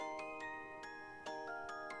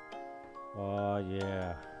Oh,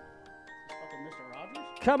 yeah. Fucking Mr. Rogers?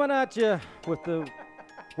 Coming at you with the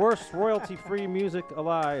worst royalty-free music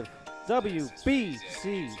alive. WBC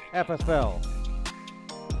FFL.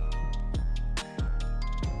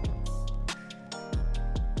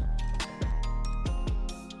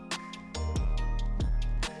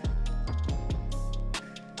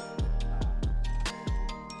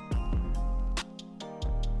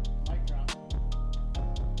 Mic drop.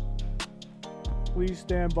 Please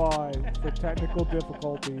stand by for technical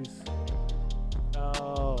difficulties.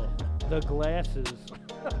 Oh, the glasses.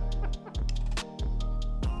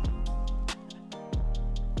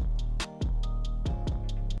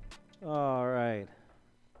 All right.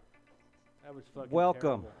 That was fucking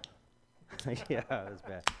Welcome. Yeah, that was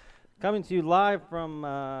bad. Coming to you live from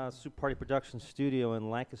Soup Party Productions Studio in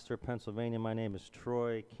Lancaster, Pennsylvania. My name is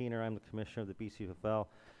Troy Keener. I'm the commissioner of the BCFL.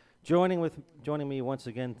 Joining me once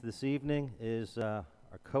again this evening is our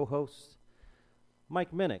co-host,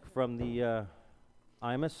 Mike Minnick from the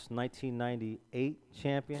IMUS 1998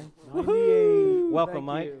 champion. 98. Welcome, Thank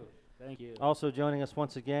Mike. you. Thank you. Also joining us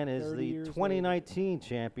once again is 30 the years 2019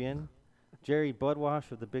 champion, Jerry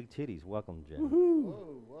Budwash of the Big Titties. Welcome, Jerry. Woohoo.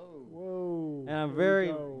 Whoa, whoa. Whoa. And I'm Here we very,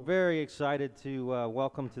 go. very excited to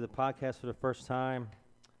welcome to the podcast for the first time.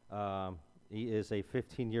 He is a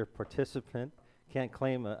 15-year participant. Can't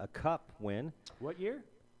claim a cup win. What year?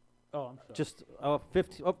 Oh, I'm sorry. Just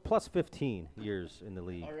plus 15 years in the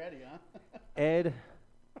league. Already, huh? Ed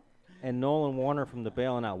and Nolan Warner from the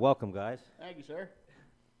Bailing Out. Welcome, guys. Thank you, sir.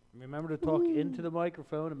 Remember to talk into the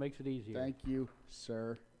microphone. It makes it easier. Thank you,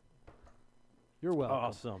 sir. You're welcome.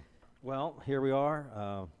 Awesome. Well, here we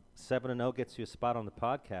are. 7-0 gets you a spot on the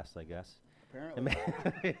podcast, I guess. Apparently.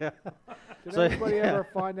 Yeah. Did So, anybody yeah. ever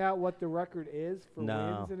find out what the record is for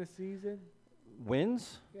No. wins in a season?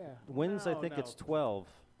 Wins? Yeah. Wins, I No, think no. it's 12.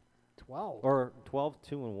 12. Or 12,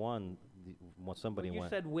 2, and 1. Somebody Well, you went.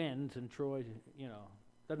 said wins, and Troy,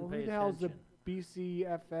 doesn't Well, pay who the hell's the attention.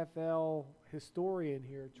 BCFFL historian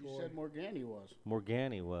here, You Troy? said Morgani was.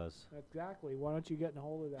 Morgani was. Exactly. Why don't you get in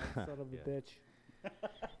hold of that son of a Yeah. bitch?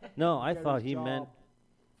 No, I Get thought his he meant job.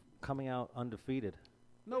 coming out undefeated.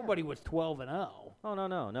 Nobody was 12-0. Oh,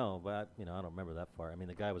 no. But, I don't remember that far. I mean,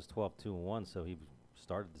 the guy was 12, 2, and 1, so he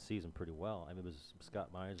started the season pretty well. I mean, it was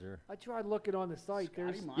Scott Miser. I tried looking on the site. Scotty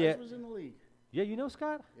There's Mize Yeah. was in the league. Yeah, you know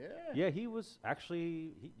Scott? Yeah. Yeah, he was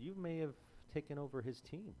actually. You may have taken over his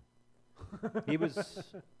team. He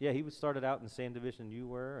was. Yeah, he was started out in the same division you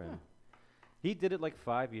were, and he did it like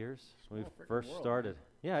 5 years when we Small frickin' first world, started.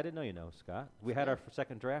 Yeah, I didn't know you know Scott. We had our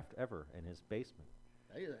second draft ever in his basement.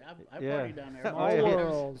 I Yeah. partied down there. Oh, Small yeah.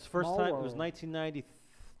 world. His first small time it world. was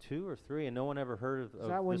 1992 or 3, and no one ever heard of Is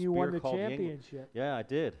that when this you beer won the called Yingling. championship? Yeah, I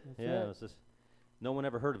did. That's yeah, it. it was just no one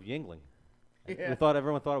ever heard of Yingling. Yeah.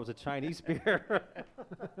 Everyone thought it was a Chinese beer.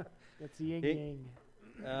 That's the yin It-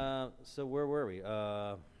 yang. So where were we?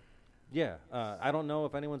 I don't know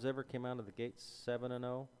if anyone's ever came out of the gate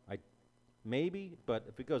 7-0. Maybe, but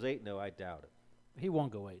if it goes 8-0, I doubt it. He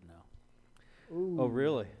won't go 8-0. Ooh. Oh,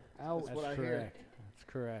 really? Ouch. That's what I hear. correct. That's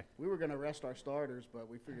correct. We were going to rest our starters, but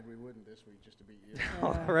we figured we wouldn't this week just to beat you.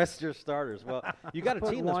 The rest of your starters. Well, you got a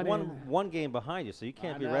Put team that's one one game behind you, so you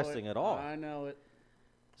can't I be know resting it. at all. I know it.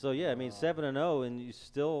 So yeah, I mean 7-0, and you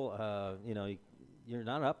still, you're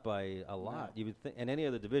not up by a lot. No. You would think, in any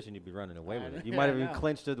other division, you'd be running away I with know. it. You Yeah, might I have even know.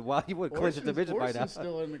 clinched it. Well, you would have clinched the division by now. Orson's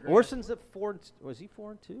still in the grand. Orson's at 4. Was he 4-2?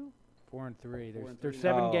 4-3. Four and There's three.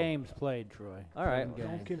 7 Oh. games played, Troy. All right. 7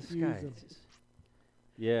 Don't games. confuse him.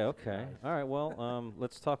 Yeah. Okay. All right. Well,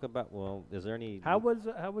 let's talk about. Well, is there any? How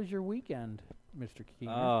was your weekend, Mr.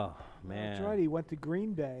 Keener? Oh man. That's right. He went to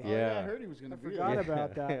Green Bay. Oh, yeah, I Yeah. heard he was going I to be forgot there.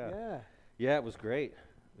 about that. Yeah. Yeah. Yeah, it was great.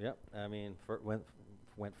 Yep. I mean,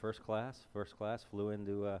 went first class. First class. Flew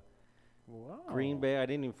into Wow. Green Bay. I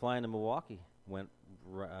didn't even fly into Milwaukee. Went.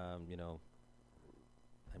 I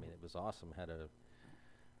mean, it was awesome. Had a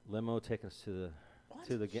limo take us to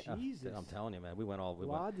the game. Jesus. I'm telling you, man. We went all. We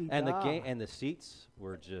went. La-di-da. And the game and the seats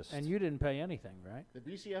were just. And you didn't pay anything, right? The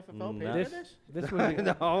BCFFL No. paid for this? This was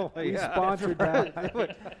no. We yeah. sponsored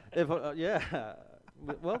that. Yeah.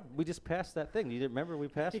 Well, we just passed that thing. You didn't remember we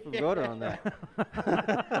passed for voter on that.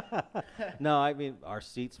 No, I mean our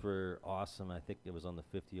seats were awesome. I think it was on the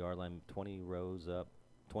 50-yard line, 20 rows up,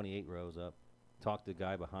 28 rows up. Talked to the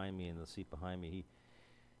guy behind me in the seat behind me.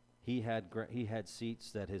 He had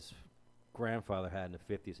seats that his grandfather had in the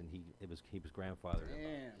 50s, and he was grandfathered.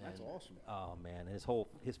 Damn, that's And- awesome. Oh man,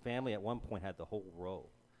 his family at one point had the whole row,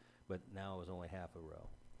 but now it was only half a row.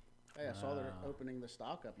 Hey, I saw they're Wow. opening the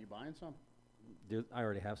stock up. You buying some? Dude, I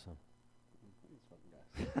already have some. These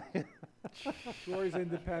fucking guys. Troy's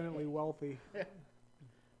independently wealthy.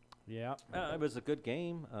 Yeah. It was a good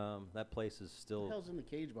game. That place is Who the still. hell's in the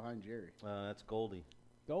cage behind Jerry? That's Goldie.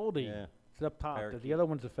 Goldie. Yeah. It's up top. Parakeet. The other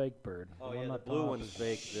one's a fake bird. Oh one yeah, the up blue top one's is-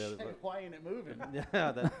 fake. The Hey, other- why ain't it moving?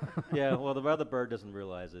 yeah. Well, the other bird doesn't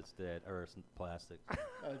realize it's dead or it's plastic.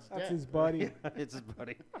 Oh, it's That's dead. his buddy. It's his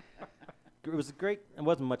buddy. It was a great. It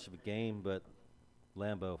wasn't much of a game, but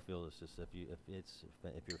Lambeau Field is just if you're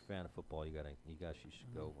a fan of football, you guys should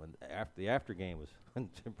go. And the after game was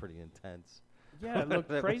pretty intense. Yeah, it looked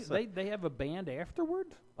That crazy. was, They have a band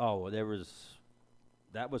afterwards? Oh, that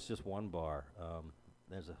was just one bar.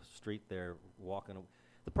 There's a street there walking.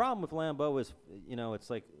 The problem with Lambeau is,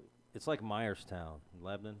 it's like Myerstown,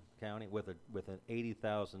 Lebanon County, with an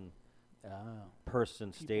 80,000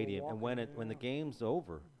 person stadium, and when walking, the yeah. game's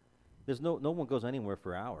over, there's no one goes anywhere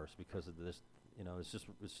for hours because of this. It's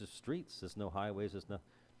just streets. There's no highways. There's no.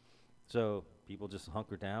 So people just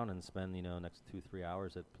hunker down and spend next 2-3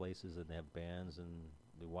 hours at places, and they have bands, and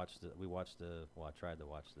I tried to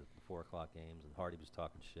watch the 4 o'clock games, and Hardy was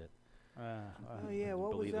talking shit. Oh yeah, You what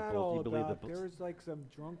was believe the that bull- all you believe the about? bull- There was like some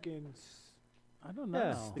drunken I don't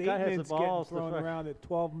Yeah. know. The guy has the statements balls getting to thrown fuck- around at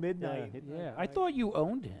 12 midnight. he- Yeah, I thought you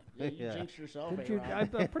owned him. Yeah, you Yeah. jinxed yourself. Didn't you?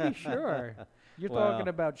 A-Rod. I'm pretty sure. You're Well. talking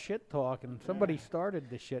about shit talk, and somebody started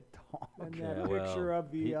the shit talk. And Yeah, that well, picture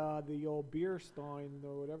of he- the old beer stein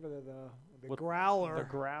or whatever the What- growler. The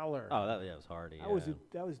growler. Oh, that was Hardy.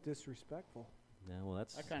 That was disrespectful. Yeah, well,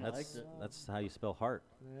 that's I kinda liked it. That's how you spell heart.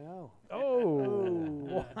 No.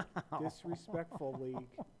 Oh. Disrespectful league.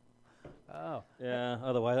 Oh. Yeah.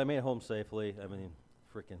 Otherwise, I made it home safely. I mean,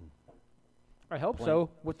 freaking. I hope Plain. so.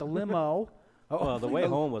 With the limo. Oh, Well, the way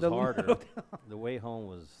home was the harder. limo- The way home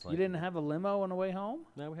was. Like, You didn't have a limo on the way home?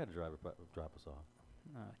 No, we had a driver drop us off.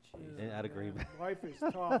 Oh, jeez. And out of Man, agreement. Life is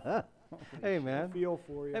tough. Hey, I man. feel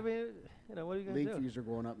for you. I mean, what are you League gonna do? fees are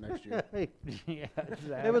going up next year. Yeah,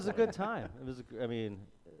 exactly. It was a good time. It was. I mean,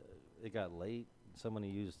 it got late. Someone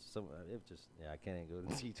used some. It just. Yeah, I can't even go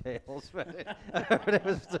into details, but it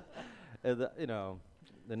was.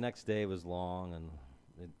 The next day was long, and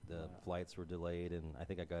the flights were delayed, and I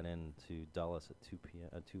think I got into Dulles at 2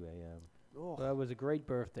 a.m. Oh, That was a great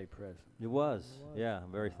birthday present. It was. It was. Yeah,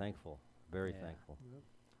 I'm very thankful. Very Yeah. thankful.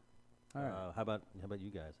 All right. How about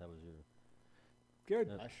you guys? How was your? good.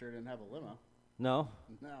 I sure didn't have a limo. No,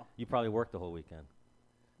 No, you probably worked the whole weekend.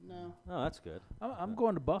 no. Oh, that's good. I'm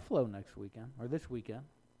going to Buffalo next weekend, or this weekend.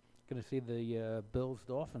 Going to see the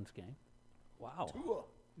Bills-Dolphins game. Wow.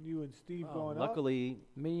 You and Steve Oh, going up. luckily,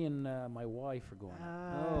 Me and my wife are going.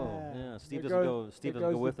 Oh, yeah, Steve There doesn't goes- go- Steve there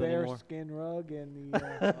doesn't go goes with the anymore. bearskin rug and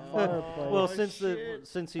the Oh, fireplace. well, shit.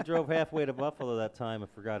 since he drove halfway to Buffalo that time and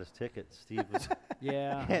forgot his ticket, Steve was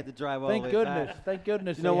Yeah. had to drive all Thank the way goodness. back. Thank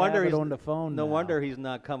goodness. No they wonder have it he's on the phone. No now. wonder he's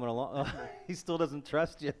not coming along. He still doesn't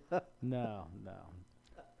trust you. No.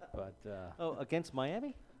 But Oh, against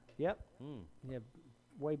Miami? yep. Hmm. Yeah.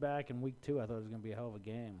 Way back in week 2, I thought it was going to be a hell of a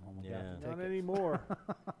game when we got Yeah. the Not tickets. anymore.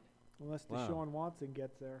 Unless Wow. Deshaun Watson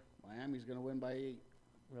gets there. Miami's gonna win by 8.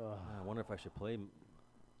 Ugh. I wonder if I should play.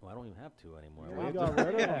 Well, I don't even have to anymore. Yeah, Well, you I got have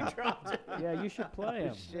rid of him. Yeah, you should play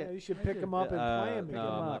him. Yeah, you should pick him up and play him. no, again.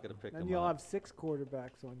 I'm up. not going to pick Then him you'll up. have 6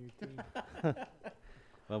 quarterbacks on your team.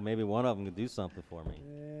 Well, maybe one of them can do something for me.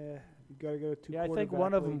 Yeah, you got to go 2 Yeah, I think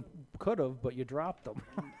one of them could have, but you dropped them.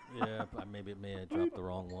 Yeah, maybe it may have dropped the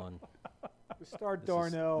wrong one. Start This is-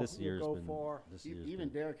 Darnell. This You'll year's go been. far. This E- year's Even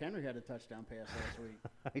been- Derrick Henry had a touchdown pass last week.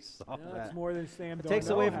 I saw Yeah, that. that's more than Sam It Darnell takes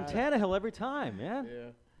away from had. Tannehill every time, man.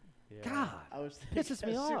 Yeah. God. I was thinking, Pisses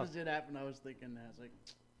me as soon off. as it happened, I was thinking, I was like,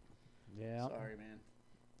 Yeah. sorry, man.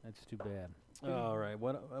 That's too bad. All right.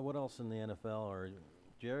 What else in the NFL? Or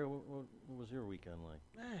Jerry, what was your weekend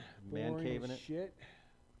like? Man Boring caving as it. Shit.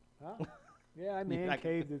 Huh? Yeah, I Yeah, man I-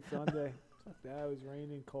 caved it Sunday. Yeah, it was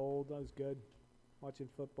raining, cold. That was good. Watching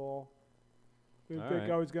football. Didn't All think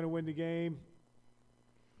right. I was going to win the game.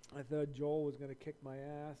 I thought Joel was going to kick my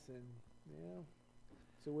ass, and yeah,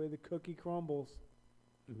 it's the way the cookie crumbles.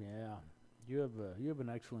 Yeah. You have an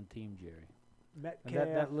excellent team, Jerry. And Metcalf,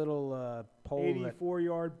 that little pole that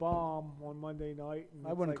 84-yard bomb on Monday night. and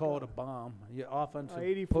I it's wouldn't like, call it a bomb. Your offensive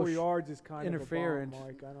 84 push. yards is kind interference. of a bomb,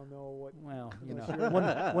 Mike. I don't know what. Well, you know, Unless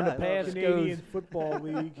you're when the pass Canadian goes Football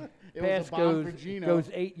League. It pass was a bomb for goes Gino. goes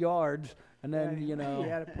 8 yards, and then Yeah, you know he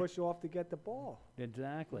had to push off to get the ball.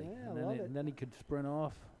 exactly, Yeah, and I love it. then he could sprint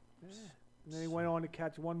off. Yeah. And then he went on to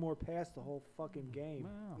catch one more pass the whole fucking game.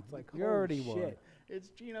 Wow. It's like, You holy already won. shit. It's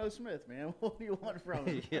Geno Smith, man. What do you want from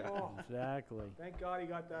him? Yeah. Oh, Exactly. thank God he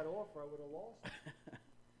got that offer. I would have lost.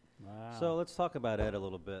 Wow. So let's talk about Ed a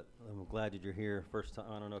little bit. I'm glad that you're here. First time.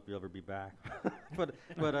 I don't know if you'll ever be back, but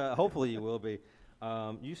hopefully you will be.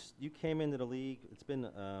 You came into the league. It's been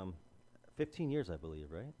 15 years, I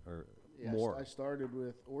believe, right? Or Yeah, more? I started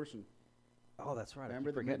with Orson. Oh, that's right. Remember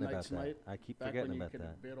I keep the forgetting Midnight about Smite? that. I keep Back forgetting when you about could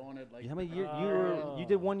that. bid on it like How many years you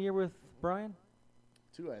did 1 year with Brian?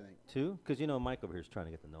 2, I think. 2? Because Mike over here is trying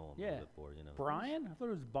to get to know him a Yeah. little bit more. Brian? I thought it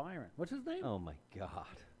was Byron. What's his name? Oh my God.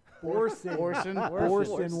 Orson. Orson.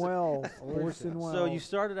 Orson Welles. Orson Welles. So you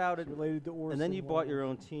started out at, It's related to Orson and then you bought your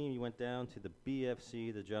Welles. own team. You went down to the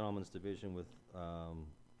BFC, the Gentlemen's Division, with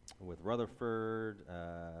Rutherford,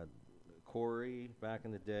 Corey back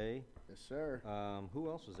in the day. Yes, sir. Who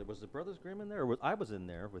else was there? Was the Brothers Grimm in there? I was in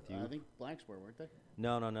there with you. I think Blanks were, weren't they?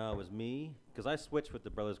 No, it was me, because I switched with the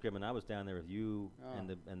Brothers Grimm, and I was down there with you Oh.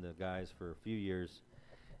 and the guys for a few years,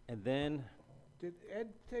 and then Did Ed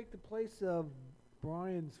take the place of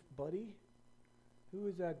Brian's buddy? Who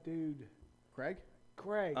was that dude? Craig?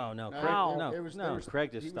 Craig. oh no, No, Craig, Ow. no, it was- no, there was-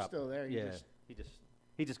 Craig just he was stopped. still there, he Yeah, just-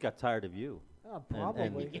 he just got tired of you. Oh, and-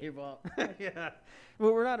 probably. He gave up. Yeah,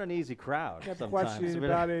 well, we're not an easy crowd. Kept sometimes. questioning We're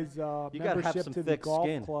about not- his You gotta have membership some to the thick golf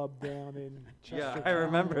skin. club down in Chester. Yeah, I County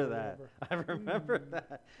remember or that. whatever. I remember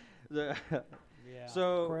that. Yeah.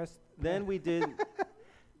 So Crest. then we did.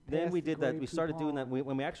 Then Past we the did that. Grey We started doing that Poupon.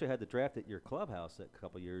 when we actually had the draft at your clubhouse a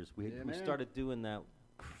couple years. We Yeah, we man. started doing that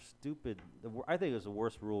stupid. I think it was the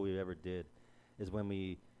worst rule we ever did, is when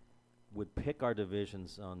we would pick our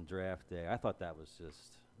divisions on draft day. I thought that was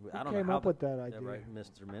just. I Who don't came know how up with that idea? right,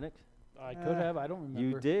 Mr. Minnick. I could have. I don't remember.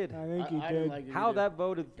 You did. I think he I did. didn't like it How either. that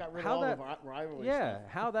voted? Got rid how of all that? the rivalry Yeah, stuff.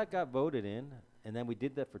 how that got voted in, and then we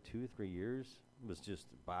did that for 2-3 years was just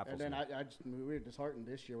baffles And then me. we were disheartened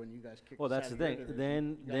this year when you guys kicked Well, us that's out the of thing. your division.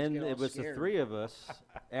 You guys Then get all it was scared. the 3 of us.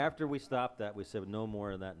 After we stopped that, we said no more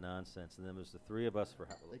of that nonsense, and then it was the 3 of us for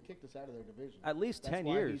They kicked us out of their division. at least That's 10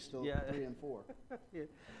 why years. he's still Yeah. 3 and 4.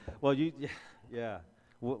 Well, yeah.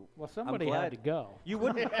 Well, Well, somebody had glad- to go. you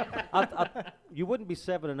wouldn't. You wouldn't be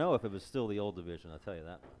 7-0 if it was still the old division. I'll tell you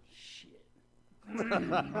that. Shit.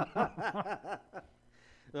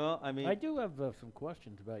 Well, I mean, I do have some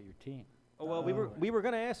questions about your team. oh, well, we were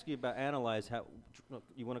going to ask you about analyze how. Look,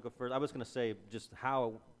 you want to go first? I was going to say just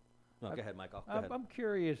how. No, go ahead, Michael. Go ahead. I'm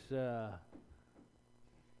curious.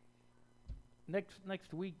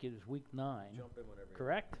 Next week is week 9, Jump in whenever.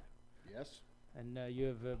 correct? Yes. And you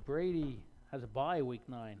have Brady has a bye week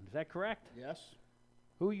 9. Is that correct? Yes.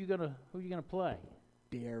 Who are you gonna play?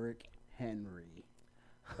 Derrick Henry.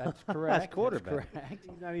 That's correct. quarterback. That's correct.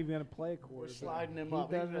 He's not even going to play a We're quarterback. sliding him He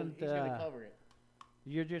up. doesn't, He's going to cover it.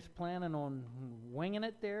 You're just planning on winging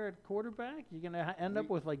it there at quarterback. You're gonna end up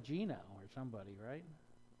We- with like Gino or somebody, right?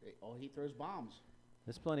 Oh, he throws bombs.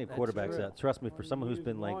 There's plenty of That's quarterbacks true. out. Trust me, for All someone you who's need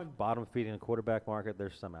been is like one. bottom feeding the quarterback market,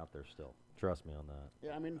 there's some out there still. Trust me on that.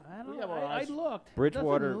 Yeah, I mean, I we don't. have our I eyes. looked.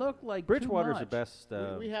 Bridgewater- It doesn't look like Bridgewater's too the best.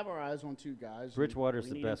 We have our eyes on 2 guys. and Bridgewater's we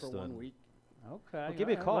the need him best for 1 one. week. Okay. Well, give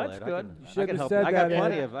me a all call, right, Ed. That's I good. can, I shouldn't can have help. said I got that,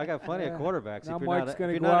 plenty Ed. of. I got plenty of Yeah. quarterbacks. Now if you're Mike's not, going if to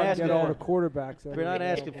you're go not out and get asking, all the quarterbacks. if you're not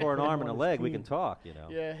asking for an arm and a leg, we can talk. talk. You know.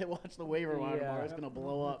 Yeah, watch the waiver wire tomorrow. It's going to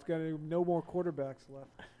blow up. It's going to no more quarterbacks left.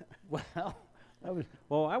 Well, that was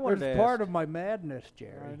Well, I wanted there's to part ask, of my madness,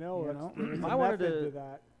 Jerry. I know. You That's, know? there's a I wanted method to-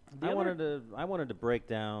 that. The I other- wanted to break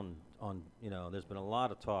down on. There's been a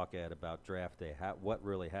lot of talk, Ed, about draft day. What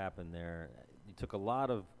really happened there? You took a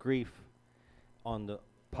lot of grief on the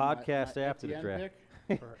podcast My after the Etienne draft.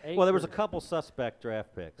 pick? for Well, there was a Akers. couple suspect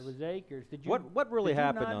draft picks. It was Akers. Did you? What really did you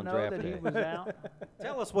happened not on know draft that day? he was out?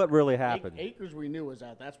 Tell us what really happened. Akers we knew was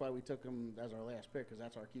out. That's why we took him as our last pick, because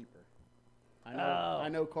that's our keeper. I know. Oh. I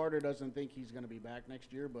know Carter doesn't think he's going to be back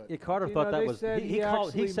next year, but Yeah, Carter You thought know, that they was said he he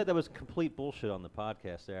called. He actually- said that was complete bullshit on the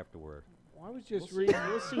podcast afterward. I was we'll just see, reading.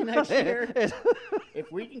 we'll see next year.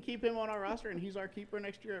 If we can keep him on our roster and he's our keeper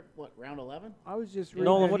next year, at what, round 11? I was just reading.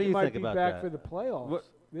 Nolan, that what do he you might think be about back that? for the playoffs What-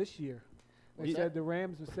 this year. They What's said that? the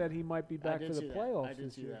Rams have said he might be I back did for the see that. playoffs I did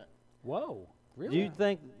this see year. that. Whoa, really? Do you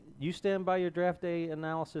think you stand by your draft day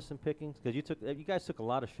analysis and pickings? Because you guys took a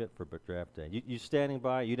lot of shit for draft day. You standing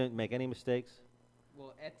by? You didn't make any mistakes.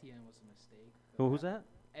 Well, Etienne was a mistake. Who's that?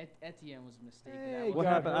 Etienne was a mistake. Hey, That he was What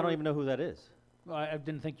got happened? I don't hurt. even know who that is. Well, I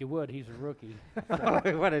didn't think you would. He's a rookie.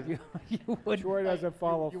 What have you? You would. Troy doesn't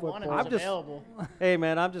follow You want him football. I'm as just- available. Hey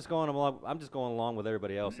man, I'm just going along with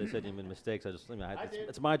everybody else. They said you made mistakes. I did.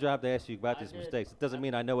 It's my job to ask you about I these did. mistakes. It doesn't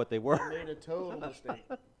mean I know what they I were. made a total mistake.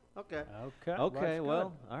 Okay. Okay. Okay. that's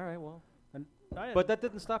Well. All right. Well. good. And But that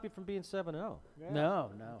didn't stop you from being 7-0. Yeah. no.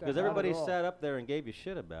 Because Not everybody at all. sat up there and gave you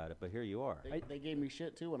shit about it, but here you are. They gave me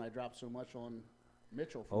shit, too, when I dropped so much on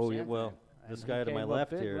Mitchell from Oh, San yeah, well, Fran. this And guy he to my came up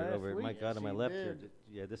left big here, last over week. my guy Yes, to my he left did. here.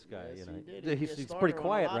 Yeah, this guy, Yes, you know, he did. He's he's a pretty starter on a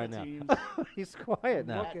quiet lot right of now. teams. He's quiet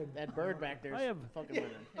now. That bird back there I is have- fucking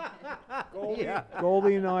with him. Goldie, Yeah.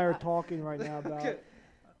 Goldie and I are talking right now about it.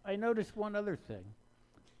 I noticed one other thing.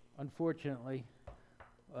 Unfortunately,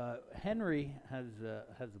 Henry has a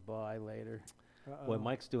bye later. Boy,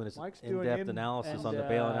 Mike's doing his Mike's doing in-depth in- analysis and, on the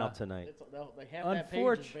bailing out tonight. It's, they have that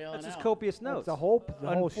page is bailing That's his out. copious notes. That's the whole sheet is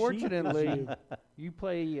Unfortunately, you. you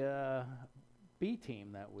play B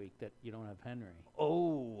team that week that you don't have Henry.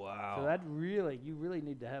 Oh, wow. So you really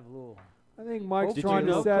need to have a little. I think Mike's Did trying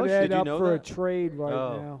you to know, set Coach? Ed Did you up know for a that? trade right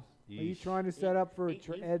Oh, now. Are you yeesh. trying to set up for a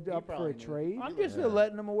He- Ed he up for a probably knew. trade? I'm just Yeah.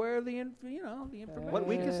 letting them aware of the the information. What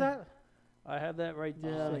week is that? I have that right I'd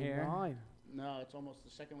down say here. 9. No, it's almost the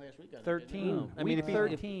second last week. I think, 13. isn't it? I mean, Week if he,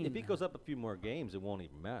 13. if he goes up a few more games, it won't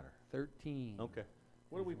even matter. 13. Okay.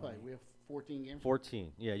 What do we play? We have 14 games.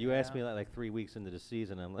 14. Yeah, you asked Yeah. me that like 3 weeks into the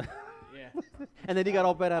season. I'm like, Yeah. and then he got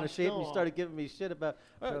all bent out I'm of shape and he still- started giving me shit about.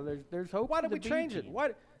 So there's hope. Why for did the we B change it? team.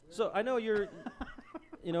 Why? So I know you're,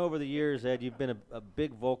 over the years, Ed, you've been a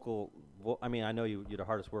big vocal. I mean, I know you're the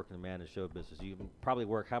hardest working man in show business. You probably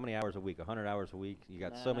work how many hours a week? 100 hours a week. You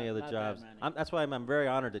got Nah, so many not- other not that jobs. many. That's why I'm very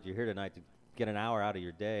honored that you're here tonight to get an hour out of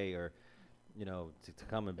your day, or, to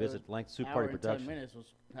come and visit Length Soup Hour Party and Production. 10 minutes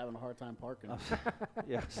was having a hard time parking.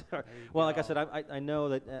 Yeah, sorry. Well, like I said, I know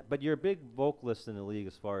that, but you're a big vocalist in the league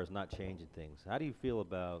as far as not changing things. How do you feel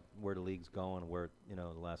about where the league's going, where, the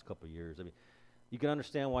last couple of years? I mean, you can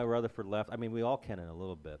understand why Rutherford left. I mean, we all can in a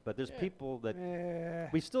little bit, but there's Yeah. people that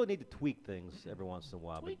we still need to tweak things every once in a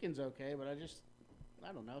while. But Tweaking's okay, but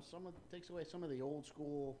I don't know. Someone takes away some of the old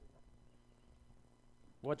school.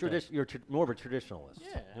 What you're more of a traditionalist.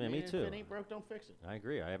 Yeah, I mean, me if too. it ain't broke, don't fix it. I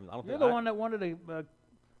agree. I don't You're think the one that wanted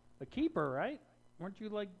a keeper, right? Weren't you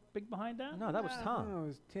like big behind that? No, that was Nah. Tom. No, it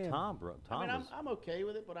was Tim. Tom, bro. Tom I mean, was. I'm okay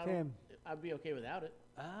with it, but Tim. I'd be okay without it.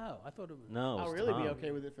 Oh, I thought it was. No, it I'll was really be Tom.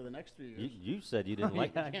 okay with it for the next 3 years. You said you didn't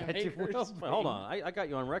like. Yeah, I Can't bet you make will. her Well, hold on. I got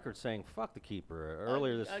you on record saying fuck the keeper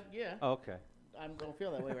earlier this. Yeah, Oh, okay. I don't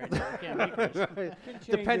feel that way right now. I can't make this. Right. Can change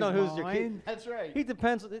Depend on his who's your keeper. mind. That's right. He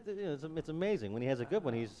depends. It's amazing when he has a good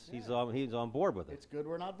one. He's on board with it. It's good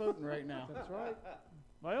we're not voting right now. That's right.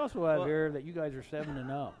 I also have Well- here that you guys are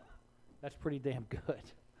 7-0. That's pretty damn good.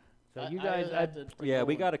 So you I guys, have to Yeah,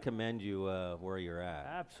 we go got to commend you where you're at.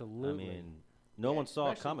 absolutely. I mean, no one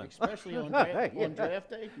saw it coming. Especially on, Yeah. on draft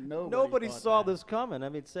day. Nobody thought saw that. this coming. I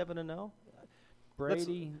mean, 7-0.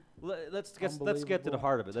 Brady. Let's get to the Unbelievable.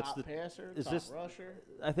 heart of it. That's Top the. passer, is top this- rusher.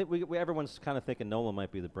 I think we everyone's kind of thinking Nolan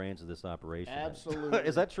might be the brains of this operation. Absolutely.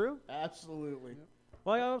 Is that true? Absolutely.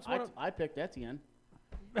 Well, I was wondering- I picked Etienne.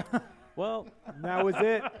 well, And that was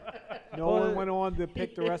it. No Well, one went on to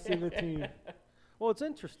pick the rest of the team. well, it's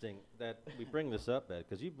interesting that we bring this up, Ed,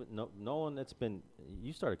 because you've been Nolan.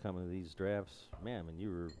 You started coming to these drafts, man, and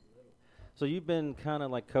you were. So you've been kind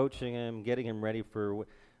of like coaching him, getting him ready for.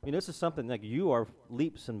 This is something like you are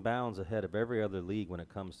leaps and bounds ahead of every other league when it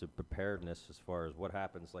comes to preparedness as far as what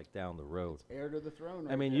happens like down the road. Heir to the throne.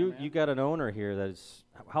 I right mean, there, you man. got an owner here that is.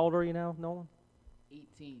 How old are you now, Nolan?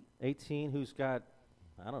 18. 18, who's got,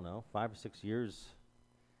 I don't know, 5 or 6 years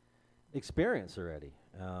experience already.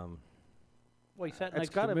 Well, he sat It's next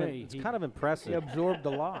kind to of me. it's He- kind of He impressive absorbed a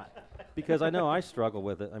lot. because I know I struggle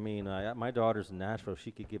with it. I mean, my daughter's in Nashville.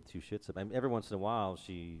 She could give two shits. I mean, every once in a while,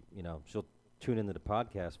 she'll tune into the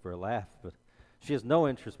podcast for a laugh, but she has no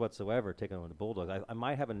interest whatsoever taking on the Bulldogs. I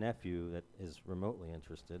might have a nephew that is remotely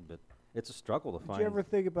interested, but it's a struggle to Did find. you ever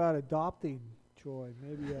think about adopting Troy?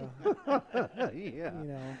 Maybe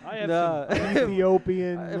yeah. I have No. an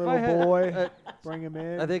Ethiopian If little I had- boy. Bring him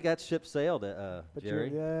in. I think that ship sailed, But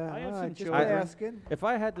Jerry. yeah, I have all some right, just children. asking. If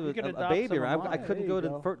I had You can a adopt baby, some of I mine. couldn't There go you to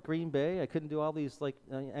go. Fort Green Bay. I couldn't do all these like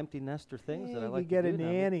empty nester things Yeah, that I you like get to a do.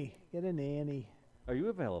 now. nanny. Get a nanny. Are you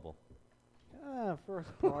available?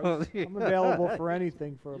 First price. I'm available for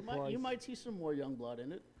anything for a You price. might see some more young blood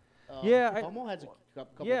in it. Yeah, Hummel has a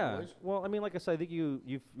couple Yeah. boys. Well, I mean, like I said, I think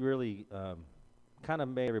you've really kind of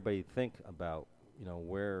made everybody think about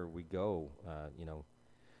where we go.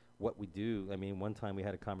 What we do. I mean, one time we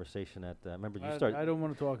had a conversation at. Remember you started. I don't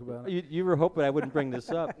want to talk about it. You were hoping I wouldn't bring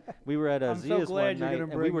this up. We were at I'm so Zia's glad one you're night, gonna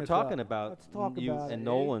and we bring were this talking up. about Let's talk you about and it.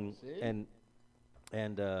 Nolan See? and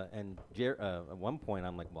at one point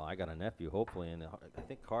I'm like, well, I got a nephew, hopefully, and I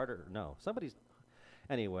think Carter. No, somebody's.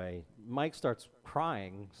 Anyway, Mike starts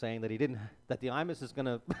crying, saying that that the Imus is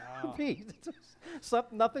gonna be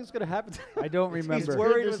nothing's gonna happen. I don't He's remember. worried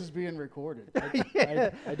worried it this was- is being recorded.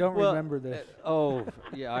 I don't Well, remember this. Oh,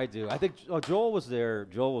 yeah, I do. I think Joel was there.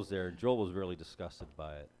 Joel was really disgusted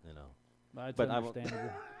by it. That's but I won't-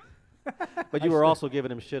 understandable. But you were also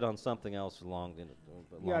giving him shit on something else along You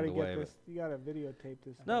the gotta way. get but- this. You gotta videotape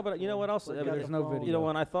this. No, stuff, but you know Troy. what else? We'll I get mean, the there's no phone. video.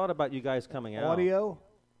 when I thought about you guys coming out, Audio.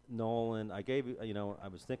 Nolan, I gave you. I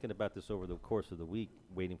was thinking about this over the course of the week,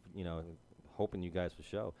 waiting for hoping you guys would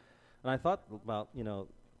show, and I thought about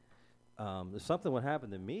if something would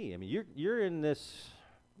happen to me. I mean, you're in this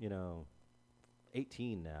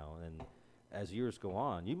 18 now, and as years go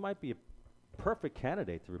on, you might be a perfect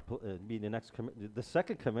candidate to be the next the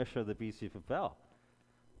second commissioner of the BCFL.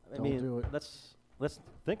 I Don't mean, do it. let's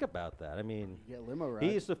think about that. I mean, You get limo ride.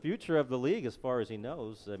 he's the future of the league as far as he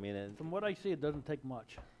knows. I mean, and From what I see, it doesn't take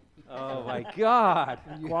much. oh my God!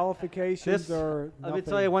 Qualifications This- are Let me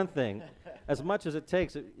tell nothing. you one thing: as much as it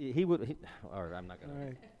takes, he would. All right, I'm not All gonna.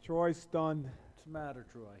 right. Troy's stunned. What's the matter,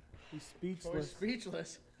 Troy? He's Troy's speechless.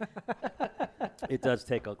 speechless. It does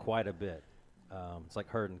take quite a bit. It's like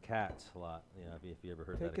herding cats a lot. If you ever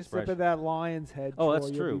heard Take that a expression. sip of that lion's head. Oh, Troy, that's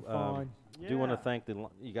you'll be true. fine. Do want to thank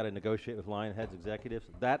you got to negotiate with Lionhead's executives.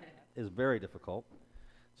 That is very difficult,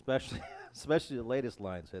 especially the latest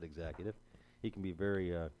Lionhead executive. He can be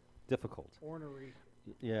very difficult. Ornery.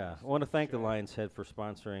 Yeah, I want to thank the Lion's Head for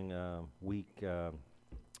sponsoring week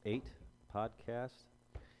 8 podcast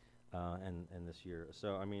and this year.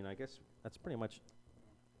 So I mean, I guess that's pretty much.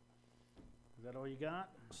 Is that all you got?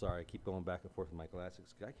 Sorry, I keep going back and forth with my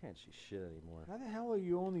glasses. I can't see shit anymore. How the hell are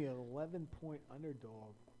you only an 11-point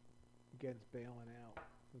underdog against bailing out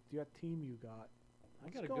with your team you got? I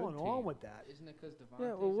What's got a good going on team. with that? Isn't it because Devontae's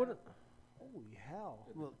Yeah, well, what? out? Holy hell!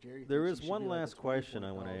 Jerry There thinks is he should one be like a last question I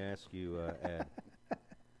 20-point want to dog. ask you, Ed.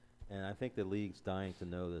 And I think the league's dying to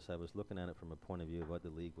know this. I was looking at it from a point of view of what the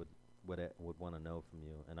league would want to know from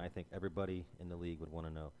you, and I think everybody in the league would want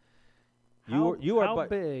to know. You How are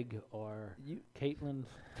big are Caitlin's?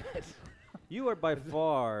 you are by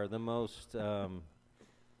far the most.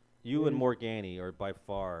 You and Morgani are by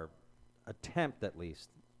far attempt at least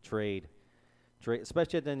trade,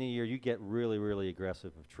 especially at the end of the year. You get really, really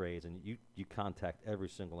aggressive with trades, and you contact every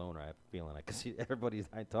single owner. I have a feeling I can see everybody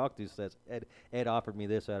I talk to says Ed offered me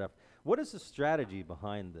this. What is the strategy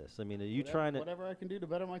behind this? I mean, are you trying to? Whatever I can do to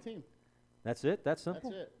better my team. That's it. That's simple.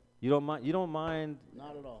 That's it. You don't mind. You don't mind.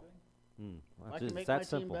 Not at all. Well, I it's can make that my team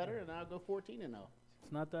simple. better, and I'll go 14-0.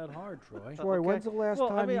 It's not that hard, Troy. Troy, okay. when's the last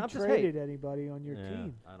Well, I time mean, you I'm just- hey. traded anybody on your Yeah,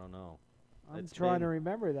 team? I don't know. I'm It's trying to been-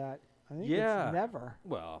 remember that. I think Yeah. it's never.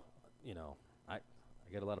 Well, I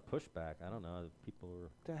get a lot of pushback. I don't know. People are.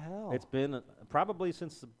 What the hell? It's been probably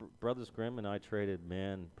since the Brothers Grimm and I traded,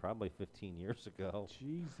 probably 15 years ago.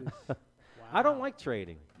 Jesus. I don't like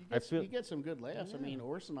trading. You get, feel- you get some good laughs. I mean,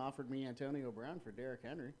 Orson offered me Antonio Brown for Derrick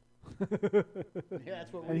Henry. Yeah,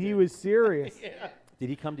 that's what we And he did. was serious. Yeah. Did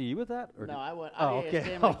he come to you with that? Or No, did- I Oh, asked okay.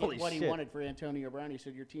 him Holy what he shit. wanted for Antonio Brown. He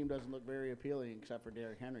said, your team doesn't look very appealing except for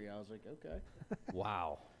Derrick Henry. I was like, okay.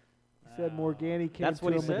 Wow. He said Morgani came That's to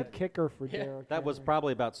what he him with a said? kicker for Yeah. Derrick. That was Henry.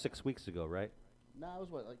 probably about 6 weeks ago, right? No, it was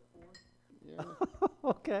what, like 4? Yeah.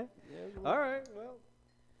 Okay. Yeah, it was a All little- right. Well.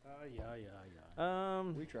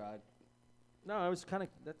 Yeah. We tried. No, I was kind of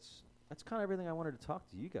that's kind of everything I wanted to talk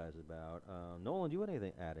to you guys about. Nolan, do you want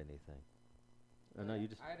to add anything? No, you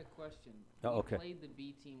just. I had a question. Oh, We okay. played the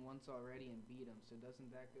B team once already and beat them, so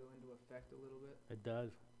doesn't that go into effect a little bit? It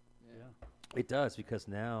does. Yeah. It does because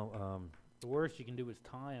now. The worst you can do is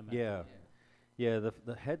tie him. Yeah. Yeah,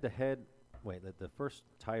 the head-to-head. Wait, the first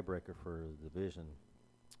tiebreaker for the division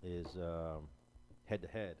is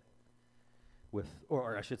head-to-head with,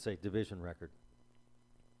 or I should say, division record.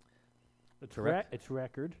 It's Correct. It's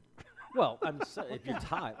record. Well, if you're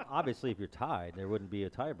tied, obviously, if you're tied, there wouldn't be a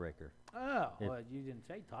tiebreaker. Oh, If- well, you didn't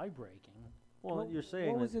say tie breaking. Well, What- you're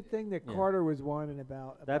saying What was that the thing that yeah. Carter was whining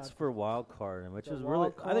about? that's for wild card, and which The is really,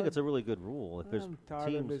 wild I think card? it's a really good rule. If there's I'm tired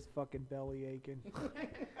of teams, his fucking belly aching.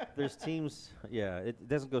 there's teams, yeah, it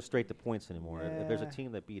doesn't go straight to points anymore. If there's a Yeah.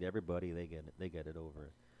 team that beat everybody, they get it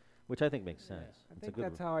over, which I think makes sense. I It's a think good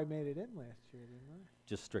that's how I made it in last year, didn't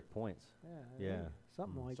just strict points. I? Yeah. I Yeah. think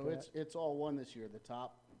Something like So that. it's all one this year. The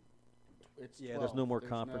top. It's Yeah, 12. there's no more There's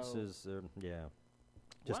conferences. Yeah,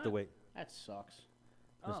 just the What? way. That sucks.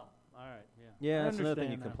 Oh, all right. Yeah. Yeah, I that's another thing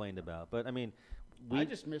you understand now. complained about. But I mean, I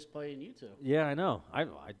just miss playing you two. yeah, I know. That's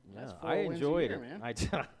Yeah, 4 I wins a enjoyed year, it.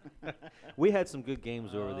 man. We had some good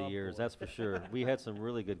games over the Oh, years, boy. that's for sure. We had some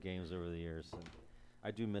really good games over the years. And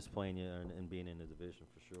I do miss playing you and being in the division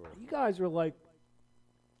for sure. You guys were like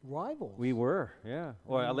rivals. We were, yeah.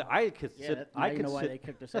 Well, I Yeah, consider, that, now you know why they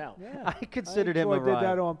kicked us out. Yeah. I considered him Troy a did that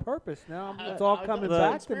rival. on purpose. Now I- it's all I coming know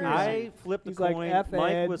back it's to me. conspiracy. I flipped He's the like, coin. F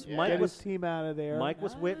Mike Ed, was, Yeah. Mike get was, his team out of there. Mike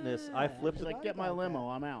was witness. I flipped He's the. like, get my limo.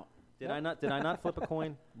 I'm out. Did I not flip a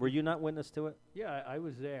coin? Were you not witness to it? Yeah, I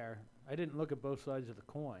was there. I didn't look at both sides of the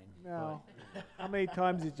coin. No. How many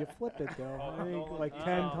times did you flip it, though? I think like 10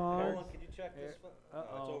 times. Can you check this? It's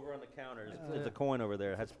Uh-oh. over on the counter. It's There's a- a coin over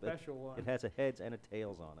there. It has, Special one. it has a heads and a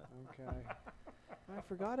tails on it. Okay. I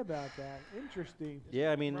forgot about that. Interesting.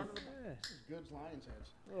 Yeah, I mean, Yeah. Goods Lions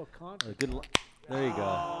heads. A little con. good. There you go.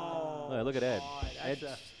 Oh, Look at Ed.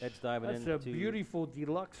 God, Ed's diving That's into a beautiful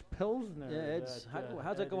deluxe pilsner. Yeah, Ed's.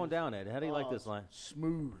 How's that Ed going is- down, Ed? How do you like this line?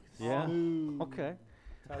 Smooth. Yeah. Smooth. Okay.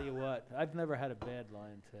 Tell you what, I've never had a bad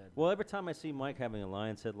lion's head. Well, every time I see Mike having a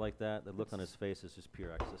lion's head like that, the look on his face is just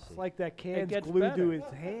pure ecstasy. It's like that can's gets glued better. to his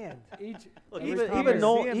hand. Look, every even time I even see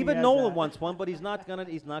Nolan, him, he even has Nolan that. wants one, but he's not gonna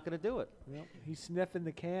do it. Yep. He's sniffing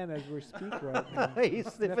the can as we speak right now. he's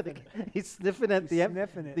sniffing. He's sniffing at He's the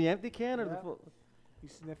sniffing it. the empty can or the Yep. full.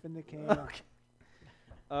 He's sniffing the can.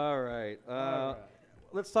 All right. All right.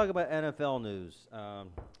 Let's talk about NFL news.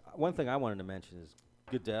 One thing I wanted to mention is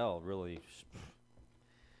Goodell really.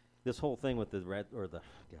 This whole thing with the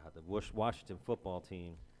Washington football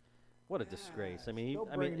team, what a disgrace! I mean, still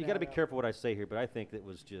you bringing got to that be up. careful what I say here, but I think it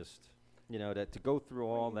was just, that to go through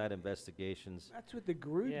all that investigations, That's what the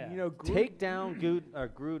Gruden, Yeah. Gruden, take down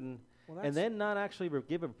Gruden, well, and then not actually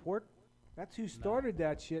give a report. that's who started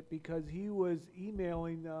that shit because he was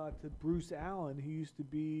emailing to Bruce Allen, who used to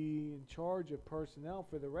be in charge of personnel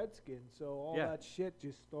for the Redskins. So all Yeah. that shit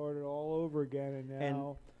just started all over again, and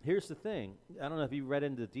now Here's the thing: I don't know if you read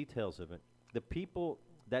into the details of it. The people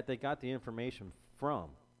that they got the information from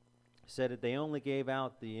said that they only gave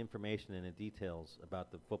out the information and the details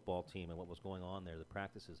about the football team and what was going on there, the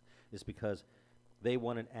practices, is because they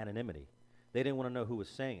wanted anonymity. They didn't want to know who was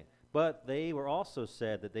saying it. But they were also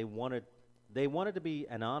said that they wanted to be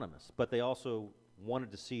anonymous, but they also wanted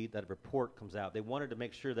to see that a report comes out. They wanted to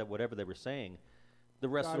make sure that whatever they were saying, the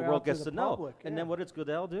rest Got of the out world to gets the to know. public, And yeah. then what does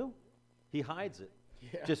Goodell do? He hides it.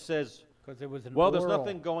 Yeah. Just says, Because it was an well, oral. there's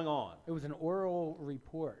nothing going on. It was an oral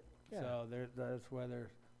report. Yeah. So that's why there's.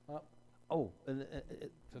 Oh, and,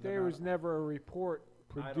 So they're there not- was never a report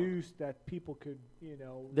I don't- produced that people could,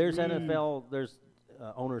 there's read. NFL, there's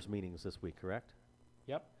owners meetings this week, correct?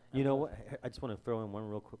 Yep. You know what? I just want to throw in one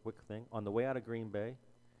real quick thing. On the way out of Green Bay,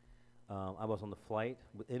 I was on the flight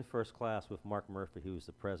in first class with Mark Murphy, who was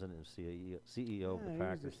the president and CEO of the Yeah, he was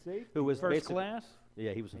Packers. a safety. Who was First basically- class.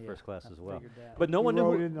 Yeah, he was in Yeah, first class I as well. figured that. But no He one knew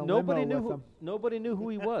rode who, in the nobody limo knew with who him. nobody knew who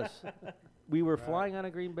he was. We were Right. flying out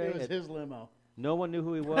of Green Bay. It was and his limo. no one knew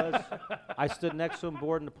who he was. I stood next to him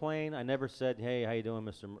boarding the plane. I never said, "Hey, how you doing,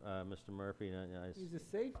 Mr. Murphy?" He's a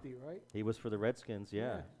safety, right? He was for the Redskins,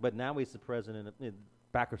 yeah. Yeah. But now he's the president.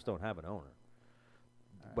 Packers don't have an owner,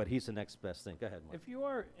 All but right. he's the next best thing. Go ahead, Mike. If you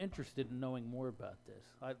are interested in knowing more about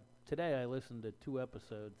this, today I listened to 2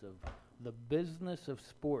 episodes of The Business of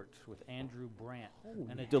Sports with Andrew Brandt.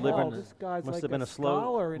 And it Delivering Oh, the- this guy's Must like have been a a slow.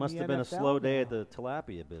 scholar in Must the have been a NFL slow day now. at the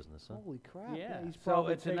tilapia business, huh? Holy crap! Yeah, he's so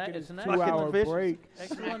probably it's an taking it's his an 2-hour Fucking break.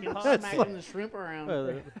 excellent Smacking podcast. the shrimp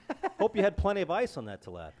around. Hope you had plenty of ice on that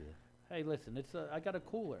tilapia. Hey, listen, I got a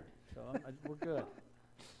cooler, so we're good.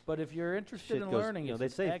 But if you're interested Shit in goes- learning, it's they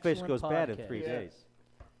an say fish excellent goes bad in podcast. 3 Yeah. days.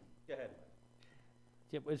 Go ahead.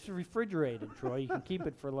 Yeah, but it's refrigerated, Troy. You can keep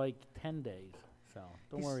it for like 10 days, so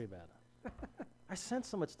don't He's- worry about it. I sense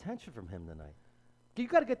so much tension from him tonight. You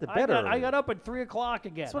got to get to I bed got early. up at 3 o'clock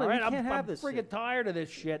again. That's what all I- right, you can't I'm have this friggin' shit. tired of this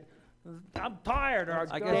shit. I'm tired.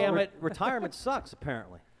 I guess damn it, retirement sucks,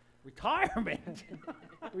 apparently. retirement.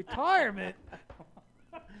 Retirement.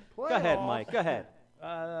 Go ahead, Playoffs. Mike. Go ahead.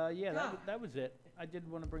 Yeah, that was it. I did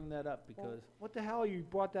want to bring that up Well, because what the hell? You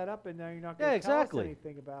brought that up, and now you're not Yeah, going to exactly. tell us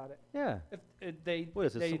anything about it. Yeah. if they What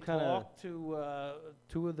is it, they some kinda- talked to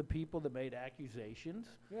 2 of the people that made accusations.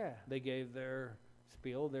 Yeah. They gave their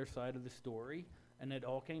spiel, their side of the story, and it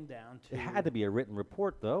all came down to. It had to be a written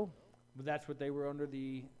report, though. But that's what they were under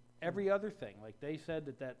every other thing. Like they said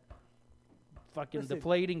that fucking Listen.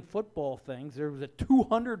 deflating football things. There was a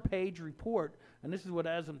 200-page report, and this is what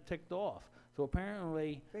has them ticked off. So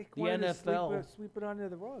apparently, They the wanted to NFL. sweep it under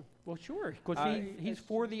the rug. Well, sure, because he's it's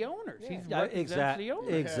for the owners. yeah. He's Yeah, represents the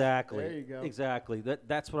owners. exactly. There you go. Exactly.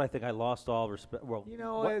 That's what I think I lost all respect. Well, You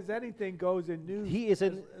know, what- as anything goes in news, He is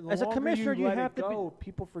an- the as a longer commissioner, you let have it to be- go,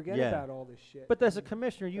 people forget Yeah. about all this shit. but as a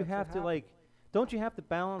commissioner, you That's what have to happened. don't you have to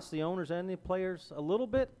balance the owners and the players a little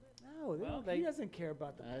bit? no, Well, he doesn't care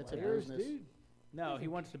about the It's a players, business. dude. No, he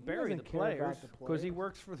doesn't wants to he bury the doesn't care about players the because he players.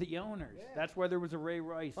 works for the owners. Yeah. That's why there was a Ray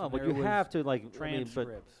Rice. Oh, and but there you was have to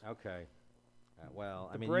transcripts. Okay. Well,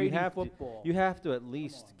 I The mean, Brady you have football. to you have to at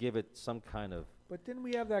least give it some kind of. But didn't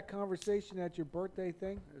we have that conversation at your birthday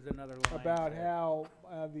thing There's another line about there. how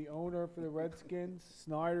the owner for the Redskins,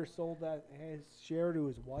 Snyder, sold his share to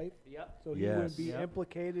his wife, Yep. so he wouldn't be Yes. Yep.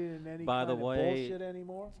 implicated in any By kind the of way- bullshit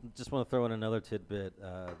anymore. Just want to throw in another tidbit.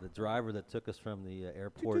 The driver that took us from the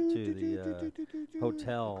airport to the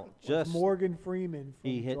hotel just Morgan Freeman. From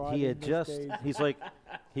he Driving had Miss just Daisy. he's like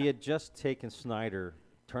he had just taken Snyder,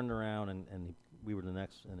 turned around and we were the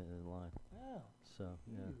next in line. Oh, So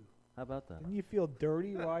yeah, How about that? Didn't you feel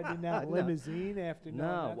dirty riding in that No. limousine after No,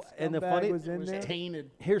 knowing that and the scumbag funny- was It in was there? tainted.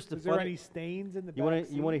 Here's the Was there funny. any stains in the You back want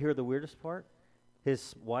to seat? hear the weirdest part?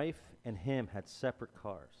 His wife and him had separate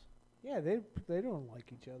cars. Yeah, they don't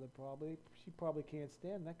like each other probably. She probably can't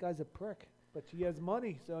stand him. That guy's a prick. But she has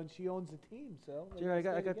money, so and she owns the team, so they Jerry,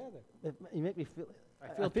 gotta I stay got- together. You make me feel. I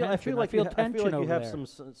feel I tension. feel like you, I feel tension like you over have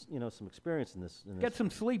there. some experience in this. Get some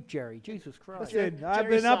sleep, Jerry. Jesus Christ. Listen, I've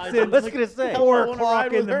Jerry been up sides since him. Let's get it say. Hell, I 4 wanna o'clock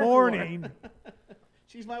ride in with the her for. morning.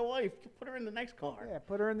 She's my wife. Put her in the next car. Yeah,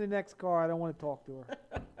 put her in the next car. I don't want to talk to her.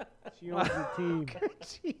 She owns the team.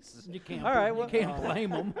 Jesus. You can't. All right, You well- can't blame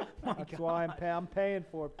them. That's why I'm paying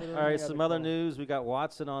for it. Put her All in right, the some other other car. news. We got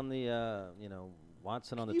Watson on the,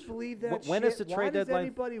 Watson on Can the. you believe that When shit? is the Why trade does deadline?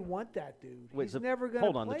 anybody want that dude? Wait, He's so never going to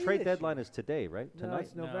Hold on, the trade deadline this is today, right? year. No, Tonight.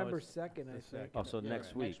 it's November it's 2nd, I the think. second. Oh, so Yeah,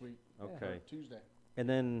 next week. Next week. Okay. Or Tuesday. And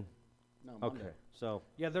then No, Monday. okay, so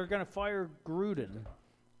Yeah, they're going to fire Gruden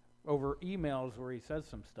over emails where he says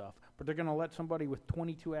some stuff, but they're going to let somebody with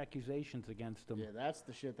 22 accusations against him. Yeah, that's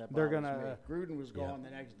the shit that They're bothers gonna, me. Gruden was yeah. gone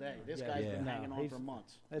the next day. This Yeah. guy's Yeah. been No, hanging on he's- for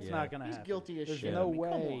months. It's Yeah. not going to He's happen. guilty as There's shit. no I mean, come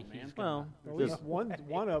way on, man. he's well, At there's, least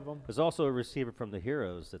one of them. there's also a receiver from the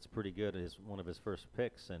Heroes that's pretty good. Is one of his first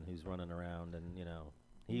picks, and he's running around, and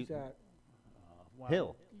he Who's that? Wow.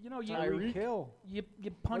 Hill. You know, you, Tyreek Hill. you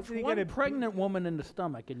punch Wasn't he one gonna pregnant woman in the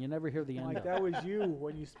stomach, and you never hear the end Like of that it. was you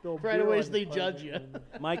when you spilled Right beer away on they the judge president you.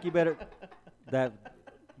 woman. Mike. You better that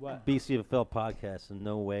What? BCFL podcast. And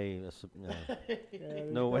no way. Yeah,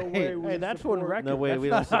 there's No way. we Hey, that's on support- record. No way That's we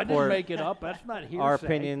not, don't I didn't support make it up. That's not hearsay. Our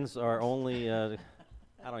opinions are only. I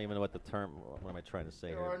don't even know what the term. What am I trying to say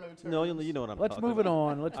There here? are no No, terms. you know what I'm Let's talking move it about.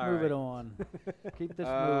 on. Let's All move it right. on. Keep this moving.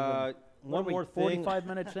 One What are we, more thing. 45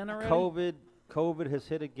 minutes in already? COVID has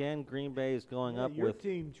hit again. Green Bay is going Yeah, up your with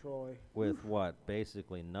team, Troy. what?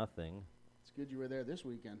 Basically nothing. It's good you were there this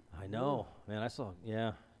weekend. I know, man. I saw.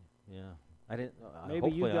 Yeah. I didn't. Maybe you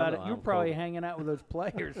hopefully I got it. don't- You're I'm probably COVID. hanging out with those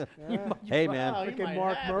players. Yeah. Hey, man. Wow, you Look at might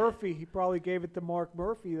Mark have it. Murphy. He probably gave it to Mark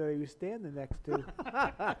Murphy that he was standing next to.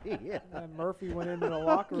 Yeah. And Murphy went into the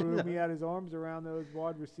locker room. He had his arms around those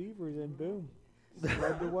wide receivers, and boom,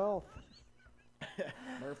 spread the wealth.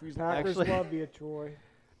 Murphy's Packers Actually- love you, Troy.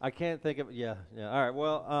 I can't think of. Yeah. All right.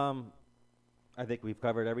 Well, I think we've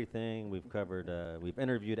covered everything. We've covered. We've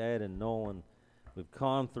interviewed Ed and Nolan. We've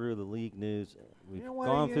gone through the league news. We've You know what,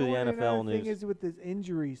 gone you through know the what NFL another thing news. is with this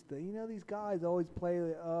injuries thing. You know, these guys always play.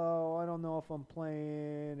 Like, oh, I don't know if I'm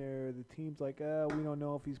playing, or the team's like, oh, we don't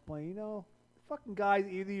know if he's playing. You know, fucking guys,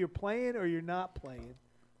 either you're playing or you're not playing.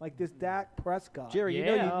 Like this Dak Prescott. Jerry, you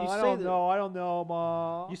Yeah. know, Oh, you I say don't that- know. I don't know,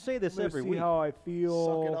 Ma. You say this I'm gonna every see week. how I feel.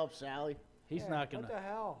 Suck it up, Sally. He's Yeah, not going What to. the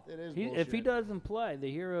hell? It is If he bullshit. doesn't play,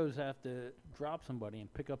 the Heroes have to drop somebody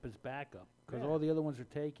and pick up his backup because Yeah. all the other ones are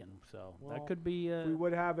taken. So Well, that could be. We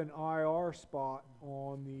would have an IR spot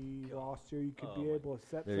on the roster. You could Oh be my- able to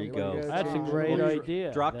set There you somebody go. as That's a a great Well,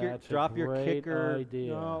 idea. drop your- That's a drop your great kicker.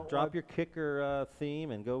 Idea. No. Drop your kicker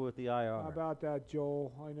theme and go with the IR. How about that,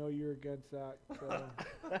 Joel? I know you're against that. So.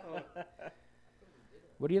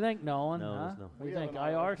 What do you think, Nolan? No, huh? there's no- What do We you have think? an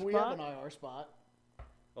IR We have spot? an IR spot.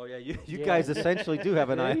 Oh yeah, you Yeah. guys essentially do have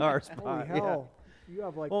an See? IR Holy spot. yeah. hell. You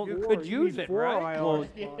have like Well, four. you could you use need it, 4 right? IR Well,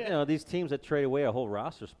 spots. you know, these teams that trade away a whole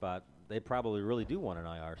roster spot, they probably really do want an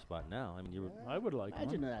IR spot now. I mean, you were, I would like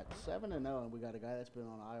Imagine one. that. 7-0, and we got a guy that's been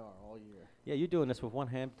on IR all year. yeah, you're doing this with one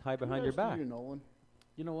hand tied behind your Kudos to back. You, Nolan.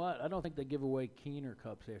 You know what? I don't think they give away Keener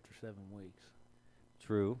cups after 7 weeks.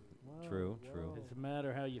 True, Wow, true. wow. It's a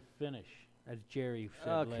matter how you finish, as Jerry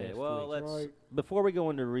said Okay, last well, week. let's Right. before we go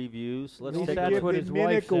into reviews, let's least Don't take a that's give look. what the his wife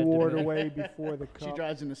Minnick said to Award me. away before the She cup.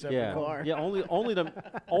 drives in a separate Yeah, car. yeah.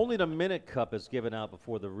 Only the Minute Cup is given out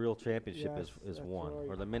before the real championship Yes, is that's won, right.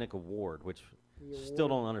 or the Minnick Award, which The still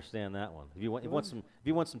award. don't understand that one. If you want, Really? if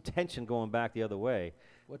you want some tension going back the other way,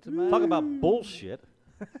 What's the matter? talk about bullshit.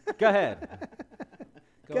 Go ahead.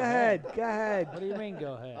 Go ahead. Go ahead. What do you mean,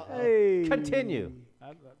 go ahead? Hey. Continue.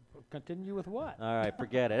 Continue with what? All right,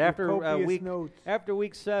 forget it. Your After copious week notes. after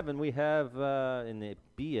week 7, we have in the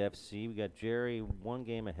BFC we got Jerry 1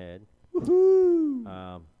 game ahead.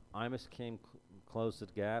 Woohoo! Imus closed the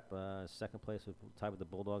gap. Second place with tied with the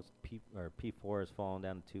Bulldogs. P4 has fallen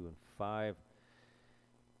down to 2 and 5.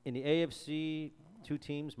 In the AFC, 2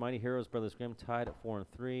 teams: Mighty Heroes Brothers Grimm tied at 4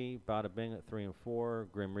 and 3. Bada Bing at 3 and 4.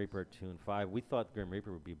 Grim Reaper at 2 and 5. We thought Grim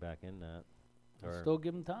Reaper would be back in that. Or Still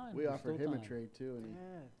give him time. We There's offered still him a time. trade, too, and he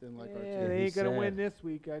didn't like our Yeah, team. they He ain't gonna win said. this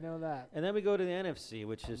week. I know that. and then we go to the NFC,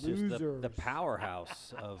 which is just the Losers.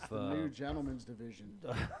 powerhouse of. The new gentleman's division.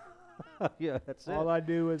 Yeah, that's it. All I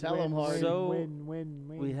do is Tell 'em, win, Hardy. win, So, win, win,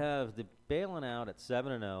 win. We have the bailing out at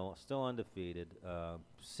 7-0, still undefeated.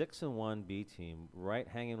 6-1 B team,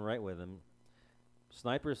 hanging right with them.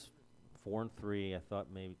 Snipers 4-3. I thought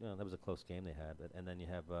maybe that was a close game they had, and then you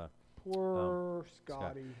have. Poor Scott.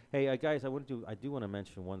 Scotty. Hey guys, I do want to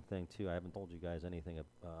mention one thing too. I haven't told you guys anything.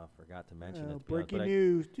 Forgot to mention it. To be honest, Breaking but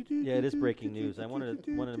news. yeah, it is breaking news. I wanted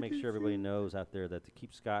to make sure everybody knows out there that to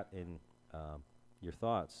keep Scott in your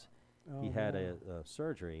thoughts, he had a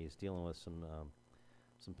surgery. He's dealing with some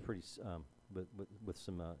pretty with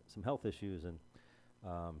some health issues, and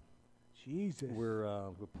Jesus. we're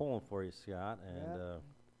pulling for you, Scott, and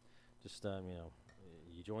just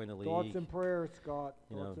you join the league. Thoughts and prayers, Scott.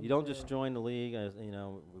 You don't just join the league.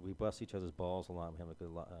 We bust each other's balls a lot. We have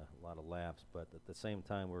a lot of laughs, but at the same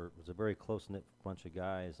time, it was a very close knit bunch of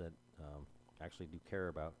guys that actually do care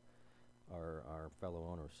about our fellow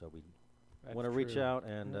owners. So we want to reach out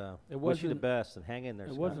and wish you the best and hang in there.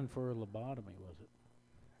 It Scott. wasn't for a lobotomy, was it?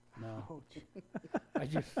 No. I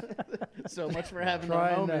just So much for having that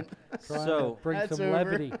trying moment. to bring That's some over.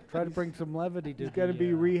 levity. Try to bring some levity to He's going to be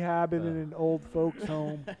rehabbing in an old folks'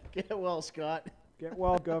 home. Get well, Scott. Get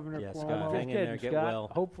well, Governor Yeah, Cuomo. Scott, hang in there, get Scott. well.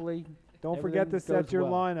 Hopefully, Don't forget to everything set goes your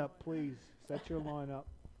well. lineup, please. Set your lineup.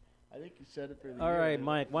 I think you said it for the All year. right,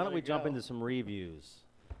 Mike. Why don't Let we it jump go. into some reviews?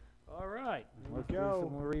 All right, we let's do go.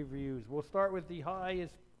 some reviews. We'll start with the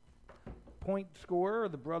highest point scorer.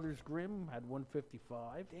 The Brothers Grimm had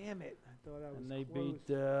 155. Damn it. I thought I was And they close. beat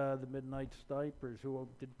the Midnight Snipers, who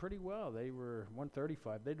did pretty well. They were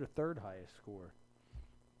 135. They did the third highest score.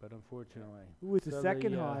 But unfortunately, Who was the so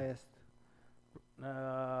second they, highest?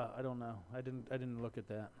 I don't know. I didn't look at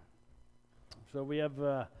that. So we have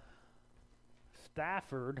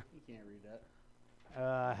Stafford You can't read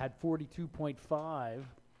that. had 42.5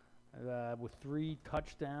 with 3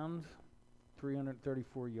 touchdowns,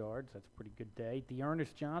 334 yards. That's a pretty good day.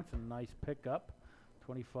 Dearness Johnson, nice pickup,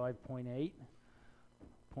 25.8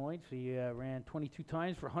 points. He ran 22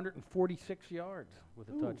 times for 146 yards with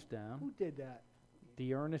a Ooh. touchdown. Who did that?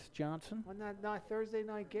 Dearness Johnson. On that Thursday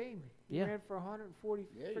night game. He Yeah. ran for 140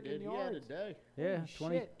 Yeah, you freaking did. He had yards. a day. Yeah, Holy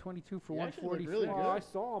 20, shit. 22 for He actually looked 146. really Well, good. I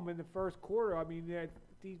saw him in the first quarter. I mean,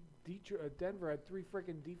 Denver had 3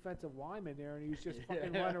 freaking defensive linemen there, and he was just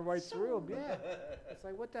fucking running right through them. Yeah. It's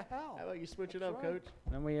like, what the hell? How about you switch it That's up, right. Coach?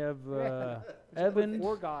 Then we have Yeah. Evans.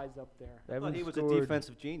 4 guys up there. Well, Evans he was scored a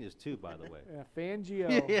defensive genius too, by the way. Yeah, Fangio.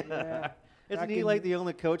 Yeah. yeah. Isn't Back he in- like the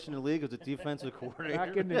only coach in the league who's a defensive coordinator?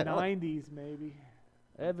 Back in the 90s, maybe.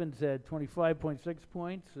 Evans had 25.6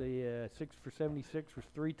 points. The 6 for 76 was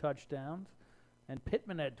 3 touchdowns. And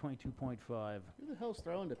Pittman had 22.5. Who the hell's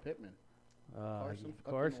throwing to Pittman? Carson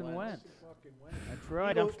fucking Carson Wentz. Wentz. That's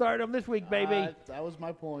right. I'm starting him this week, baby. That was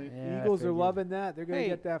my point. Yeah, I Eagles are figured. loving that. They're going to Hey,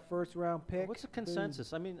 get that first round pick. What's the Boom.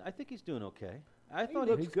 consensus? I mean, I think he's doing okay. I He thought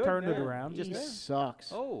looks He's good turned it now. around. He Just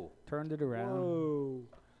sucks. Oh, Turned it around. Whoa.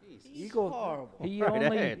 jeez. He's Eagles- horrible. He Right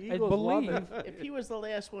only, ahead. I Eagles love believe, If he was the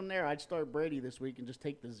last one there, I'd start Brady this week and just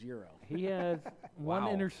take the 0. he has one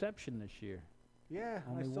Wow. interception this year. Yeah,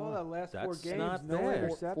 I Only saw one. that last 4 That's games. not No bad.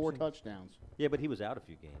 interception. 4 touchdowns. Yeah, but he was out a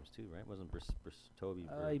few games too, right? Wasn't Toby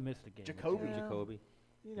He missed a game. Jacoby. Yeah. Jacoby?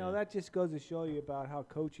 You know, Yeah. that just goes to show you about how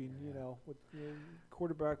coaching, with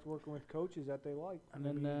quarterbacks working with coaches that they like. And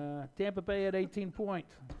I then mean, Tampa Bay had 18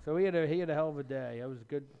 points. So he had a hell of a day. That was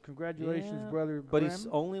good. Congratulations, Yeah, brother. But he's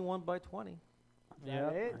Grimm. only won by 20. Yeah,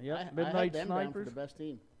 it? yep. I had Midnight them down for Snipers. the best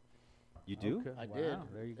team. You do? Okay, I wow, did.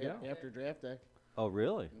 There you A- go. After draft day. Oh,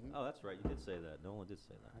 really? Mhm. Oh, that's right. You did say that. Nolan did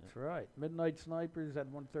say that. That's right. Midnight Snipers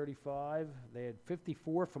had 135. They had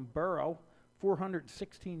 54 from Burrow,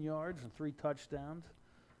 416 yards and 3 touchdowns.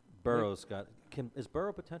 Burrow's got. Is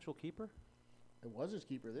Burrow a potential keeper? It was his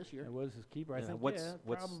keeper this year. It was his keeper. I Yeah, think. what's yeah,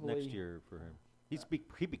 what's probably, next year for him?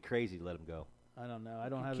 He'd be crazy to let him go. I don't know. I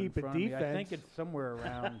don't Could have keep it in a front of me. I think defense. it's somewhere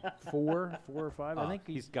around 4 or 5. I think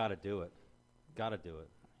he's got to do it. Got to do it.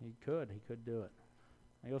 He could do it.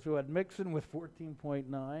 He also had Mixon with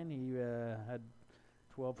 14.9. He had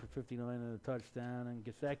 12 for 59 and a touchdown, and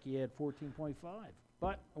Gesicki had 14.5.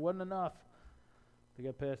 But it wasn't enough to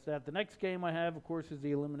get past that. The next game I have, of course, is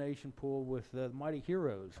the elimination pool with the Mighty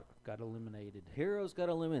Heroes got eliminated. Heroes got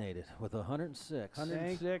eliminated with 106.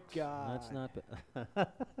 106. God. That's not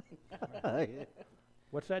bad.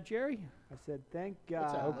 What's that, Jerry? I said, thank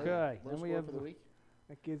What's that, God. Okay, Low then we score have for the the- week.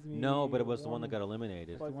 That gives me No, but it was the one that warm got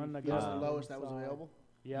eliminated. fuzzy the one that That was got- the feeling lowest that was inside. available.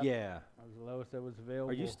 Yep, Yeah. that was the lowest that was available.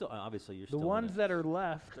 Are you still? Obviously, you're The still. in ones it. that are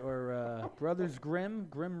left are Brothers Grimm,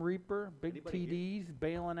 Grim Reaper, Big Anybody TDs,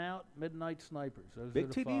 Bailing Out, Midnight Snipers. Those Big are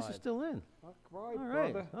the TDs are 5. still in. Fuck right, All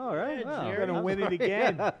right. brother. All right. Yeah, Wow. We're Jerry. going to win it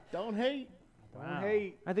again. Don't hate. Wow.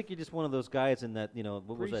 Hey, I think you're just one of those guys in that,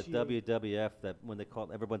 what was that, Appreciate. WWF, that when they call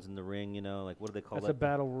everyone's in the ring, like, what do they call That's that? a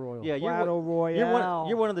battle royal. Yeah, Battle Royale.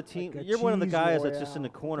 you're one of the team. Like a You're one of the cheese guys that's just in the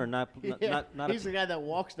royale. corner, not He's the guy that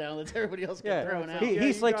walks down, lets everybody else get yeah. thrown out. Yeah,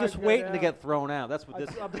 He's you like guys just got waiting to out. get thrown out. That's what this.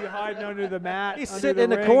 I'll be hiding under the mat. He's under sitting in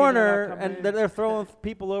the ring, and then I'll corner, come and in. they're throwing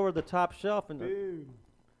people over the top shelf, and Dude.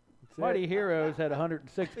 That's Mighty it. Heroes had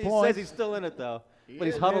 106 he points. says he's still in it though, but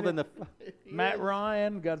he's is huddled in in the. Matt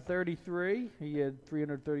Ryan got 33. He had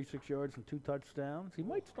 336 yards and 2 touchdowns. He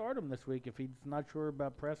might start him this week if he's not sure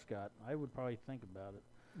about Prescott. I would probably think about it.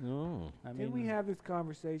 Oh. I Didn't we mean, have this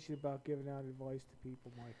conversation about giving out advice to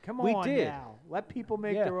people, Mike? Come We on did. now. Let people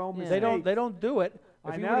make yeah, their own yeah. mistakes. They don't do it. If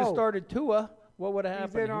I he would have know. started Tua, what would have He's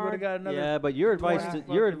happened? in He would our- have got another. Yeah, but your advice, Yeah. your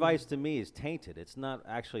Fucking- advice to me is tainted. It's not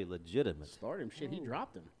actually legitimate. Start him. Shit, he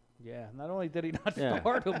dropped him. Yeah. Not only did he not Yeah.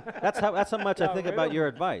 start him, That's how much I Got think rid about of your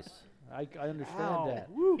advice. I understand Ow. that.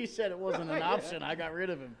 Woo. He said it wasn't an option. I got rid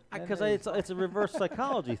of him. Because it's a reverse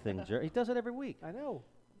psychology thing, Jerry. He does it every week. I know.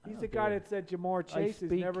 He's don't the do guy it. that said Jamar Chase is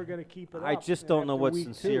speak- never going to keep it I up just don't know after what's week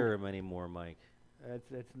 2. sincere him anymore, Mike.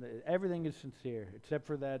 Everything is sincere except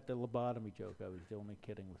for the lobotomy joke. I was only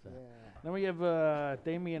kidding with that. Yeah. Then we have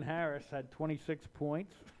Damian Harris had 26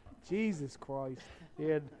 points. Jesus Christ. He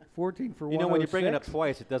had 14 for You know, when you bring it up 106.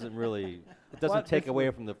 twice, it doesn't really, it doesn't What? take It's away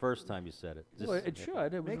from the first time you said it. Well, it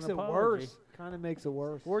should. It was Makes an it apology. worse. Kind of makes it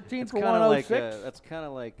worse. 14 It's for kind of like 106. that's kind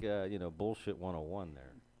of like bullshit 101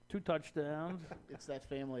 there. 2 touchdowns. It's that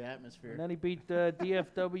family atmosphere. And then he beat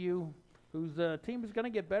DFW, whose team is going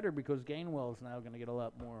to get better because Gainwell is now going to get a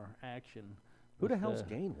lot more action. Who the with, hell's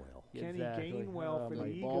Gainwell? Kenny exactly. Gainwell for the my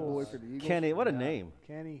Eagles. Ball boy for the Eagles. Kenny, what a Yeah. name.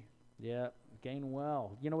 Kenny. Yeah,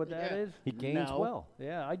 Gainwell. You know what that Yeah. is? He gains No. well.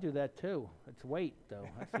 Yeah, I do that too. It's weight, though.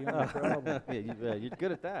 That's the only problem. Yeah, you're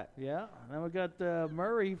good at that. Yeah. Then we got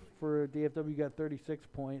Murray for DFW, got 36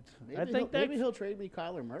 points. I Maybe think maybe that's he'll trade me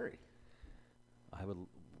Kyler Murray. I would.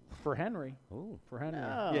 for Henry. Oh. For Henry.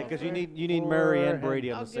 No. Yeah, because you need Murray and Or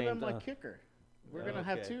Brady on I'll the give same him my time. kicker. We're Yeah, gonna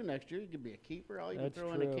have okay. 2 next year. You could be a keeper. All you That's can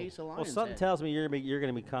throw in a true. case of Well, Lions. something Head. tells me you're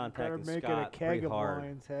gonna be Gotta contacting make Scott it a keg pretty of hard.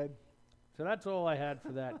 Lions Head. So that's all I had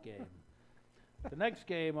for that game. The next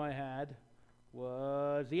game I had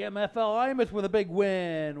was the MFL Imus with a big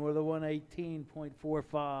win with a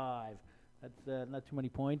 118.45. That's not too many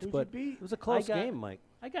points, Who'd but you beat? It was a close got- game, Mike.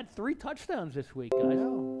 I got 3 touchdowns this week, guys.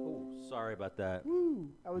 Oh, sorry about that. Woo.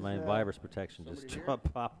 That was My virus protection just somebody here?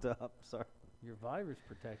 popped up. Sorry. Your virus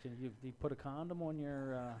protection. You put a condom on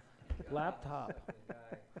your laptop.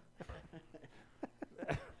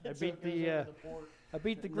 I beat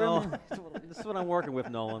the No, Grim. this is what I'm working with,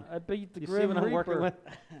 Nolan. I beat the You see Grim what I'm working Reaper with?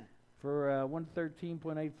 for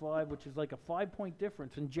 113.85, which is like a 5-point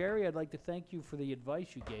difference. And Jerry, I'd like to thank you for the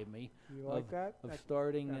advice you gave me You like that? of That-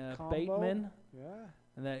 starting that combo? Bateman, Yeah.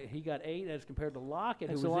 and that he got 8 as compared to Lockett,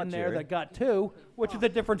 Thanks who a was lot, in there Jerry. that got 2, which is the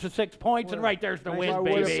difference of 6 points. And Well, right there's the nice win, I baby.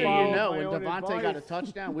 would've Just so followed you know, my when own Devontae got a advice.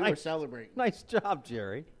 touchdown, we were celebrating. Nice job,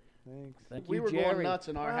 Jerry. Thanks. Thank We you, were Jerry. going nuts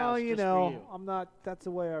in our Well, house you just know, for you. I'm not. That's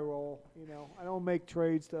the way I roll. You know, I don't make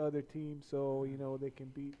trades to other teams, so they can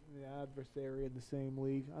beat the adversary in the same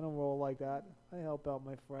league. I don't roll like that. I help out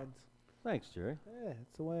my friends. Thanks, Jerry. Yeah,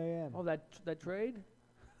 that's the way I am. Oh, that trade?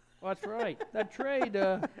 Oh, that's right. That trade,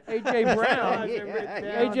 A.J. Brown.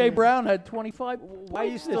 A.J. Brown had 25 Why are you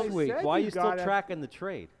points still this week. said Why are you you still got it. tracking the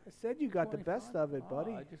trade? I said you got the best of it,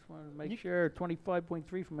 buddy. Oh, I just wanted to make sure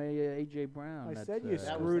 25.3 from A.J. Brown. I That's, said you That was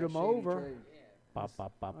screwed that him shady over. trade. Bop,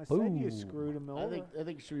 bop, bop, I said you boom. screwed him over. I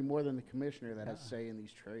think it should be more than the commissioner that has say in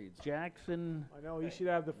these trades. Jackson I know he should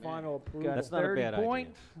have the final approval. got That's not a 30 bad idea.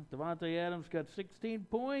 points. Devontae Adams got 16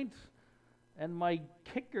 points. And my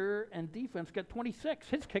kicker and defense got 26.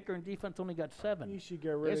 His kicker and defense only got 7. You should get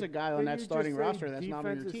rid There's of. a guy on Didn't that you just starting say roster that's not on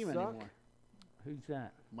your defenses team suck? anymore. Who's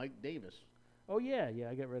that? Mike Davis. Oh, yeah,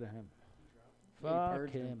 I got rid of him. Yeah, he Fuck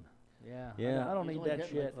purged him. him. Yeah. Yeah. I don't He's need only that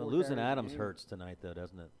getting like shit. Well, 4 losing carries a Adams game. hurts tonight, though,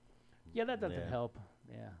 doesn't it? Yeah, that doesn't Yeah. help.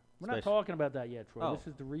 Yeah. We're not Especially- talking about that yet, Troy. Oh. This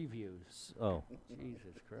is the reviews. Oh,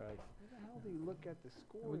 Jesus Christ. Where the hell do you look at the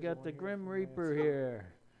scores? We got on the here Grim from Reaper last- here.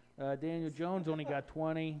 Daniel Jones only got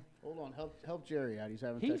 20. Hold on, help Jerry out. He's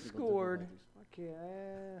having He technical scored- difficulties.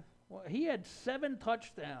 Okay. Well, he had 7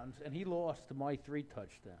 touchdowns, and he lost to my 3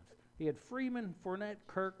 touchdowns. He had Freeman, Fournette,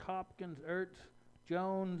 Kirk, Hopkins, Ertz,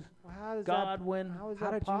 Jones, Well, how does Godwin. That, how is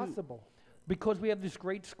How that did you- possible? Because we have this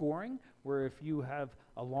great scoring, where if you have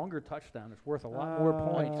a longer touchdown, it's worth a lot more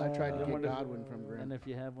points. I tried to than get one of the- Godwin from Grim. And if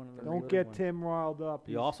you have one of the Don't little get ones. Tim riled up.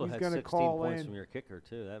 you He's- also he's had gonna 16 call points in. from your kicker,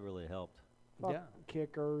 too. That really helped. Fuck Yeah.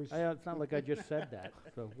 kickers. It's not like I just said that.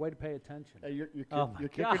 So way to pay attention. Hey, your Oh my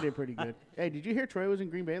kicker God. did pretty good. Hey, did you hear Troy was in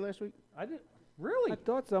Green Bay last week? I did. Really? I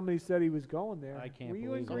thought somebody said he was going there. I can't Were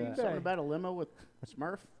you in believe Green that. Bay? Something about a limo with a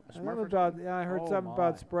Smurf. A I Smurf remember or about. something? Yeah, I heard Oh, something my.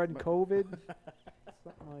 about spreading But- COVID.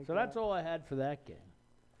 Something like So that. that's all I had for that game.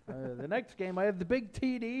 The next game, I have the big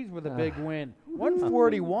TDs with a big win.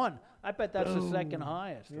 141. I bet that's the second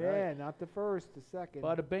highest. Yeah, Right? not the first, the second.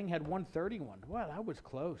 Bada Bing had 131. Wow, that was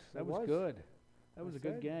close. That It was was. good. That was a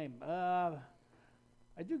good said. game.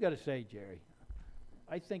 I do got to say, Jerry,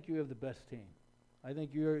 I think you have the best team. I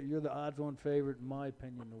think you're the odds-on favorite, in my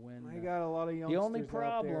opinion, to win. I got a lot of the youngsters only out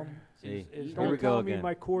problem there. See, is here Don't we tell go me again.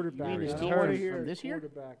 my quarterback. You mean his I team don't wanna from hear this year?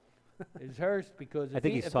 quarterback. is Hurst because I if,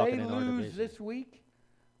 think he, he's if talking they in our lose division. this week,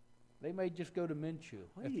 they may just go to Minshew.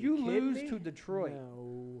 Are If you you kidding lose me? to Detroit,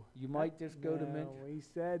 No. you might just go to No, Minshew. he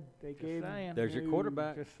said they Just gave saying. him. There's your no.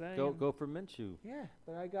 quarterback. Just saying. Go for Minshew. Yeah,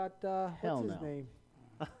 but I got Hell what's his no. name?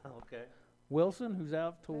 Okay. Wilson, who's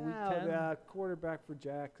out till week Now, 10. the quarterback for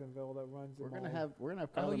Jacksonville that runs We're them gonna all. have Oh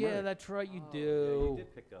Kyler yeah, Murray. that's right. You Yeah, do. you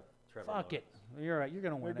did pick up Trevor Fuck it. Lawrence. You're right. You're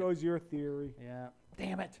gonna There win it. goes your theory. Yeah.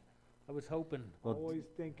 Damn it. I was hoping. Well, Always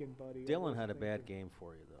thinking, buddy. Dylan always had a bad thinking. game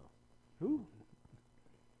for you, though. Who?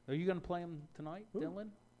 Are you gonna play him tonight, Who? Dylan?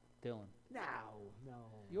 Dylan. No, no.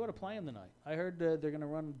 You ought to play him tonight. I heard they're gonna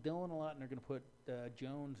run Dylan a lot, and they're gonna put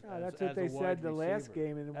Jones. No, as, that's what as they a said wide the last receiver.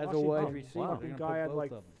 game. And As a Washington, wide receiver, they're fucking gonna guy put had both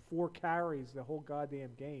like of 'em. 4 carries the whole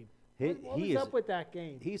goddamn game. He, What he was is. up with that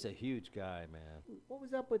game? He's a huge guy, man. What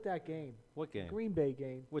was up with that game? What game? Green Bay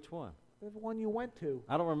game. Which one? The one you went to.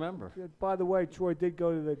 I don't remember. By the way, Troy did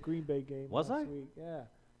go to the Green Bay game Was last I? week. Yeah.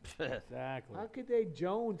 Exactly. How could they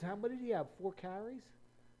Jones? What did he have? 4 carries?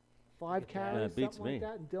 5 Look at that. carries? That beats something me. like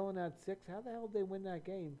that. And Dylan had 6. How the hell did they win that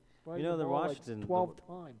game? Running know, the ball Washington- like the 12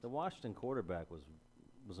 times. The Washington quarterback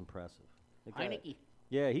was impressive. The guy- Heineke.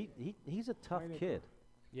 Yeah, he's a tough Heineke. kid.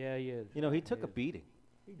 Yeah, he is. You know, he took He a is. beating.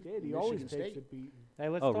 He did. He Michigan always takes State. a beating. Hey,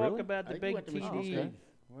 let's Oh, talk really? about I the think he big went to Michigan TDs. State.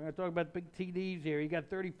 We're going to talk about the big TDs here. You got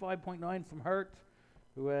 35.9 from Hurts,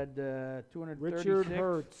 who had 236. Richard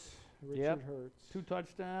Hurts. Richard Yep. Hurts. 2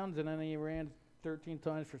 touchdowns, and then he ran 13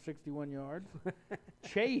 times for 61 yards.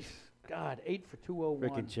 Chase, God, 8 for 201.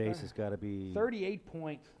 Frickin' Chase has got to be. 38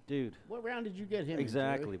 points. Dude, What round did you get him? in,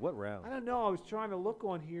 exactly. Joey? What round? I don't know. I was trying to look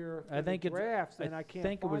on here for I think the it's. drafts, and I can't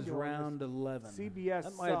think it find was it on this. round 11. CBS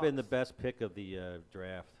That might have been the sucks. best pick of the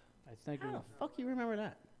draft. I think it How was the fuck you remember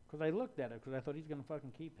that? because I looked at it because I thought he's going to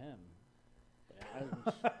fucking keep him.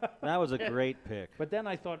 That was a great pick. But then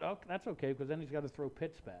I thought, oh, that's okay because then he's got to throw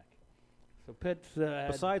Pitts back. So Pitts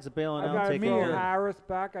had Besides the bailing I out, got to taking throw Derrick- Harris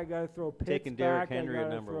back. I got to throw Pitts Taking Derrick back. Henry I at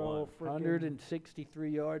gotta number throw one. frickin'- 163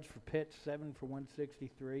 yards for Pitts, 7 for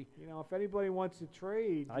 163. You know, if anybody wants to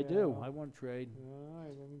trade, I you do. know. I want to trade. All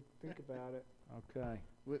right, let me think about it. Okay.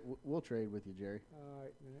 We'll trade with you, Jerry. All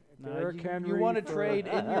right, No, Derrick you Henry wanna for trade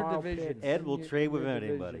in your Kyle division. Pitts. Ed will your- trade in with your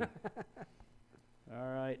anybody. division.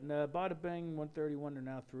 All right. And Bada Bing, 131. They're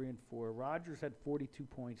now 3 and 4. Rodgers had 42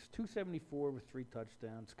 points, 274 with 3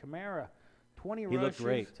 touchdowns. Kamara, 20 He rushes. looked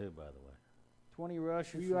great too, by the way. 20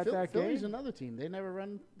 rushes. Were you for at that Philly's game? another team. They never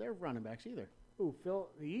run their running backs either. Ooh, the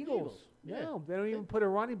Eagles. Eagles, yeah. No, they don't even put a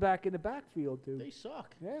running back in the backfield, dude. They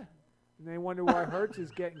suck. Yeah. And they wonder why Hurts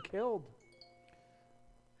is getting killed.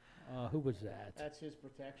 Who was that? That's his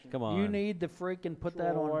protection. Come on. You need to freaking put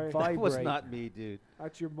that Troy. on That vibrate. That was not me, dude.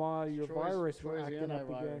 That's your virus Troy's the acting up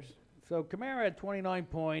again. antivirus. So Kamara had 29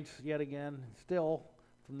 points yet again, still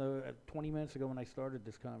from the 20 minutes ago when I started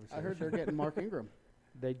this conversation. I heard they're getting Mark Ingram.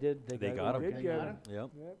 they did. They got him. Did Mark get Ingram. him. Yep.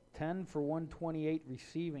 Yep. 10 for 128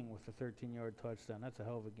 receiving with a 13-yard touchdown. That's a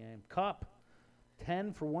hell of a game. Cup,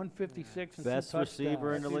 10 for 156 and Best 2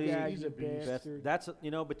 receiver in the touchdowns. league. Yeah, He's you a beast. Best, bastard. that's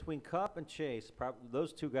between Cup and Chase.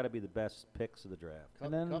 Those two got to be the best picks of the draft.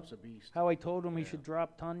 And then Cup's a beast. How I told him he should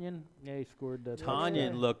drop Tunyon. Yeah, he scored.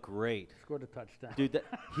 Tanyan looked great, scored a touchdown. dude.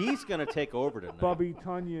 He's going to take over tonight. Bubby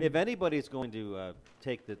Tunyon. If anybody's going to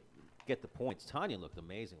get the points, Tanyan looked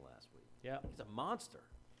amazing last week. Yeah. He's a monster.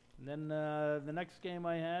 And then the next game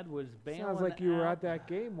I had was bailing Sounds like you were out. at that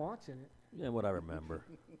game watching it. Yeah, what I remember.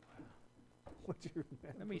 What you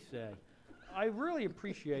Let me say, I really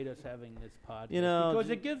appreciate us having this podcast You know,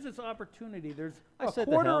 because it gives us opportunity. There's I a said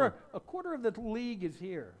the quarter. hell. A quarter of the league is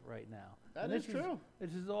here right now. That And is this true.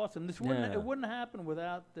 This is awesome. This wouldn't Yeah. it wouldn't happen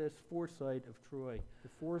without this foresight of Troy. The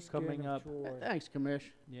foreskin Coming of up. Troy. Thanks, Commish.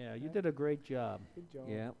 Yeah, you did a great job. Good job.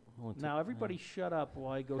 Yeah. Now everybody, shut up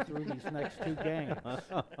while I go through these next 2 games.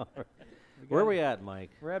 Where are we at,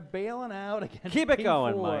 Mike? We're at bailing out against. Keep it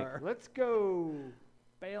going, P4. Mike. Let's go.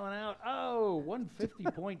 Bailing out. Oh,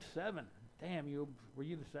 150.7. Damn, were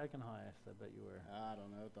you the second highest? I bet you were. I don't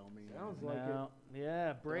know. It don't mean Sounds anything. like it. No.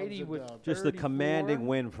 Yeah, Brady a was dub. Just the 34. commanding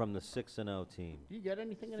win from the 6-0 team. Do you get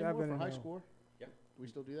anything anymore for high 7-0. score? Yep. Do we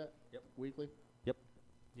still do that? Yep. Weekly? Yep.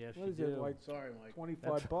 Yes, What you is it, do. like Sorry, Mike.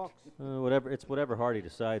 $25? Whatever Hardy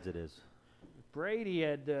decides it is. Brady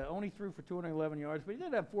had only threw for 211 yards, but he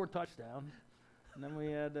did have 4 touchdowns. And then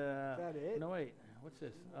we had that it? no wait, what's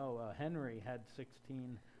this? Oh, Henry had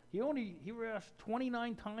 16. He rushed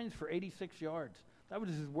 29 times for 86 yards. That was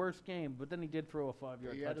his worst game, but then he did throw a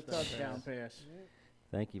 5-yard You had a touchdown. touchdown pass.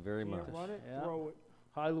 Thank you very much. Can't run it, Yeah. throw it.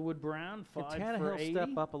 Hollywood Brown, Can 5 for Tannehill 80. step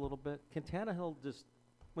up a little bit? Can Tannehill just,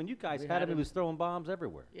 when you guys We had had him, he him. was throwing bombs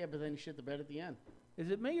everywhere. Yeah, but then he shit the bed at the end. Is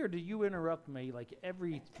it me or do you interrupt me like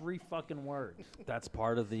every 3 fucking words? That's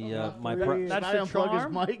part of the About my. three. Pro- Should That's I the unplug his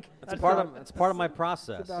charm? mic? that's part of it's part of my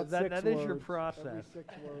process. It's about That- 6 that is your words. process. Every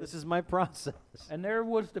 6 words. This is my process. And there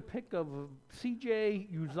was the pick of C.J.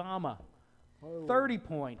 Uzama, Oh. 30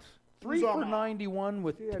 points, 3 for Uzama. 91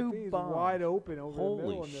 with CFP 2 is bombs. wide open over Holy the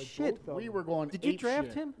middle. And they're shit. both of We them. were going Did you ape draft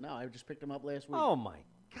shit. him? No, I just picked him up last week. Oh my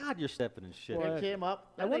God, you're stepping in shit. Well, It came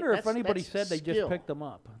up. I think wonder if that's- anybody that's said they skill. just picked them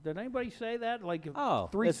up. Did anybody say that? Like Oh,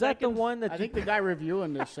 3 is that the seconds? one that I you, think the guy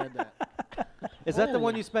reviewing this said that. is that the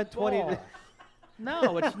one Holy you spent 20? balls.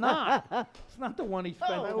 No, it's not. It's not the one he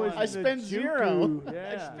spent. Oh, That money was I on. the spent 0. Juku. I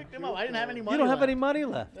Yeah. just picked him up. I didn't have any You money don't have left. any money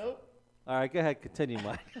left. Nope. All right, go ahead, continue,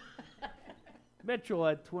 Mike. Mitchell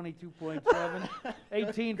had 22.7,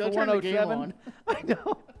 18 Go for turn the game 107. on. I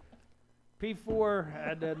know. P4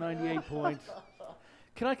 had 98 points.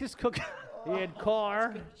 Can I just cook? He had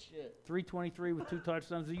Carr, Shit. 323 with 2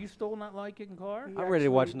 touchdowns. Are you still not liking Carr? He I'm ready to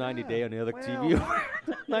watch actually- 90 Day on the other Well, TV.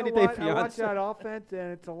 You 90 know Day what? I watch Fiance. that offense,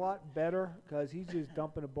 and it's a lot better because he's just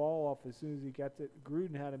dumping the ball off as soon as he gets it.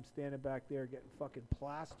 Gruden had him standing back there getting fucking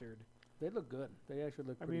plastered. They look good. They actually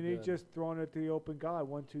look I pretty mean, good. he just throwing it to the open guy.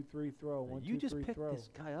 1, 2, 3, throw. 1, You 2, just 3, picked throw. this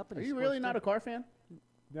guy up. And Are he you scores really not a two- car fan?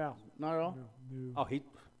 No, Not at all? no. Oh, he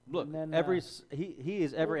look And then, every he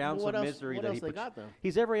is every Well, ounce what of else, misery what that else he they portray- got, though?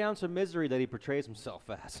 He's every ounce of misery that he portrays himself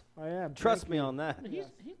as. I am. Trust Thank me you. on that. He's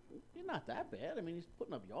not that bad. I mean, he's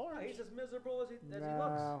putting up yards. as miserable as he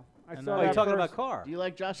No, I And saw now- Oh, that you're talking first- about Carr. Do you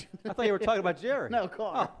like Josh? I thought you were talking about Jerry. No,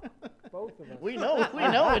 Carr. both of us. We know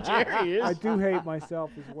what Jerry is. I do hate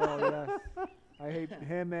myself as well. Yes, I hate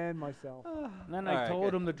him and myself. And then All I right, told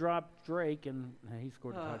good. him to drop Drake, and he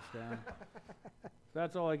scored a touchdown.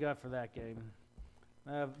 That's all I got for that game.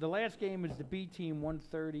 The last game is the B team,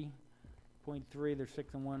 130.3. They're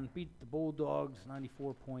 6-1. Beat the Bulldogs,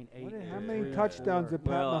 94.8. How They're many 3-4. touchdowns did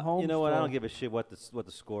Pat Well, Mahomes you know what? I throw? don't give a shit what the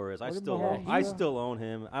score is. I What did still Mahomes own, I throw? still own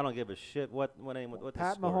him. I don't give a shit what the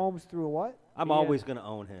Pat score. Mahomes threw a what? I'm He had- always gonna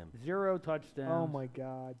own him. 0 touchdowns. Oh my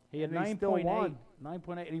God! He had And he still 9.8. won.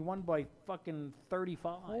 9.8, and he won by fucking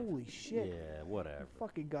 35. Holy shit! Yeah, whatever.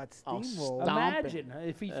 Fucking got Oh, steamrolled. stop. Imagine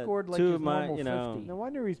if he scored like two his of my- normal you know, 50. No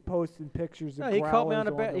wonder he's posting pictures of No, he caught me on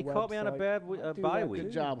a growlers bad. He the caught me on a website. bad I'll do bye that week. too.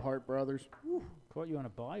 Good job, Hart Brothers. Caught you on a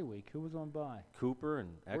bye week. Who was on bye? Cooper and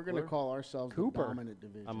Eckler. We're going to call ourselves Cooper. the dominant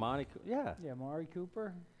division. Amani. Yeah, Yeah, Mari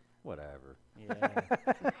Cooper. whatever. Yeah.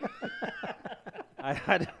 I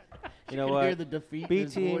had. You know can what? hear the defeat in B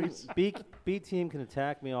his team. voice. B team can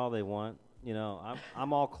attack me all they want. You know,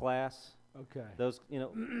 I'm all class. Okay. Those, you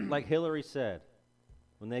know, like Hillary said,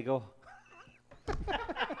 when they go.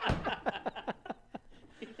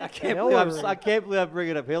 I can't believe I'm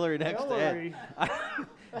bringing up Hillary next to Ed.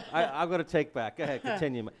 I'm going to take back. Go ahead,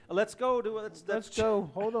 continue. Let's go to Let's go.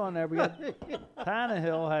 Hold on there. We got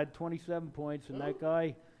Tannehill had 27 points, and that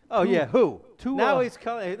guy Oh yeah, who? Tua. Now he's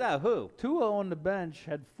coming. Now who? Tua on the bench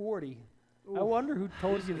had 40. I wonder who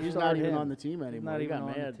told you to He's start not even him. on the team anymore. not He even got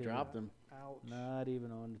on the mad, team. dropped him. Ouch. Not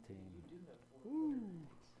even on the team.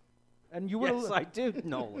 And you would Yes, have I do,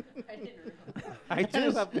 Nolan. I didn't realize. I do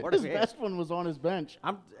His, have his 48. best one was on his bench.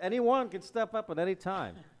 Anyone can step up at any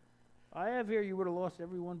time. I have here you would have lost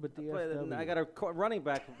everyone but the SW. I got a running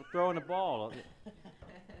back throwing the ball.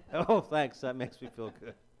 Oh, thanks. That makes me feel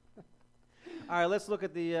good. All right, let's look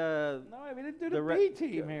at the. No, I mean, do the the re- B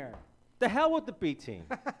team here. The hell with the B team.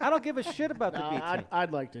 I don't give a shit about the No, B team.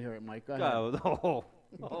 I'd like to hear it, Mike. Go ahead. Go.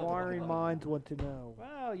 Inquiring minds want to know.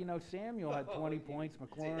 Well, you know, Samuel had 20 points,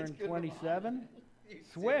 McLaurin 27,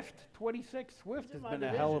 Swift 26. Swift has my been a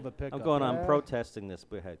division. hell of a pickup. I'm going on Yeah. protesting this.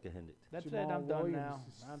 Go ahead. That's it. Jamal I'm done Williams now.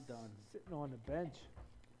 is I'm done. Sitting on the bench.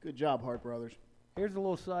 Good job, Hart Brothers. Here's a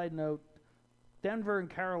little side note. Denver and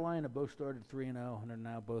Carolina both started 3-0, and are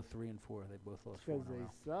now both 3-4. They both lost 4 Because in a they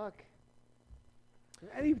row. suck.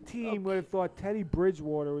 Any team would have thought Teddy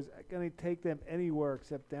Bridgewater was going to take them anywhere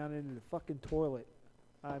except down into the fucking toilet.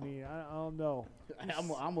 I mean, I don't know.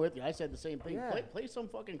 I'm with you. I said the same thing. Yeah. Play some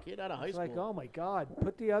fucking kid out of high It's school. like, oh my God,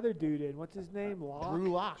 put the other dude in. What's his name? Locke?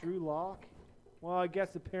 Drew Lock. Drew Lock. Well, I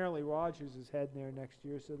guess apparently Rodgers is heading there next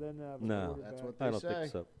year, so then No. That's what I they don't say.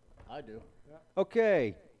 think so. I do.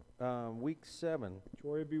 Okay. Week 7.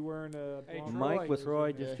 Troy would be wearing a Hey, Blanc Mike Troy was- jersey. Troy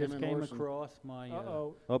Yeah, just, him just and came Orson. across my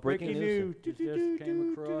Uh-oh. Oh, breaking news. Just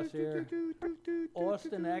came across here.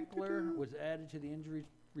 Austin Eckler was added to the injury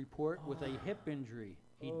report with a hip injury.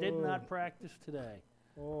 He did Oh. not practice today.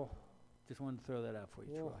 Oh, Just wanted to throw that out for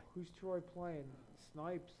you, oh, Troy. who's Troy playing?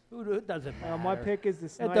 Snipes. It doesn't matter. My pick is the It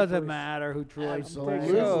Snipers. doesn't matter who Troy's Absolutely.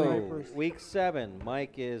 taking playing. the So, Snipers. week 7,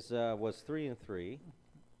 Mike was 3-3,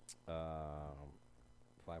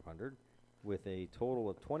 500, with a total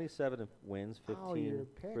of 27 wins, Oh, your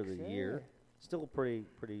 15 for the picks, year. yeah. Still pretty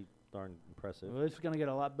darn impressive. Well, this is going to get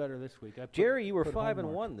a lot better this week. I put- Jerry, you were put 5-1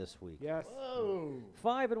 homework. this week. Yes. Whoa.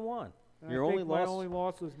 5-1. And Your I only think my loss? only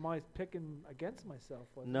loss was my picking against myself.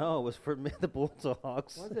 Wasn't No, it was for me, the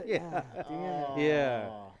Bulldogs. It? Was it? Yeah. Ah, damn it. Yeah.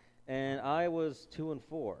 Aw. And I was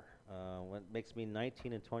 2-4. What makes me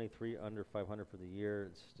 19-23 under 500 for the year.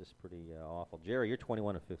 It's just pretty awful. Jerry, you're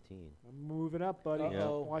 21-15. I'm moving up, buddy.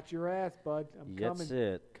 Uh-oh. Watch your ass, bud. I'm That's coming.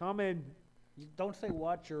 it. Coming. You don't say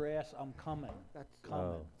watch your ass, I'm coming. That's Coming.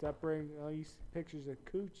 Oh. Does that bring you see pictures of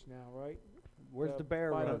Cooch now, right? Where's The- the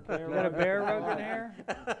bear by the rug? bear You got a rug. bear rug in here?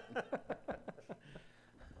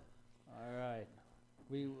 All right.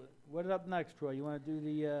 What up next, Troy? You want to do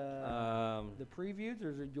the previews,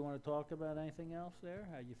 or do you want to talk about anything else there?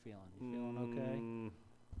 How you feeling? You feeling okay?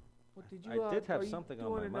 What did I you? did have are you something on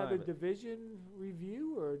doing my another mind, but- division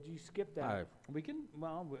review, or did you skip that? We can.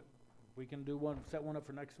 Well, we can do one. Set one up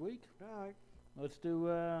for next week. All right. Let's do.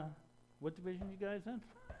 What division you guys in?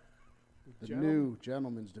 The new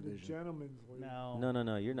gentleman's The division. gentleman's league.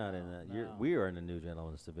 No, you're not in that. No. We are in the new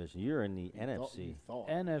gentleman's division. You're in the You thought- NFC. you thought.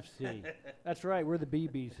 NFC. That's right. We're the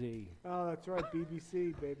BBC. Oh, that's right.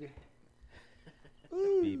 BBC, baby.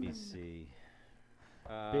 BBC.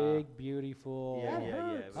 Big, beautiful. Yeah, That yeah, yeah.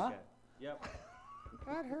 hurts. we Huh? got- Yep.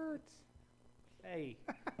 That hurts. Hey.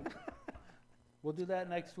 We'll do that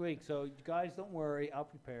next week. So you guys, don't worry. I'll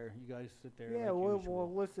prepare. You guys sit there. Yeah, like well,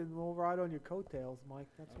 usual. listen, we'll ride on your coattails, Mike.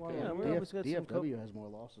 That's why Yeah, we're we're here. always got some DFW has more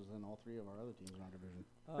losses than all three of our other teams in our division.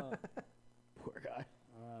 Poor guy.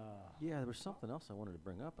 Yeah, there was something else I wanted to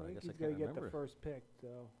bring up, I but I think guess I he's gonna can't get remember. the first pick,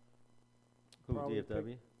 so Who, probably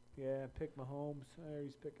DFW? yeah, pick Mahomes.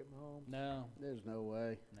 He's picking Mahomes. No. There's no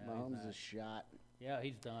way. No, he's Mahomes not. is shot. Yeah,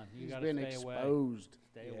 he's done. You He's gotta been stay away. exposed.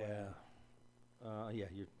 Stay away.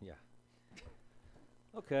 Yeah.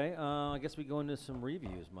 Okay, I guess we go into some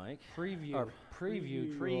reviews, Mike. Preview. Or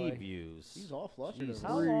Preview. Troy. Previews. He's all flustered. Jesus.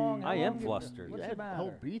 over How there. long? I how am long you- flustered. What's Yeah, the the matter?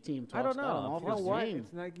 whole B team I don't talks know, about I'm him off You know his what? game.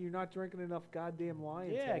 It's like you're not drinking enough goddamn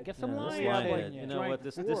Lions. Yeah, Head. get some Yeah, this Lions Lions Lion Head, in Head, you. you know Drank what?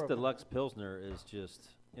 This 4 of 'em. deluxe pilsner is just,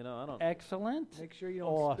 I don't. Excellent. Make sure you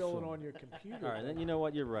don't spill it Awesome. on your computer. All right, then you know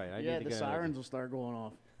what? You're right. I Yeah, need to the get sirens will start going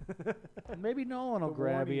off. Maybe Nolan will The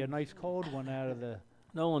grab you a warnings. nice cold one out of the.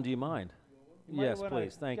 Nolan, do you mind? You might Yes, wanna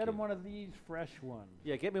please. Thank Get you. him one of these fresh ones.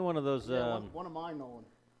 Yeah, get me one of those. Yeah, one of mine, Nolan.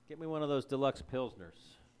 Get me one of those deluxe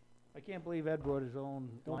pilsners. I can't believe Ed brought his own.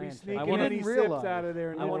 Don't be Lions Head. sneaking I wanna- any He sips didn't realize. out of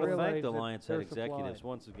there. I want to realize thank the that Lions they're Head executives supplied.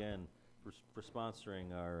 once again for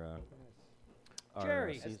sponsoring our.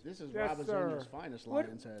 Jerry. season. This is Yes, Robin's sir. finest What-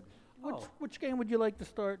 Lion's Head. Which game would you like to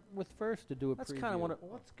start with first to do a That's preview? kind of what.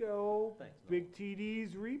 Let's go. Thanks, Big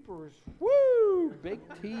TD's Reapers. Woo! Big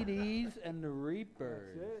TDs and the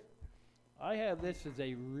Reapers. That's it. I have this as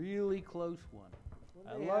a really close one. What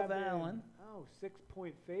I do they love have in? Allen. Oh,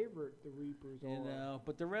 6-point favorite, the Reapers You are. know,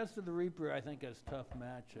 but the rest of the Reaper, I think, has tough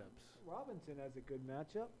matchups. Robinson has a good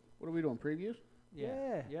matchup. What are we doing? Previews?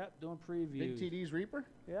 Yeah. Yep, doing previews. Big TD's Reaper?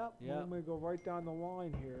 Yep. Yep. I'm going to go right down the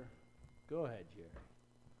line here. Go ahead, Jerry.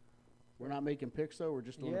 We're not making picks though. We're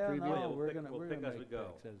just doing Yeah, a preview. no, Yeah, we'll we're pick- gonna we'll we're pick gonna as we make go.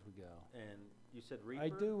 picks as we go. And you said Reaper. I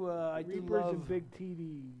do Reapers love and big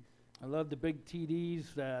TDs. I love the big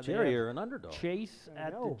TDs. They Jerry, have you're an underdog. Chase I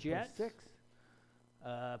at know, the by Jets. 6.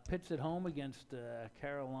 Pitts at home against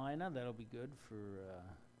Carolina. That'll be good for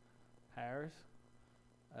Harris.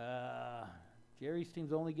 Jerry's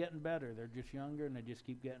team's only getting better. They're just younger and they just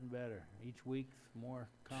keep getting better. Each week, more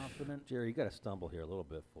confident. Jerry, you got to stumble here a little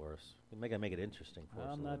bit for us. You gotta make it interesting for us.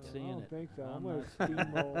 I'm a not little bit. seeing I don't it. think so. I'm I'm going not to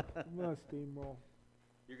steamroll. I'm going to steamroll.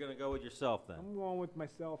 You're gonna go with yourself then. I'm going with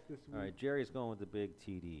myself this week. All right, Jerry's going with the big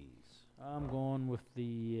TDs. I'm going with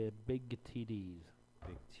the big TDs.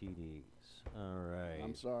 Big TDs. All right.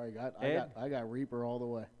 I'm sorry, Ed? I got Reaper all the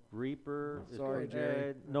way. Reaper. is Sorry, good. Jerry.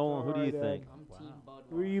 Ed. Nolan, who do you all right, think? I'm Wow. Team Budweiser.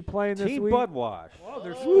 Who are you playing this Team week? Budwash. Oh,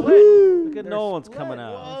 they're Woo! split. Look at They're Nolan's split. coming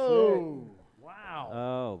out. Whoa! Wow.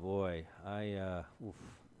 Oh boy, oof.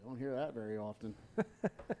 Don't hear that very often.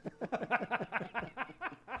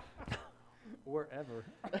 Or ever.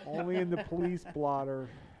 Only in the police blotter.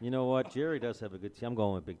 You know what? Jerry does have a good team. I'm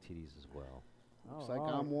going with big TDs as well. Looks Oh, like all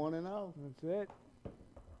I'm right. 1-0. That's it.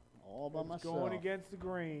 all by It's myself. going against the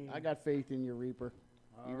grain. I got faith in you, Reaper,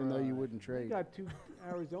 even though you wouldn't We trade. got 2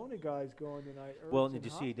 Arizona guys going tonight. Well, Ertz did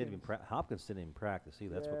you and see he didn't even Hopkins. Hopkins didn't even practice. See,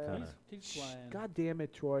 that's what Yeah. kind of. He's playing. God damn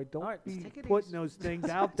it, Troy! Don't All right, be take it putting easy. those things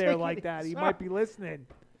out there like that. He might be listening.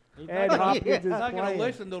 He's Ed not gonna- Hopkins Yeah. is He's not going playing. to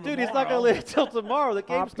listen to Dude, he's not gonna live till tomorrow. The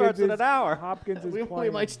game Hopkins starts in is- an hour. Hopkins is We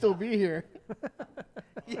playing. might still be here.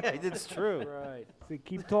 Yeah, it's true. Right. So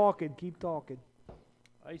keep talking. Keep talking.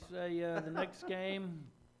 I say the next game,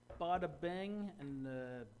 Bada Bing and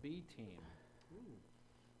the B team.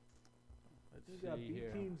 Let's We got see B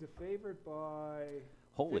here. team's a favorite by.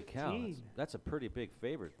 Holy cow, 15. that's a pretty big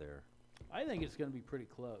favorite there. I think it's going to be pretty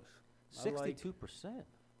close. I like- 62%.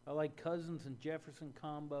 I like Cousins and Jefferson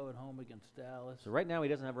combo at home against Dallas. So right now he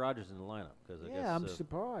doesn't have Rodgers in the lineup because I guess. Yeah, I'm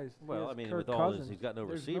surprised. He Well, has I mean, Kirk with all Cousins. his, he's got no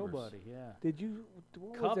There's receivers. nobody, yeah. Did you?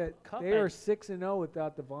 What Cup- was that? Cup They are at- 6-0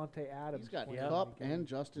 without Devontae Adams. He's got playing Yeah. Cup in the and game.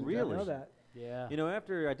 Justin Really? I know Jefferson. that. Yeah. You know,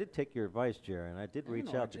 after I did take your advice, Jerry, and I did I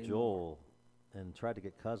reach know out to RJ Joel and tried to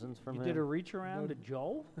get Cousins from You him. did a reach around to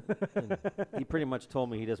Joel? and he pretty much told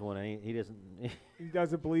me he doesn't want any. He doesn't. He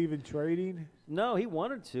doesn't believe in trading. No, he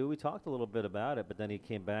wanted to. We talked a little bit about it, but then he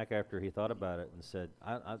came back after he thought about it and said,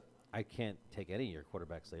 I can't take any of your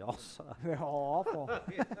quarterbacks. They all suck. They're all awful.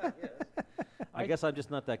 I guess I'm just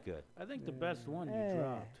not that good. I think the best one you Hey.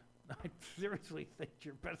 dropped. I seriously think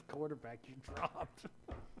your best quarterback you dropped.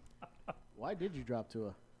 Why did you drop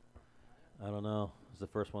Tua? I don't know. It was the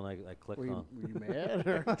first one I clicked Were you, on. were you mad?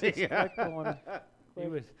 Or? Click on him. He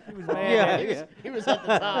was Yeah, mad. yeah. He was at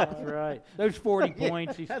the top. That's right. Those 40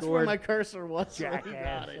 points he That's where scored. my cursor was. So he Jackass.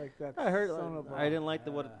 got it. Like that I heard. son of a- I didn't like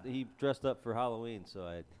the what he dressed up for Halloween, so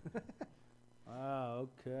I. Oh,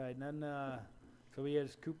 okay. And then, so he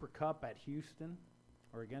has Cooper Cup at Houston,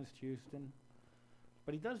 or against Houston.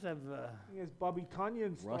 But he does have, He has Bobby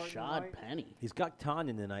Tunyon starting Rashad tonight. Penny. He's got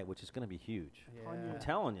Tanyan tonight, which is going to be huge. Tunyon. I'm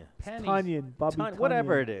telling you. Penny's- Tunyon, Bobby Tan-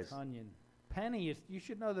 whatever Tunyon. it is. Tunyon. Penny is, you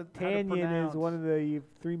should know the Tanyan is one of the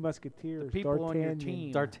 3 Musketeers. the people on your D'Artagnan.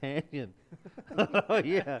 team. D'Artagnan. Oh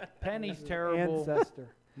yeah. Penny's His terrible. Ancestor.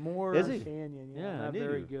 More Is he? D'Artagnan, Yeah. I not knew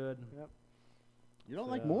very you. good. You don't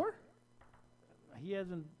like So- more? He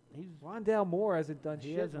hasn't. He's Rondell Moore hasn't done He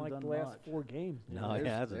shit in hasn't like the done last much. 4 games. No, he there's,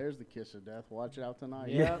 hasn't. there's the kiss of death. Watch out tonight.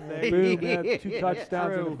 Yeah, there you Boom, go. yeah, 2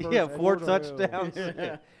 touchdowns in the first Yeah, 4 quarter.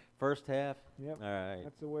 touchdowns. First half. Yep, All right.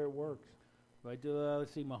 that's the way it works. I do.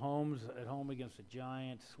 Let's see, Mahomes at home against the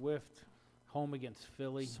Giants. Swift home against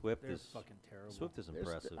Philly. Swift They're is- fucking terrible. Swift is There's-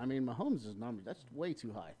 impressive. I mean, Mahomes' number, that's way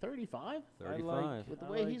too high. 35? 35. With the I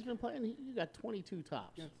way like- he's been playing, you got 22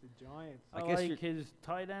 tops. Against the Giants. I I guess like his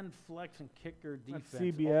tight end, flex, and kicker That's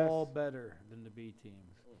defense CBS. all better than the B teams.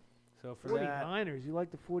 So for that, 49ers. You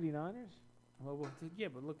like the 49ers? yeah,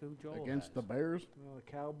 but look who Joel Against has. the Bears. Well,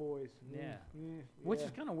 the Cowboys. Yeah. yeah. Which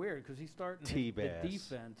is kind of weird because he's starting the T-Bass.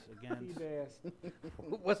 defense against T-Bass.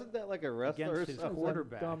 Wasn't that like a wrestler or against his something?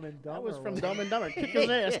 quarterback. Dumb and That Dumber was from one. Dumb and Dumber. Kick his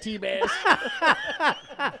ass, T-Bass.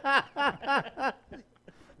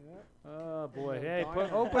 Oh boy! Hey,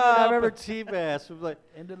 Dynamite. open it I up remember T-Bass was like,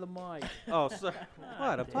 into the mic. oh, sorry.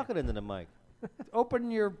 What? I'm talking into the mic. Open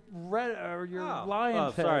your red or your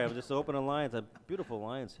lion's head. sorry. I'm just opening lines. A beautiful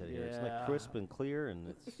lion's head here. It's like Yeah. crisp and clear, and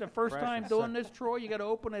This is it's. the first fresh time and doing sun- this, Troy. You got to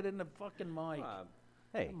open it in the fucking mic.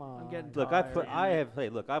 Hey, Come on. I'm getting look, tired.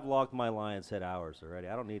 I've logged my lion's head hours already.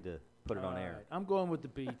 I don't need to put it on air. Alright, I'm going with the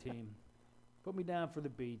B team. Put me down for the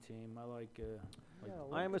B team. I like.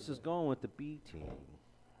 Imus is going with the B team.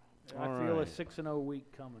 I All feel a right. 6-0 week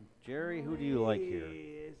coming. Jerry, who do you like here?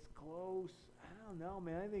 It's close. I don't know,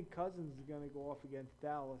 man. I think Cousins is going to go off against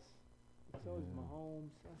Dallas. So is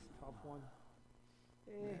Mahomes. That's a tough one.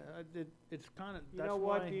 It's kind of. You know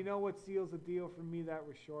what? Do you know what seals the deal for me? That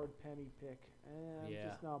Rashard Penny pick. I'm Yeah,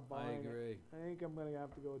 just not I buying it. agree. I think I'm going to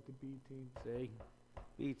have to go with the B team. See,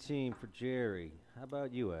 B team for Jerry. How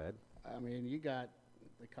about you, Ed? I mean, you got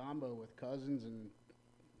the combo with Cousins and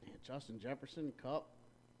Justin Jefferson, Cup.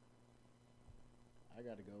 I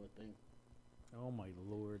got to go with Bing. oh my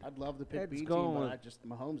lord! I'd love to pick Ed's B team, going but with I just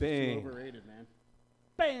Mahomes Bing. is too overrated, man.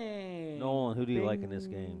 Bang! Nolan, who do you like in this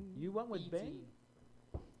game? You went with B Bing. team.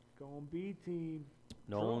 Going B team.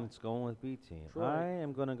 Nolan's going with B team. Troy. I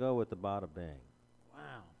am going to go with the Bada Bang. Wow.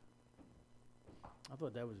 I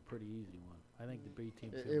thought that was a pretty easy one. I think the B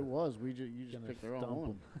team. It was. You just gonna picked the wrong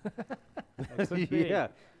stump one. That could be. Yeah,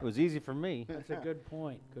 it was easy for me. That's a good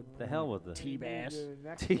point. Good The point. hell with the T-Bass. The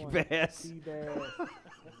next one. T-Bass. T-Bass.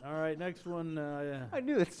 All right, next one. I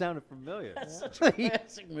knew it sounded familiar.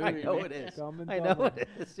 Classic movie, I know man. it is. Dumb and I know Dumber. it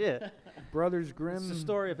is. Yeah, Brothers Grimm it's the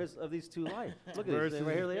story of these two lives. Look at versus this.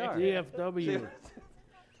 Here they are. DFW.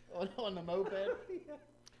 On the moped.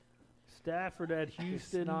 Stafford at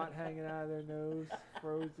Houston. Snot hanging out of their nose,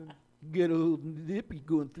 frozen. Get a little nippy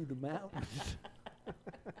going through the mountains.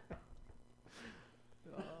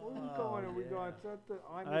 Where are we going? Are we going to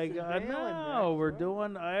the I got no. We're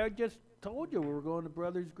doing. I just told you we were going to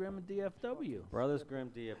Brothers Grimm and DFW. Brothers Grimm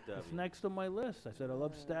DFW. That's next on my list. I said I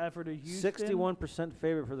love Stafford at Houston. 61%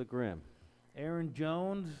 favorite for the Grimm. Aaron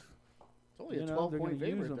Jones. It's only a You know, they're 12-point gonna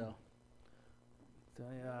use favorite, him. though.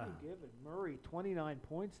 Given Murray 29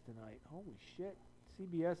 points tonight. Holy shit!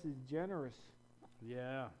 CBS is generous.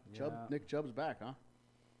 Yeah. Nick Chubb's back, huh?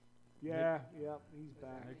 Yeah, yep, he's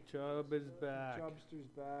back. Nick Chubb is back. Chubbster's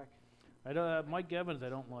back. I don't. Mike Evans, I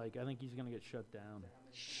don't like. I think he's gonna get shut down.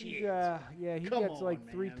 He Come gets like on,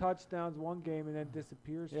 3 man. touchdowns one game and then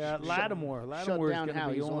disappears. for Yeah, sure. Lattimore. Shut Lattimore's down gonna how?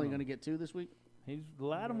 be He's on only him. going to get 2 this week?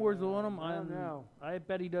 Lattimore's on him. I don't know. I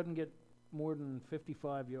bet he doesn't get more than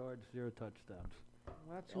 55 yards, 0 touchdowns.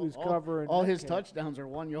 That's who he's All- covering. All his Metcalf. touchdowns are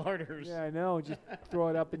 1-yarders. Yeah, I know. Just throw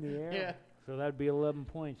it up in the air. Yeah. So that'd be 11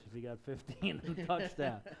 points if he got 15 and a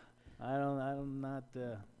touchdown. I'm not.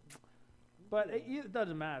 But it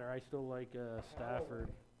doesn't matter. I still like Stafford.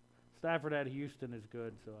 Stafford at Houston is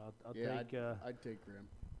good, so I'll Yeah, take. I'd take Grimm.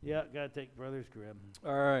 Yeah, gotta take Brothers Grimm.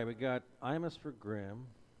 All right, we got Imus for Grimm.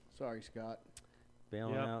 Sorry, Scott.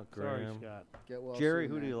 Bailing Yep, out sorry, Grimm. Scott. Get well Jerry,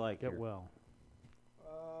 soon, who do man. you like Get here? well.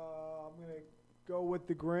 I'm going to go with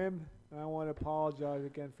the Grimm. And I want to apologize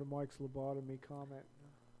again for Mike's lobotomy comment.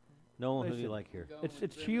 Nolan, who do you Listen. like here?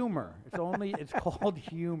 It's humor. It's called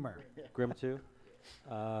humor. Grimm too.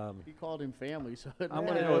 He called him family, so it I'm might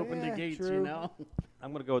gonna have go- opened the Yeah, gates, true. you know?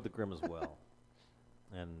 I'm going to go with the Grimm as well.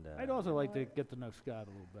 And I'd also like to get to know Scott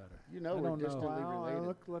a little better. You know I we're don't know. distantly Wow,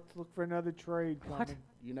 related. let's look for another trade coming.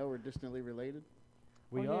 You know we're distantly related?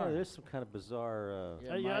 We oh, yeah, are. there's some kind of bizarre.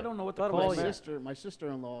 I don't know what to Thought it call was you. My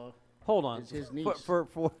sister-in-law. Hold on. It's his For-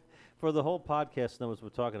 niece. For the whole podcast numbers we're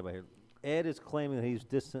talking about here, Ed is claiming that he's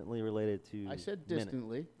distantly related to. I said Minute-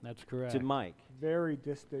 distantly. That's correct. to Mike. Very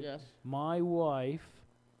distant. Yes. My wife,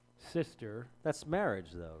 sister. That's marriage,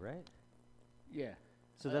 though, right? Yeah.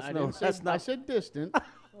 So that's I no. didn't say- That's I not. said distant.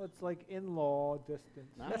 Well, it's like in-law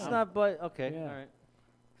distance. That's No. not. But okay. Yeah. All right.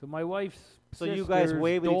 So my wife's So you guys sister's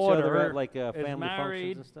wave at each other daughter at like is family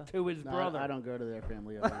married functions and stuff. to his No, brother. I don't go to their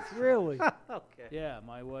family events. Really? Okay. Yeah,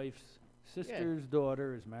 my wife's sister's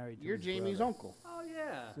daughter is married to You're his Jamie's brother. uncle. Oh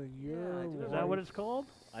yeah. So I you're. do. Is that what it's called?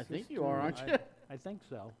 I think you are, aren't you? I think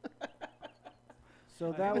so.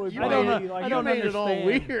 So that would You be don't know- like I don't made it all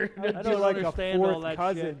understand. weird. I that'd be don't like understand a all fourth that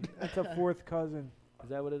cousin. shit. That's a fourth cousin. Is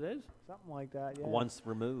that what it is? Something like that. Yeah. Once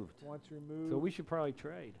removed. Once removed. So we should probably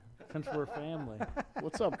trade since we're family.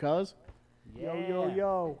 What's up, cuz? Yo yo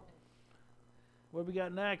yo. What we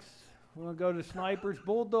got next? We're gonna go to Snipers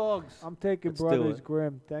Bulldogs. I'm taking Let's do Brothers it.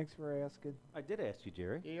 Grimm. Thanks for asking. I did ask you,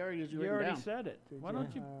 Jerry. He already has You written already down. said it. Did Why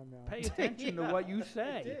don't you I don't know. pay attention to what you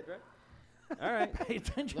say? right? All right. Pay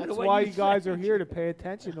attention That's to what why you you guys say. are here to pay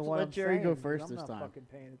attention to what Let I'm Jerry saying. go 'cause first I'm this not time. fucking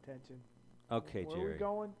paying attention. Okay, Where are we Jerry.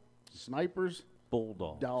 going? Snipers,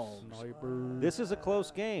 Bulldog. dogs. Sniper. This is a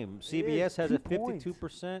close game. CBS has 2 a points.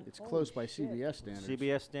 52%. It's close by shit. CBS standards.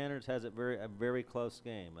 CBS standards has it a very close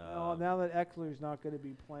game. Oh, now that Eckler's not going to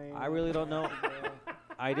be playing. I really don't know.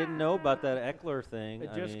 I didn't know about that Eckler thing. It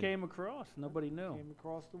I just mean, came across. Nobody knew. Came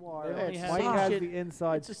across the wire. They only had Mike same has shit- the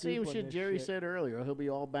inside It's the same scoop on shit this Jerry shit. said earlier. He'll be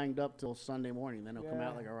all banged up till Sunday morning, then he'll come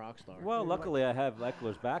out Yeah. like a rock star. Well, luckily I have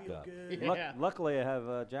Eckler's backup. Yeah. Luckily I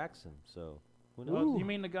have Jackson. So who knows? Oh, Ooh. you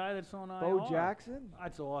mean the guy that's on IR? Bo Jackson?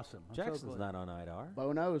 That's awesome. I'm so Jackson's glad. not on IR.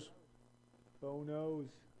 Bo knows. Bo knows.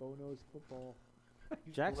 Bo knows football.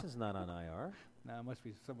 Jackson's not on IR. No, it must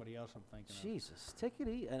be somebody else I'm thinking of. Jesus, take it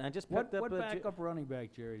easy. And I just What, picked up what a backup running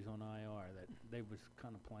back Jerry's on IR that they was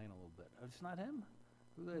kind of playing a little bit? It's not him.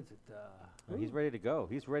 Who is it? He's ready to go.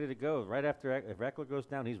 He's ready to go. Right after if Eckler goes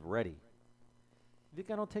down, he's ready. You think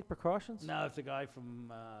I don't take precautions? No, it's a guy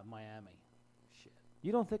from Miami. Shit.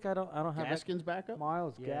 You don't think I don't have Gaskins back up?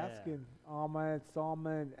 Miles Yeah. Gaskin. Ahmed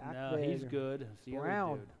Salman. No, he's good. It's the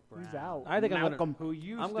Brown. other dude. He's Brown. out. I think I'm Malcolm. Who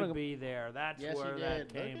used I'm gonna to go- be there. That's Yes, he where did. that Look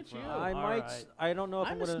came at from. you. I All might. right. I don't know if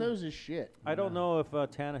I'm Imus gonna. knows his shit. I don't know if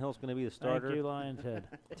Tannehill's going to be the starter. Thank you, Lion's Head.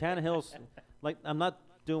 Tannehill's like I'm not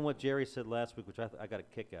doing what Jerry said last week, which I got a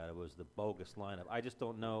kick out of. Was the bogus lineup. I just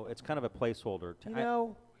don't know. It's kind of a placeholder. You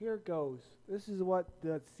know, here it goes. This is what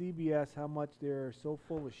the CBS, how much they're so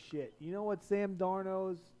full of shit. You know what Sam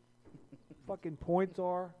Darnold's fucking points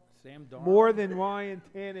are? Sam Darnold. More than Ryan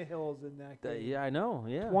Tannehill's in that game. yeah, I know.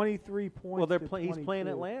 Yeah. 23 points. Well, they're to he's playing 22.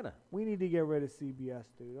 Atlanta. We need to get rid of CBS,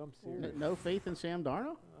 dude. I'm serious. No faith in Sam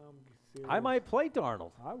Darnold? I'm serious. I might play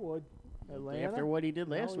Darnold. I would. Atlanta. After what he did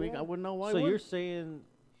last Hell week, yeah. I wouldn't know why. So he you're wouldn't. saying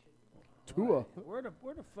Tua. Where the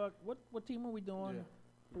fuck? What team are we doing?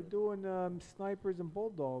 We're doing snipers and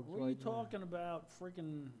bulldogs. What are you right now. talking about?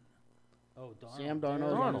 Freaking. Oh, Darnold. Sam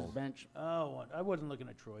Darnold on his Darnold. bench. Oh, I wasn't looking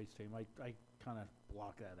at Troy's team. I kind of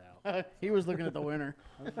blocked that out. He was looking at the winner.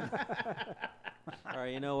 All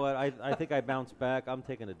right, you know what? I think I bounced back. I'm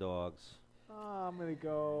taking the dogs. I'm gonna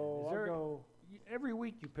go. Is I'll there- go. Every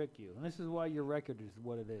week you pick you, and this is why your record is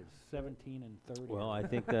what it is, 17 and 30. Well, I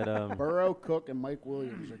think that Burrow, Cook, and Mike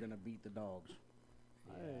Williams are going to beat the dogs.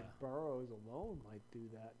 I think Burrows alone might do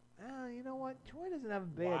that. You know what? Troy doesn't have a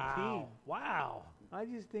bad team. Wow. I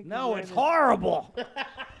just think. No, he's it's running- horrible.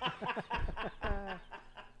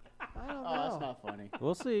 I don't Oh, know. that's not funny.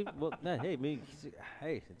 we'll see. Well, nah, hey,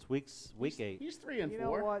 it's week 8. He's 3 and You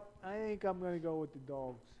 4. know what? I think I'm gonna go with the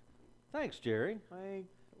dogs. Thanks, Jerry. I think.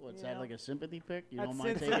 What's Yeah. that, like a sympathy pick? You That's don't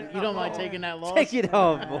mind Cincinnati. taking? You don't mind Oh. taking that loss? Take it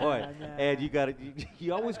home, Nah, boy. nah. And you got it.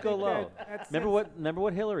 You always go think low. that's Remember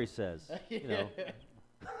what Hillary says. You know,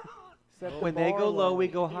 Set the when they bar go low, low. we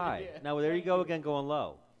go high. Yeah. Now there you go again, going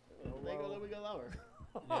low. They go, then we go lower.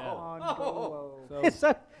 Yeah. On, go low. So, It's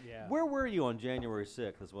a- yeah. Where were you on January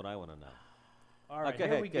 6th? Is what I want to know. All right, Okay,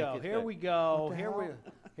 here hey, we go, go. get Here that. we go. What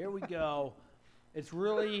the Here we go. It's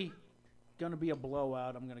really going to be a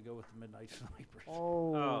blowout. I'm going to go with the Midnight Snipers.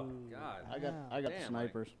 Oh. God. I got wow. the Damn,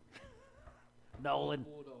 snipers. Nolan.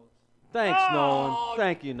 Bulldogs. Thanks, Oh, Nolan.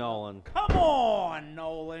 Thank you, Nolan. Come on,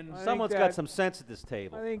 Nolan. I think Someone's got that- some sense at this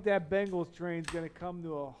table. I think that Bengals train's gonna come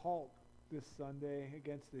to a halt this Sunday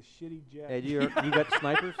against the shitty Jets. Ed, you got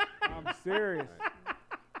snipers? I'm serious.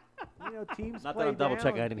 You know, teams Not play that I'm double down.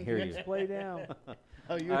 checking. I didn't hear Teams you. play down.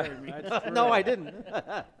 Oh, you I- heard me. That's No, I correct. didn't.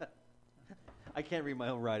 I can't read my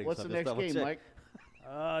own writing. What's so the I'm just next game, double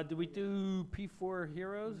Mike? Do we do P4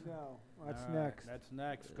 Heroes? No, that's All right, next. That's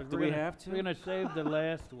next. 'cause Do we're we gonna- have to? We're going to save the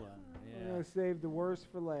last one. We're Yeah. gonna save the worst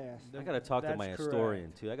for last. I got to talk to That's my correct.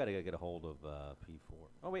 historian too. I got to get a hold of P4.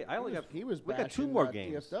 Oh wait, I only got. He was we got 2 bashing, more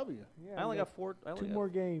games. TFW. Yeah, I only we got 4. I only 2 got- more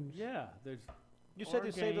games. Yeah, there's. You said our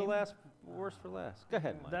you saved the game. last worst for last. Go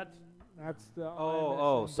ahead, Mike. That's That's the.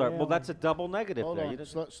 Oh, IMS sorry. Well, Daily. that's a double negative Hold there. on. You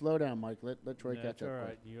didn't- Slow down, Mike. Let Troy that's catch up. all quick.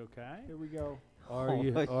 right. You okay? Here we go. Are Oh,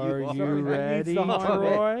 you you are are. you Somebody needs ready, the Heimlich.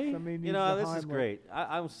 Troy? Somebody needs You know, the this is Heimlich. great.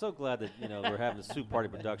 I'm so glad that we're having the Soup Party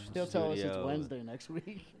Productions He'll tell us studio. it's Wednesday next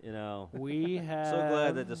week. You know, We have so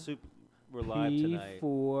glad that the Soup we're live tonight.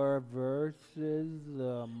 P4 versus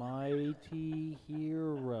the Mighty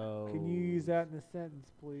Hero. Can you use that in a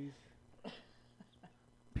sentence, please?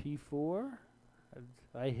 P4?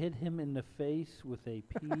 I hit him in the face with a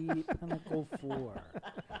Pinnacle 4.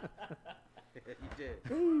 You did.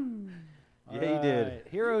 Yeah, you did. Alright,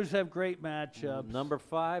 Heroes have great matchups. Number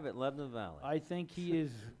 5 at Lebanon Valley. I think he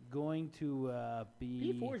is going to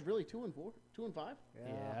be. P4 is really 2 and 4, 2 and 5.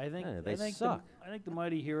 Yeah, I think Yeah, they I think suck. I think the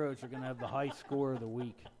Mighty Heroes are going to have the high score of the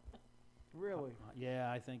week. Really?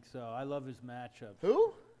 Yeah, I think so. I love his matchups.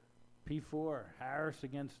 Who? P4 Harris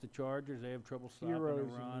against the Chargers. They have trouble stopping Heroes,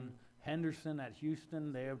 the you run. mean. Henderson at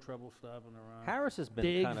Houston. They have trouble stopping the run. Harris has been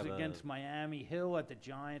Diggs kind of against Miami. Hill at the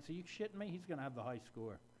Giants. Are you shitting me? He's going to have the high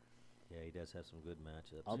score. Yeah, he does have some good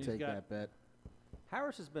matchups. I'll He's take got- that bet.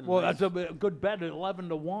 Harris has been. Well, nice. that's a good bet.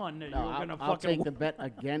 11-1. That No, you're going to I'll fucking. take the bet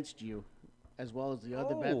against you, as well as the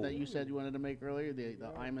other bet that you Oh. said you wanted to make earlier, the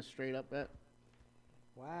Imus straight up bet.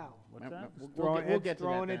 Wow. What's that? We'll get to that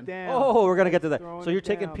throwing then. it down. Oh, we're gonna get to that. Throwing So you're it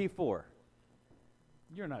taking down. P4.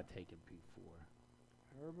 You're not taking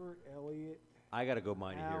P4. Herbert, Elliott, I gotta go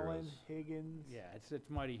Mighty Allen, Heroes. Higgins, Yeah, it's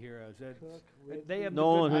Mighty Heroes. That's, Cook, they have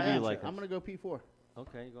Nolan, the who good do you matchups. like? I'm going to go P4.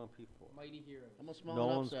 Okay, you're going P4. Mighty Heroes. I'm a small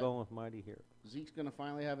Nolan's upset. going with Mighty Heroes. Zeke's going to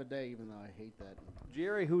finally have a day, even though I hate that.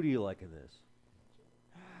 Jerry, who do you like in this?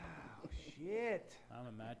 Oh, shit. I'm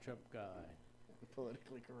a matchup guy.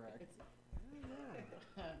 Politically correct.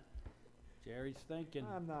 Jerry's thinking.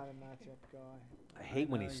 I'm not a matchup guy. I hate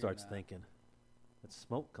when know he you're starts not. thinking. That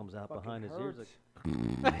smoke comes out Fucking behind his ears. hurts.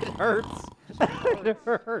 Like, it hurts. it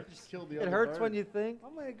hurts. Just killed the It other hurts bird. when you think.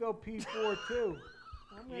 I'm gonna go P4 too.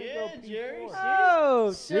 I'm gonna Yeah, go P4. Jerry,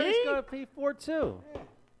 Oh, See? Jerry's going P4 too.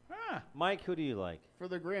 Huh. Mike, who do you like? For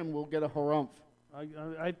the Grim, we'll get a harumph.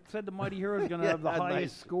 I said the Mighty Heroes going to have the Yeah, highest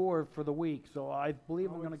nice. score for the week, so I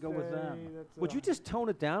believe I I'm going to would go with say them. that's Would a- you just tone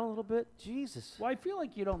it down a little bit? Jesus. Well, I feel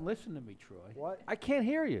like you don't listen to me, Troy. What? I can't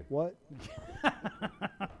hear you. What?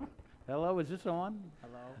 Hello, is this on?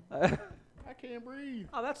 I can't breathe.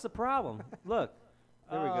 Oh, that's the problem. Look,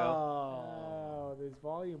 there we go. Oh, this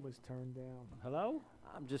volume was turned down. Hello?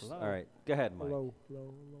 I'm just Hello. all right. Go ahead, Mike. Hello,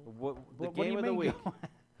 hello, hello. What, the What do game you of the mean week. go-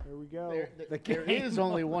 Here we go. There is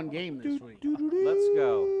only one game this week. Let's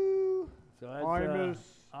go. So that's, Imus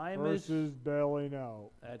Imus. versus bailing out.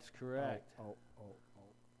 That's correct. Oh.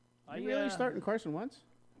 You really starting Carson Wentz?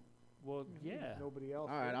 Well, yeah. Nobody else.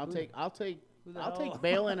 All right, will. I'll take Who the I'll hell- take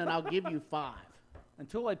Balin and I'll give you 5.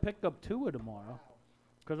 until I pick up Tua tomorrow.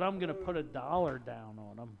 Because I'm going to put $1 down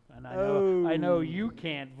on him. And I know you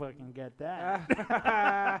can't fucking get that.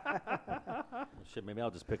 Well, shit, maybe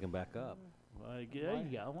I'll just pick him back up. Like, there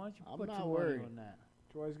you go. Why don't you I'm put not some worried. money on that?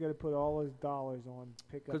 Troy's got to put all his dollars on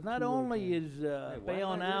pick up. Because not Tua only again. is why am I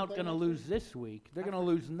bailing gonna out play going to next lose this week, they're going to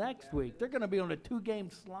lose next week. They're going to be on a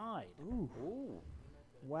 2-game slide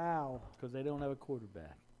Wow. because they don't have a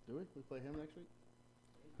quarterback. Do we? We play him next week?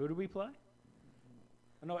 Who do we play?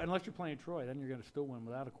 No, unless you're playing Troy, then you're going to still win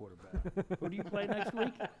without a quarterback. Who do you play next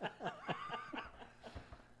week?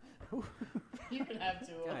 You can have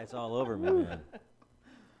 2. Yeah, it's all over me, man.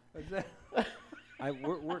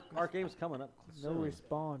 Our game's coming up No soon.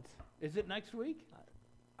 response. Is it next week?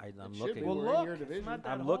 I'm It should looking. be. Well, We're in look, your it's division. not that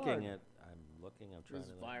I'm hard. looking. I'm trying This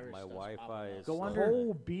to. virus My stuff's Wi-Fi popping is. up. Go slow. under.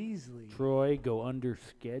 Cole Beasley. Troy, go under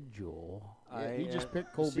schedule. Yeah, he just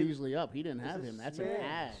picked Cole Cole Beasley up. He didn't have him. That's an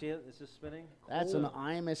ad. See it? Is this spinning? That's an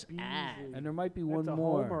Imus Beasley. ad. And there might be That's one a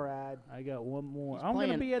more. homer ad. I got one more. He's I'm going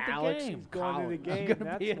to playing be at the Alex. game. He's Going to the Collins. game. I'm going to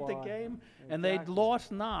that's be at the why. game. And they Exactly.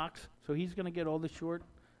 lost Knox, so he's going to get all the short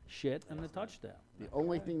shit and the touchdown. The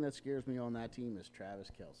only thing that scares me on that team is Travis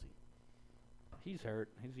Kelsey. He's hurt.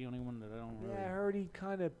 He's the only one that I don't really. Yeah, I heard he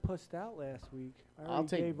kind of pussed out last week. I heard I'll he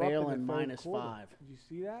take gave up in the Balin third minus quarter. 5. Did you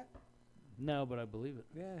see that? No, but I believe it.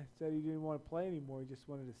 Yeah, said he didn't want to play anymore. He just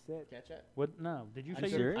wanted to sit. Catch that? What? No. Did you I say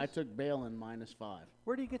took, you're serious? I took Balin minus 5.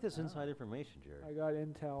 Where do you get this inside information, Jerry? I got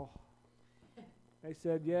intel. They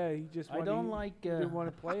said, yeah, he just I wanted, don't he like. didn't want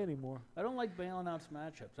to play anymore. I don't like bailing out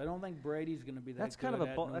matchups. I don't think Brady's going to be that That's good kind of a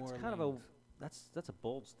at bold. New That's kind of a. Orleans. That's a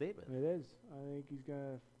bold statement. It is. I think he's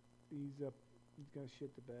gonna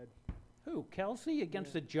shit the bed. Who? Kelsey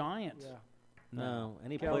against the Giants? Yeah. No,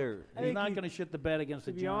 any Kel- player, I He's think not he- going to shit the bed against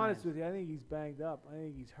To the be honest Giants. with you, I think he's banged up. I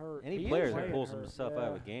think he's hurt. any He player is that playing pulls hurt, himself out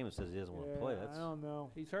of a yeah. game and says he doesn't want to play, that's. I don't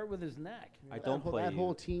know. He's hurt with his neck. I Yeah. don't play That you.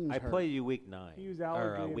 whole team's I hurt. play you week 9 He was or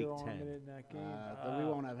alligator week arming 10. it in that game. Then we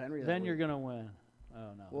won't have Henry. Then that you're week. going to win. Oh,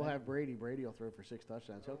 no. We'll Then- have Brady. Brady will throw for 6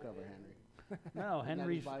 touchdowns. He'll cover Henry. No, Isn't that his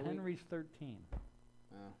Henry's bye week? Henry's 13.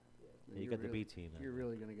 Oh. You You're got the really- B team. then. You're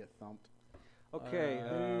really going to get thumped.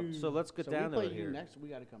 Okay, so let's get So down we to play it you here. next. We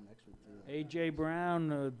got to come next week. Too. A.J. Brown,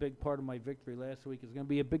 a big part of my victory last week, is going to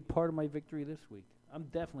be a big part of my victory this week. I'm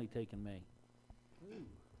definitely taking me.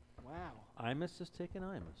 Wow. Imus is taking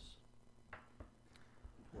Imus.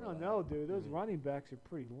 I don't know, dude. Those running backs are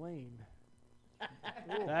pretty lame.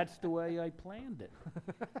 That's the way I planned it.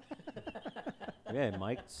 Yeah,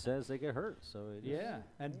 Mike says they get hurt, so it is. Yeah.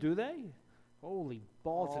 And do they? Holy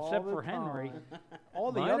balls, All except the for Henry. time.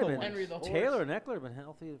 All the Might have other been- ones. Henry the horse. Taylor and Eckler have been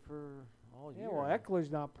healthy for all year. Yeah, well,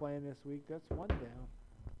 Eckler's not playing this week. That's one down.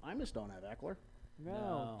 I just don't have Eckler. No,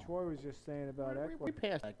 No. Troy was just saying about We Eckler.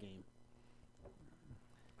 passed that game.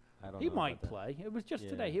 I don't He know might about that. play. It was just Yeah.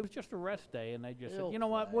 today. It was just a rest day, and they just He'll said, you know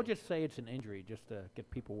what? We'll play. just say it's an injury just to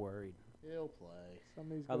get people worried. He'll play.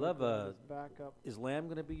 Somebody's I gonna love, grab his backup. Is Lamb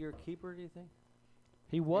going to be your keeper, do you think?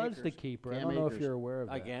 He was the Akers. keeper. I Cam don't know if Akers. you're aware of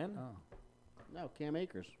that. Again? Oh. No, Cam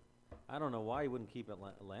Akers. I don't know why you wouldn't keep it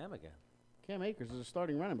Lamb again. Cam Akers is a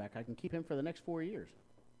starting running back. I can keep him for the next 4 years.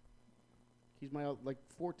 He's my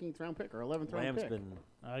 14th round pick or 11th round Lamb's pick. been.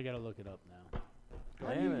 I got to look it up now.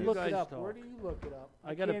 How do Lamb you is- look guys it up? talk. Where do you look it up?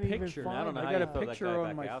 I got a can't even picture. find I don't know it. how I got you a throw that picture guy on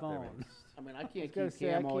back my out there, phone. man. I mean, I I was can't gonna keep say,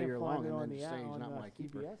 I Cam all can't year find long it and on then the just say app- he's on not the my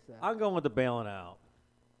keeper. CBS app. I'm going with the bailing out.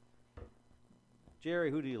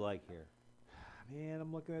 Jerry, who do you like here? Man,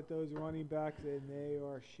 I'm looking at those running backs and they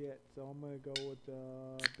are shit. So I'm gonna go with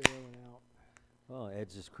bailing out. Oh,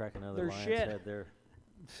 Ed's just cracking another They're lion's shit. head there.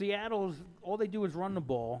 Seattle's all they do is run the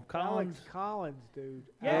ball. Collins Alex Collins, dude.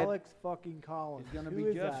 Yeah. Alex fucking Collins. is going to Who be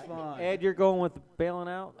is just that? fine. Ed, you're going with bailing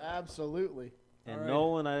out? Absolutely. And All right.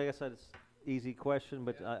 Nolan, I guess that's easy question,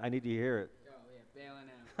 but I need to hear it. Oh yeah,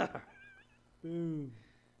 bailing out. Boom.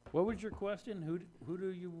 What was your question? Who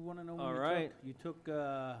do you want to know? When All you right. Took? You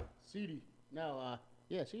took. CD. No,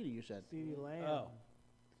 yeah, CD, you said. CeeDee Lamb. Oh,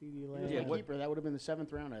 CeeDee He Lamb. was Yeah, my what- keeper. That would have been the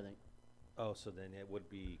 7th round, I think. Oh, so then it would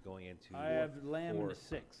be going into. I have Lamb in the fourth.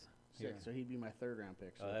 6th. here. 6th, so he'd be my 3rd round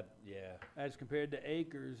pick. So Yeah. As compared to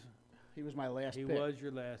Akers, he was my last he pick. was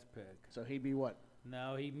your last pick. So he'd be what?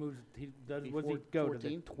 No, he moves. He does. Be What does he four- go to the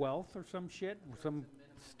 14th? 12th or some shit? Some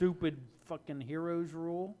stupid fucking heroes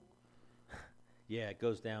rule. Yeah, it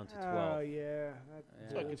goes down to 12. Oh yeah.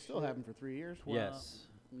 So I could still have him for 3 years. Yes.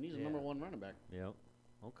 I mean, he's Yeah. the #1 running back. Yep.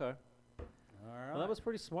 Okay. All right. Well, that was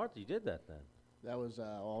pretty smart that you did that then. That was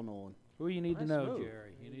all Nolan. Who you need to Nice know, move.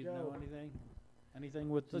 Jerry? You There need you to know go. anything? Anything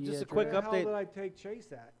with So the just a draft? quick Where the hell update. did I take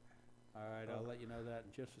Chase at? All right, I'll let you know that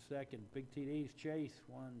in just a second. Big TDs, Chase,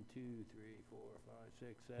 1, 2, 3, 4, 5,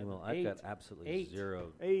 6, 7, Well, I've 8. got absolutely Eight.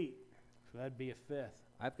 0. 8. So that'd be a fifth.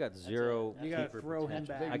 I've got zero. You gotta keeper throw him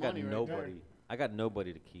potential. back. I got Big money right nobody. there. I got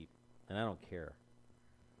nobody to keep, and I don't care.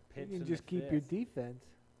 You Pitts can in just the keep your fifth. defense.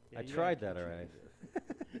 Yeah, I you tried gotta that keep already.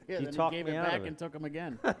 Yeah, You then talked he gave me it out of back it. and took him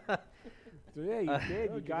again. So yeah, you did.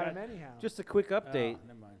 You you got got- him anyhow. Just a quick update. Oh,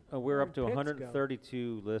 never mind. We're Where'd up to Pitts go?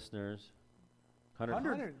 132 listeners.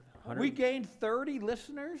 100. 100. We gained 30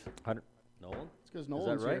 listeners. 100. Nolan? It's because Is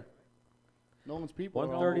Nolan's that right? here. Nolan's people. are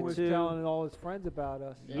all- Nolan was 132. telling all his friends about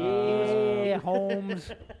us. Yeah,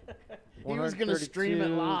 Holmes. He was going to stream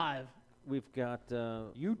it 132. live. We've got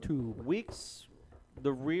YouTube. weeks.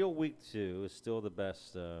 The real week 2 is still the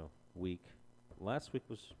best week. Last week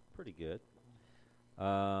was pretty good.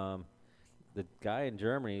 The guy in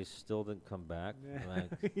Germany still didn't come back.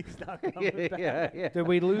 Like- He's not coming back. yeah. Did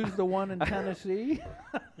we lose the one in Tennessee?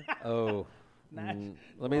 Oh. Nice.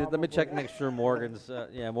 Let me check, Probably. make sure Morgan's.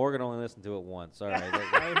 Morgan only listened to it once. All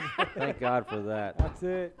right. Thank God for that. That's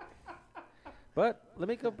it. But let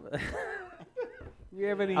me go. Do we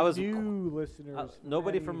have any I was- new listeners?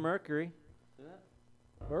 Nobody Any from Mercury.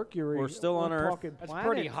 Mercury. We're still on Earth. talking That's planets.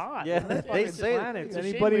 pretty hot. Yeah, isn't it? they Fucking say planets. It's a shame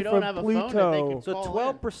Anybody we don't from have a phone that they Pluto? can so. call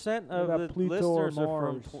in. 12% of What the about Pluto or listeners are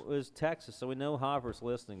from Mars? is Texas, so we know Hopper's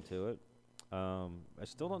listening to it. I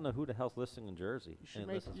still don't know who the hell's listening in Jersey. You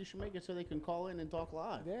should make it so they can call in and talk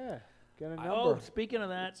live. Yeah. Get a number. Oh, speaking of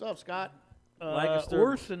that, What's up, Scott? Lancaster-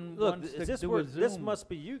 Orson Look, wants is to this do where a this Zoom must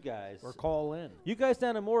be you guys? or call in. You guys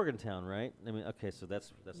down in Morgantown, right? I mean, okay, so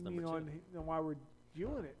that's You number mean 2. on why we're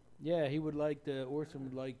doing it? Yeah, he would like to. Orson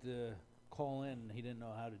would like to call in. He didn't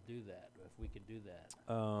know how to do that. If we could do that,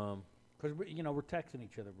 because we're texting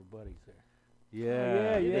each other. We're buddies there.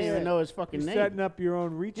 Yeah. You didn't even know his fucking You're name. setting up your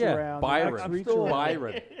own reach Yeah, around. Byron. Next I'm reach still- around.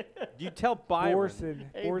 Byron. You tell Byron. Orson.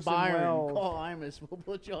 Hey, Orson Byron, Welles. call Imus. We'll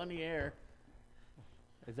put you on the air.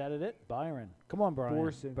 Is that it? Byron. Come on, Brian.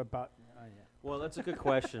 Orson. Yeah. Well, that's a good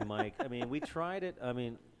question, Mike. I mean, we tried it. I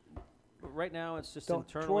mean, right now it's just Don't-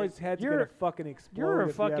 internally. Troy's head's You're- gonna fucking explode. You're a if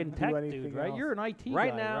you fucking have to do tech anything dude, right? else. You're an IT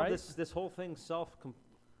right guy, now, right? this whole thing Look at this.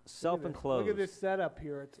 self-enclosed. Look at this setup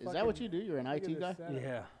here. It's Is that what you do? You're an look at IT this guy? setup.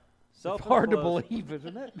 Yeah. Self It's hard to believe,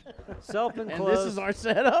 isn't it? Self-enclosed. And this is our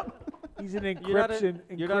setup? He's an You're not encryption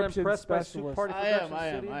you're not encryption impressed by Soup specialist. Party I am, Production I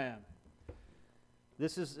am, Studio? I am.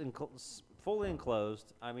 This is fully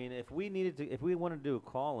enclosed. I mean, if we wanted to do a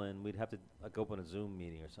call-in, we'd have to open a Zoom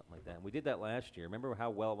meeting or something like that. And we did that last year. Remember how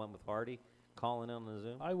well it went with Hardy calling in on the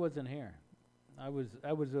Zoom? I wasn't here. I was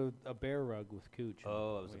a bear rug with Cooch.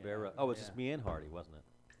 Oh, it was a We bear. had- Oh, it was yeah. just me and Hardy, wasn't it?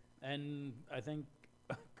 And I think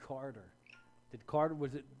Carter. Did Carter?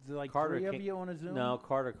 Was it like Carter three of came- you on a Zoom? No,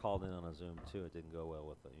 Carter called in on a Zoom too. It didn't go well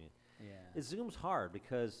with it. Yeah. Zoom's hard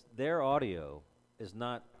because their audio is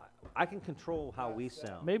not. I can control how we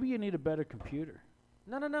sound. Maybe you need a better computer.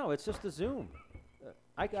 No. It's just a Zoom.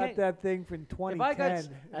 I Got can't. that thing from I got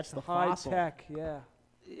 2010. That's It's the high fossil. tech. Yeah.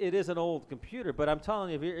 It is an old computer, but I'm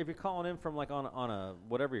telling you, if you're calling in from like on a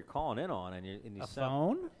whatever you're calling in on, and you A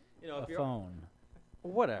sound, phone? if A you're phone.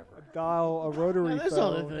 whatever. Dial a rotary there's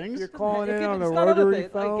phone. other things. If you're calling It in can- on it's a not other rotary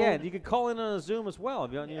thing. phone. Again, you could call in on a Zoom as well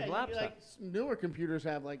if you're on Yeah, your you- laptop. like newer computers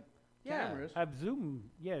have like Yeah. cameras. Have Zoom.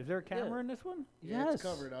 Yeah, is there a camera in this one? Yeah, it's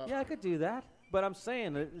covered up. Yeah, I could do that. But I'm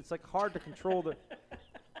saying it's like hard to control the.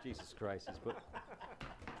 Jesus Christ, he's put.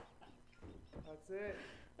 That's it.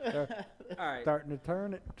 All right. Starting to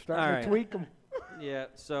turn it. All Starting right. to tweak them. Yeah.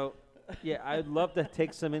 So, yeah, I'd love to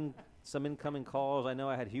take some incoming calls. I know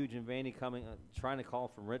I had Huge and Vaney coming, trying to call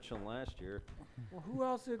from Richland last year. Well, who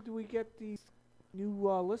else do we get these new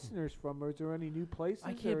listeners from? Or is there any new places?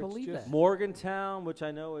 I can't or it's believe just that. Morgantown, which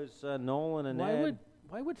I know is Nolan and Ed.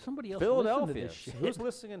 Why would somebody else Philadelphia. listen to this shit? Who's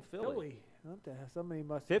listening in Philly? Philly. What the hell? Somebody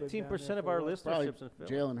must. have been down 15% there of for our a while. Probably listenership's in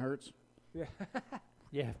Philly. Jalen Hurts. Yeah.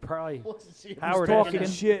 Yeah, probably. Let's see if Howard He's he's talking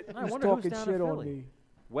Haskins. shit. I He's wonder who's talking down in shit on Philly. me.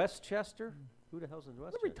 Westchester? Who the hell's in The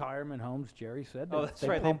Westchester? retirement homes, Jerry said. Oh, They- that's they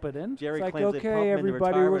right. pump it in. Jerry It's like, claims they pump okay, them into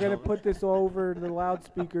everybody, we're retirement gonna homes. put this over the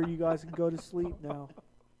loudspeaker. You guys can go to sleep now.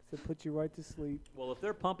 So put you right to sleep. Well, if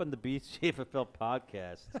they're pumping the BCFFL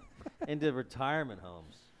podcast into retirement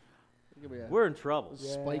homes, Give me a we're in trouble.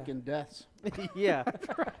 Yeah. spike in deaths. Yeah,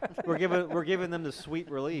 we're giving them the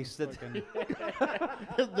sweet release. That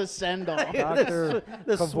The send off. Dr.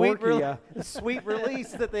 the Kevorkia. sweet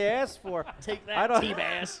release that they asked for. Take I that, don't-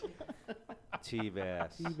 T-Bass.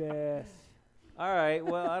 T-Bass. T-Bass. All right.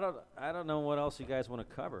 Well, I don't know what else you guys want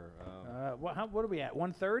to cover. What are we at?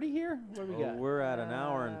 1:30 here? What do we got? We're at an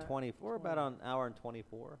hour and Uh, 24. We're about an hour and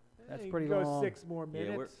 24. That's Hey, you pretty can long. Go 6 more Yeah,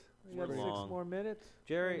 minutes. You we're got 6 long. more minutes. What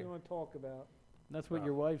do Jerry, you want to talk about? That's what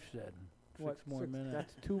your wife said. What, 6 more minutes.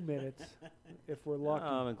 That's 2 minutes, if we're lucky.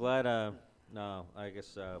 I'm glad. No, I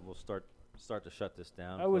guess we'll start start to shut this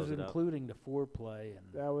down. I was close it up. including the foreplay and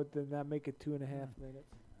That would then that make it 2.5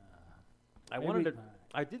 minutes.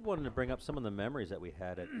 I did wanted to bring up some of the memories that we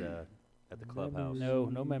had at the clubhouse.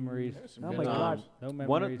 no memories. There's some Oh good my God. times. No memories.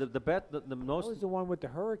 One of the That most was the one with the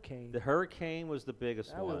hurricane. the hurricane was the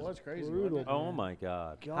biggest That one. was crazy. brutal. Wasn't it? Oh my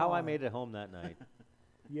God. How I God. made it home that night.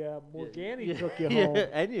 Yeah, Morgani Yeah, took you yeah, home.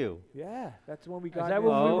 and you. Yeah, that's when we Is got. that in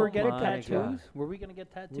when we Oh were getting my tattoos? God. Were we gonna get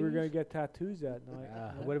tattoos? We were gonna get tattoos that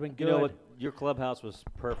night. It would have been You good. know what? Your clubhouse was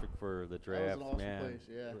perfect for the That was draft, an awesome man. place.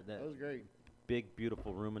 Yeah, With that was great. big,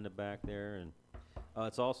 beautiful room in the back there, and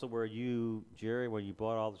it's also where you, Jerry, when you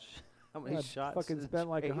bought all the how many I shots? fucking and spent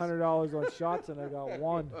like trays? $100 on shots and I got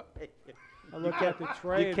one. I look at the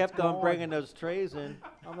tray. You and kept it's on gone. bringing those trays in.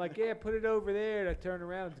 I'm like, yeah, put it over there. And I turn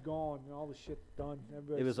around, it's gone. And all the shit's done.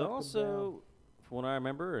 Everybody It was sucked 'em down. also, from what I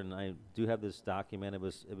remember, and I do have this document. It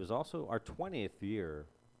was also our 20th year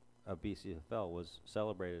of BCFL was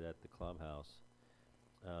celebrated at the clubhouse.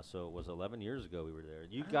 So it was 11 years ago we were there.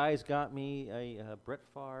 You guys got me a Brett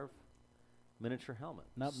Favre miniature helmet.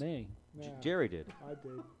 Not me. Yeah, Jerry did. I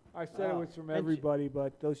did. I said it was from And J- everybody,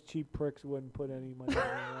 but those cheap pricks wouldn't put any money on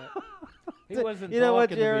that. He wasn't You know what,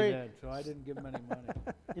 talking to Jerry? me then, so I didn't give him any money.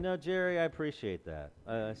 You know, Jerry, I appreciate that.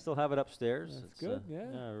 I still have it upstairs. That's It's, good, yeah.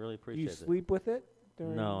 I really Do you appreciate it. sleep with it?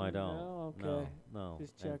 During No, I don't. No, okay. No, no.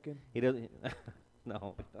 Just And checking. He doesn't.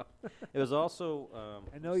 No, no. It was also.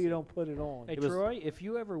 I know you don't put it on. Hey, It was- Troy, if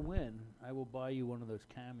you ever win, I will buy you one of those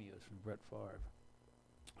cameos from Brett Favre.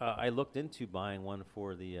 I looked into buying one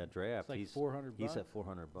for the draft. It's like he's $400. he's at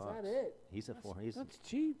 $400. Is that it? He's at 400. He's That's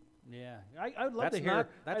cheap. Yeah, I'd love That's to hear. not-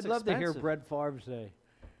 that's I'd love to hear expensive. Brett Favre say,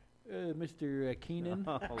 "Mr. Keenan."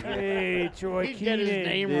 Oh, yeah. Hey, Troy He'd get his Keenan.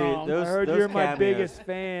 name Dude, wrong. those- I heard those you're my cameos. biggest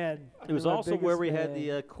fan. It was You're my also where biggest we had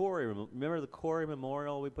fan. the Corey. Remember the Corey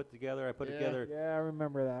Memorial we put together? I put Yeah. together. Yeah, I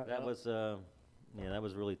remember that. That was that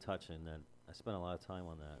was really touching. That I spent a lot of time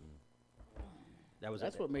on that. And that was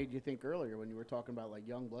That's what made you think earlier when you were talking about like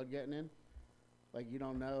young blood getting in. Like you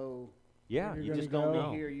don't know. Yeah, you're you gonna just don't go.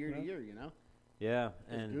 know. Year to Yeah. year, you know. Yeah,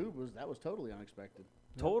 'Cause and Goob that was totally unexpected.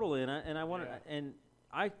 totally. And I wanted Yeah. and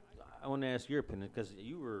I want to ask your opinion because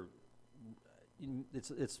you were.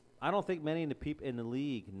 It's. I don't think many in the people in the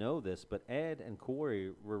league know this, but Ed and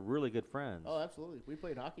Corey were really good friends. Oh, absolutely. We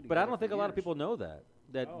played hockey together. But I don't for think a lot of years. people know that.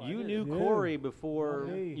 That Oh, I you did. knew Yeah. Corey before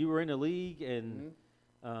Not me. you were in the league, and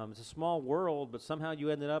Mhm. it's a small world. But somehow you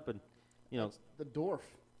ended up, and That's the dwarf.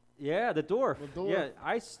 yeah, the dwarf. The dwarf.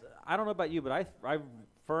 Yeah, I don't know about you, but I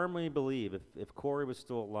firmly believe if Corey was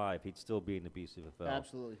still alive, he'd still be in the BCFL.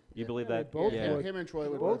 Absolutely. You Yeah. believe Yeah, that? they both yeah. would. Him and Troy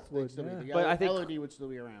would Both both would, still be. yeah. The But I think- LOD would still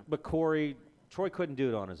be around. But Troy couldn't do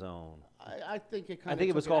it on his own. I think it kind I of think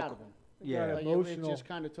it was called- out of him. Yeah. got Like, emotional. it just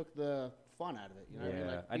kind of took the fun out of it. You know what I mean?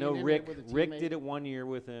 Like I know being in Rick. there with a Rick teammate. did it 1 year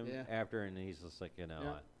with him Yeah. after, and he's just like,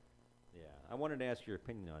 Yeah. I wanted to ask your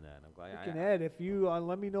opinion on that. And I'm glad. Freaking Ed, if you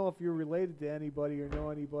let me know if you're related to anybody or know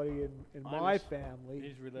anybody in I my was- family.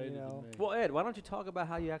 He's related you know. to me. Well, Ed, why don't you talk about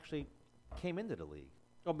how you actually came into the league?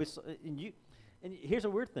 Oh, and here's a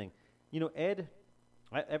weird thing. You know, Ed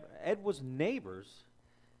was neighbors.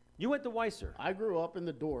 You went to Weiser. I grew up in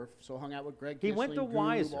the Dorf, so hung out with Greg. He went Kissling, to Goob,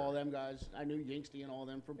 Weiser. all them guys. I knew Yinksty and all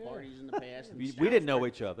them from parties in the past. and We didn't know Stoutsburg-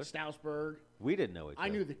 each other. Stoutsburg. We didn't know each other. I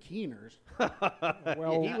knew the Keeners.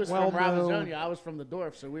 Well, he was well from known. Rabazonia. I was from the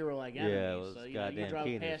Dorf, so we were like Yeah, enemies. it was so you goddamn drove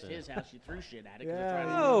Keeners, past yeah. his house, you threw shit at it. 'cause Yeah. it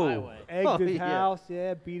tried to Oh. leave the highway. Egged Oh, his yeah. house,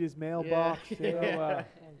 yeah, beat his mailbox, Yeah. yeah,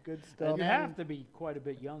 good stuff. You have to be quite a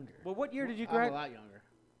bit younger. Well, what year did you I'm a graduate? lot younger.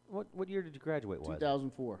 What year did you graduate? Weiser?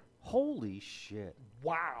 2004. Holy shit!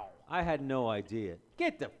 Wow. I had no idea.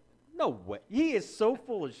 No way. He is so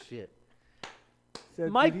full of shit. So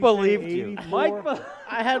did Mike he say believed you. 84? Mike.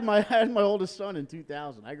 I had my oldest son in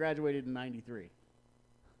 2000. I graduated in 93.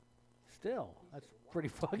 Still, that's pretty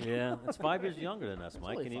fucking. Yeah, it's 5 years younger than us,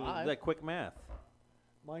 Mike. only And he was 5. that quick math.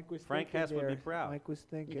 Mike was Frank thinking Hess would be there. proud. Mike was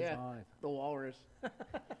thinking. Yeah. Five. The Walrus.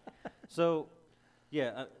 So,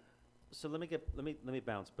 yeah. So let me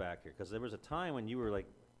bounce back here because there was a time when you were like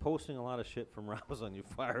posting a lot of shit from Robbers on your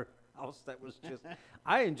firehouse that was just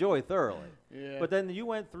I enjoy thoroughly. Yeah. But then you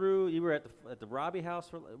went through. You were at the Robbie house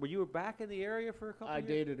for. Were you back in the area for a couple? I years?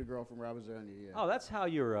 dated a girl from Rabazonia, yeah. Oh, that's how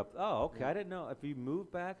you were up. Oh, okay. Yeah. I didn't know if you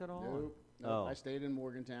moved back at all. Nope. Nope. Oh. I stayed in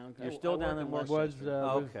Morgantown. You're I- still I down worked in in Was Westchester.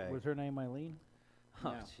 Okay. was her name Eileen?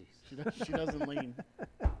 Oh, No. jeez. She doesn't lean.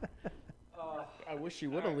 I wish she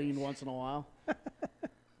would have leaned once in a while.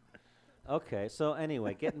 Okay. So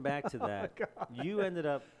anyway, getting back to that, you ended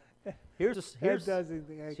up. Here's Ed here's. doesn't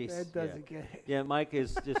think. Jeez, Ed doesn't get it. Yeah, Mike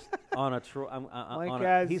is just on a. Mike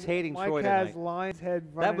has. He's hating Mike Troy has tonight. Lion's head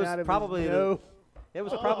running was out of probably his the- nose. It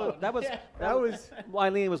was probably that was well,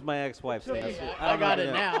 Eileen was my ex-wife. So that's it. I don't got know, it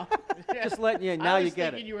yeah. now. Just letting you. I Now was you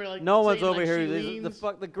get thinking it. you were, like, No one's saying, over like, here. she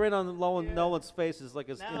The grin on Nolan's face is like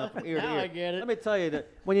a, Now- from ear to now ear. I get it. Let me tell you that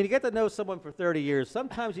when you get to know someone for 30 years,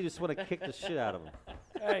 sometimes you just want to kick the shit out of them.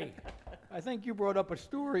 Hey, I think you brought up a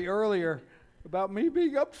story earlier about me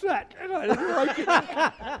being upset, and I didn't like it.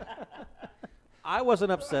 I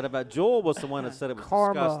wasn't upset about. Joel was the one that said it was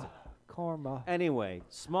disgusting. Karma. Anyway,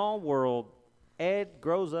 small world. Ed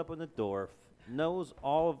grows up in the Dorf, knows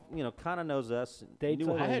all of, kind of knows us. Dates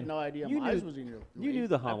knew us. I Hummel. had no idea You Mize knew- was in your you league. knew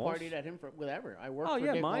the I Hummels. partied at him for whatever. I worked Oh for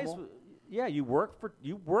yeah, Dick Mize. Hummel. Yeah, you worked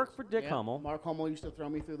for Dick Yeah, Hummel. Mark Hummel used to throw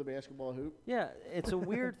me through the basketball hoop. Yeah, it's a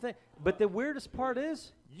weird thing. But the weirdest part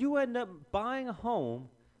is you end up buying a home,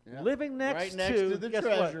 Yeah. living next right next to the guess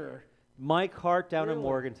what? treasurer. Mike Hart down in Really?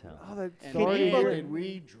 Morgantown. Oh, that, And sorry to man, hear. did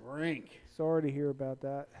we drink. Sorry to hear about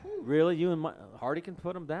that. Really, you and Hardy can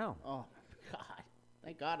put him down. Oh, God.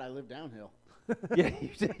 Thank God I live downhill. Yeah,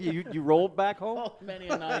 you rolled back home. Oh, many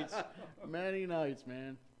a nights. Many nights,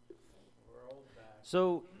 man.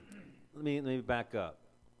 So, let me back up.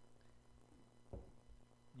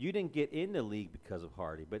 You didn't get in the league because of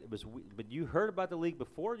Hardy, but but you heard about the league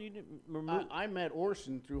before you didn't. I met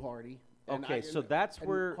Orson through Hardy. and Okay, I- so and- that's and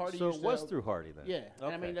where. Hardy So used it was to- through Hardy then. Yeah, and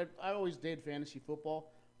I Okay. mean, I always did fantasy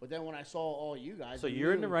football, but then when I saw all you guys, So I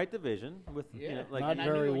you're in the knew- right division with Yeah, like Not and I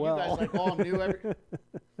very knew well. you guys like all knew every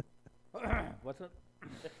What's it?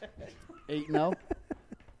 8-0.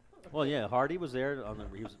 well, yeah, Hardy was there on the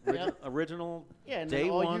he was Yep. original. Yeah, and Day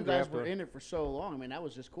then all one you guys draft were order. in it for so long. I mean, that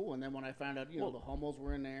was just cool. And then when I found out, Well, the Hummels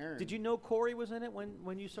were in there. Did you know Corey was in it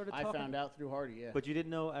when you started I talking? found out through Hardy. Yeah. But you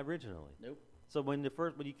didn't know originally. Nope. So when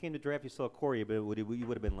you came to draft, you saw Corey, but you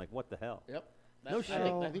would have been like, "What the hell?" Yep. No I shit.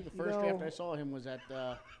 think the You first draft know- I saw him was at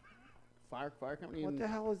Fire Company. What in the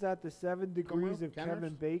hell is that? The 7 degrees Como? of Kenner's?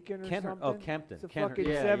 Kevin Bacon or Kenner- something? oh, Kempton. It's a Kenner- fucking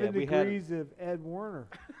yeah, 7 we had- degrees of Ed Warner.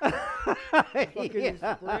 Fucking his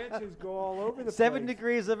branches go all over the 7 place.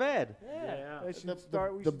 degrees of Ed. Yeah. They should The-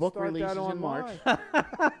 start, we the should book start release that is in March.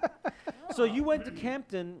 online. So you went to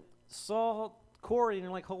Kempton, saw Corey, and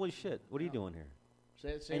you're like, "Holy shit, what are you doing here?"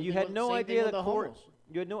 Same And thing you had with- no same thing idea with that the Corey. Hummels.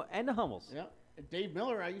 You had no and the Hummels. Yeah. And Dave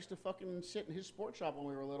Miller, I used to fucking sit in his sports shop when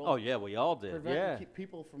we were little. Oh yeah, we all did. Preventing Yeah.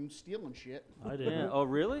 people from stealing shit. I did. Yeah. Oh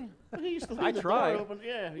really? He used to leave I the tried. door open.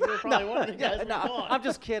 Yeah, you were probably one of the guys we no, caught. I'm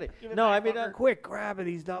just kidding. Give it No, I back, mean, fucker. Quick, grab it.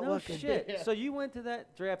 He's not no looking. shit. Yeah. So you went to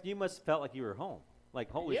that draft. You must have felt like you were home. Like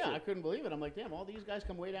holy yeah, I shit. couldn't believe it. I'm like, damn, all these guys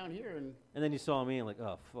come way down here, and And then you saw me and like,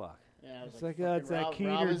 oh fuck. yeah, I was It's like, like, it's that fucking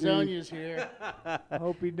Keener Rob dude. Azonia's here. I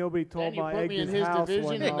hope nobody told Then you my put egg me in his his house division,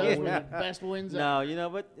 one and night. those were the best wins. No,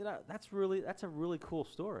 but that's a really cool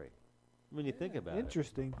story when you think about it.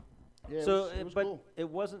 Interesting. Yeah, So, it was but cool. it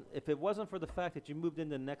wasn't. If it wasn't for the fact that you moved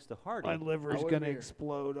into next to Hardy, My liver's wouldn't gonna be here.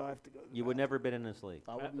 explode. I have to go. To the you would never been in this league.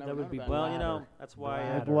 I would that never would known be about Well, it. you know, Bladder. that's why. My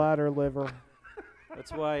Bladder. bladder, liver,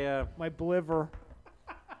 That's why. my bliver.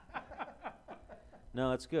 No,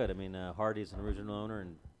 that's good. I mean, Hardy's an original owner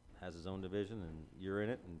and has his own division, and you're in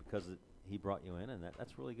it, and because he brought you in, and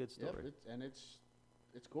that's a really good Yep, story.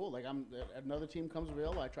 it's cool. Like another team comes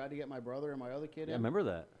available. I tried to get my brother and my other kid Yeah, I in. remember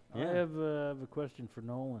that. I Yeah. have a question for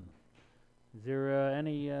Nolan. Is there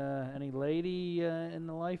any lady in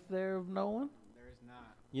the life there of Nolan? There is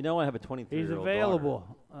not. You know, I have a 23-year-old He's daughter.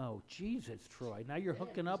 available. Oh, Jesus, Troy. Now you're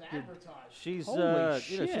hooking up your. She's Holy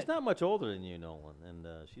she's shit. not much older than you, Nolan, and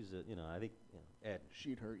she's I think Ed.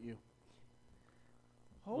 She'd hurt you.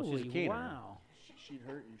 Well, she's a Holy Keener. wow. She'd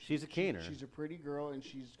hurt you. She's a Keener. She's a pretty girl, and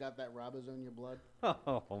she's got that Rabazonia blood.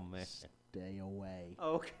 Oh man. Stay away.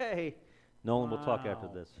 Okay. Nolan, we'll talk after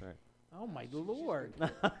Wow. this. All right. Oh my lord.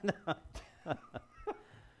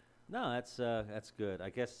 No, that's good. I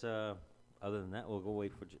guess other than that, we'll go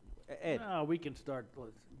wait for Ed. No, we can start.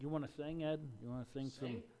 You want to sing, Ed? You want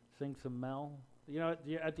to sing some Mel? You know,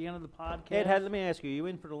 at the end of the podcast. Ed, let me ask you: Are you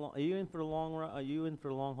in for the long? Are you in for the long run? Are you in for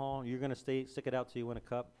the long haul? You're gonna stick it out till you win a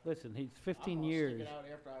cup? Listen, he's I'm 15 gonna years. Stick it out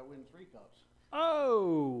after I win 3 cups.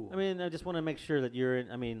 Oh. I mean, I just want to make sure that you're in.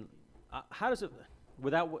 I mean, how does it,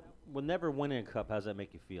 without never winning a cup? How does that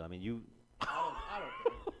make you feel? I mean, you. I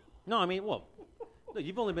don't care. No, I mean, well, look,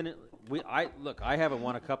 you've only been. I haven't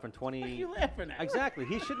won a cup in What 20. are you laughing at? Exactly.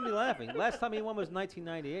 He shouldn't be laughing. Last time he won was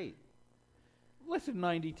 1998. Listen,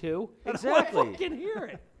 92. Exactly. I can hear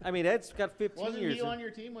it. I mean, Ed's got 15 Wasn't years. he on your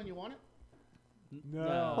team when you won it?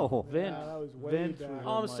 No. Oh. Vince. that was way Vince back. was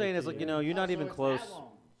All on I'm my saying is, team. like, you're not Oh, even so it's close. that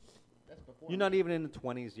long. That's before You're me. not even in the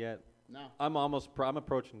 20s yet. No. I'm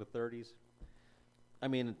approaching the 30s. I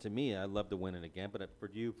mean, to me, I'd love to win it again, but for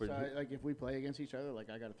you, So, like, if we play against each other, like,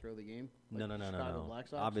 I got to throw the game? no, Like no, Chicago Black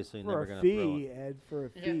Sox? Obviously, For never a gonna throw fee, it. Ed. For a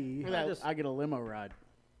Yeah, fee. for that, just- I get a limo ride.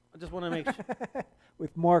 I just want to make sure.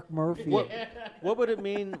 with Mark Murphy. What would it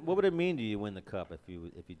mean? What would it mean to you win the cup if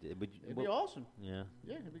you did? Would you, It'd be awesome. Yeah.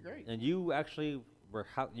 Yeah, it'd be great. And you actually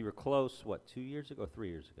you were close. What, 2 years ago? 3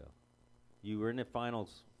 years ago? You were in the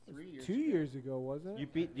finals. 3 years. 2 years ago, wasn't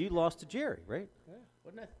it? You lost to Jerry, right?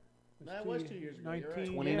 Wasn't that? It No, that two was ye- 2 years ago. 19 You're right.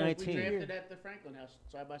 2019. We drafted at the Franklin House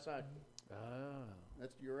side by side.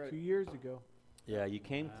 You're right. 2 years ago. Yeah, you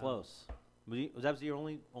came Wow. close. That was your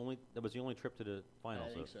only that was the only trip to the finals.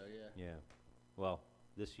 I think so. Yeah. Yeah. Well,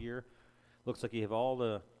 this year looks like you have all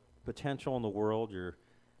the potential in the world. You're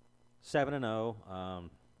 7-0.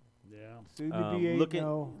 Yeah. Soon to be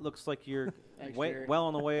 8-0. Looks like you're Thanks, Jerry. well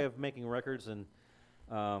on the way of making records, and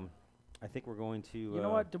I think we're going to. You know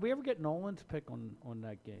what? Did we ever get Nolan to pick on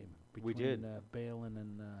that game? We did. Balin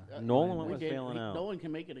and. Nolan Ryan went We with did. bailing out. Nolan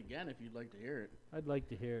can make it again if you'd like to hear it. I'd like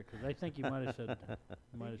to hear it because I think you might have said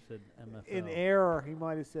MFL. In error, he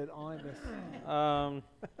might have said Imus.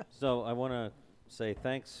 So I want to say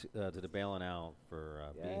thanks to the Bailing Out for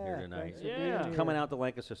being here Yeah, tonight. thanks for Yeah. being here. Coming out to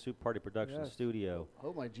Lancaster Soup Party Production Yes. Studio.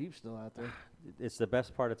 Hope my Jeep's still out there. It's the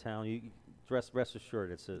best part of town. You rest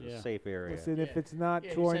assured, it's a Yeah. safe area. Listen, if Yeah. it's not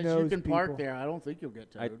Yeah, Troy he says knows you can people. park there. I don't think you'll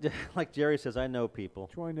get towed. Like Jerry says, I know people.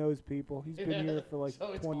 Troy knows people. He's been here for like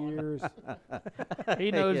So it's 20 on. years.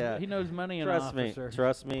 He knows. Yeah. He knows many an Trust me. officer.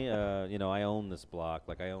 Trust me. I own this block.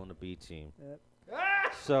 Like I own the B team. Yep.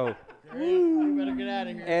 So You better get out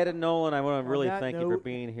of here. Ed and Nolan, I want On to really that thank you for note-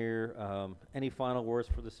 being here. Any final words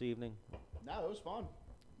for this evening? No, it was fun.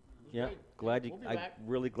 It was Yeah, great. glad you. We'll be I'm back.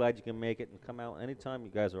 really glad you can make it and come out anytime.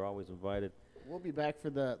 You guys are always invited. We'll be back for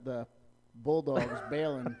the Bulldogs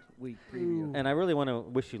Balin week preview. Ooh. And I really want to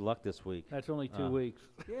wish you luck this week, That's only 2 Uh, weeks.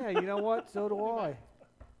 Yeah, you know what? So do I.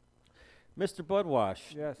 Mr.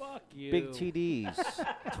 Budwash, Yes. Fuck you. Big TD's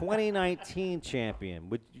 2019 champion.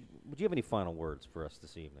 Would you have any final words for us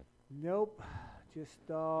this evening? Nope. Just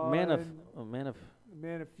Man of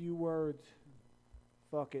man, a few words.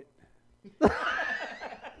 Fuck it.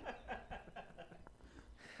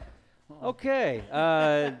 Okay.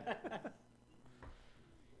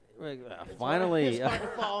 Finally, hard to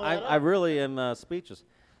follow I that up. really am speechless.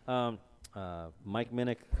 Mike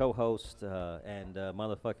Minnick, co-host and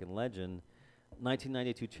motherfucking legend,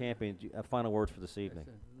 1992 champion. Final words for this evening.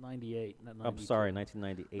 98, not 92. I'm sorry,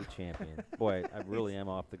 1998 champion. Boy, I really am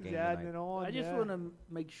off the He's game adding tonight. it on. I just yeah. want to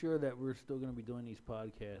make sure that we're still going to be doing these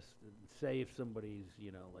podcasts. And say if somebody's,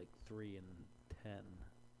 like 3 and 10,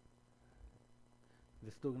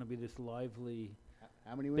 there's still going to be this lively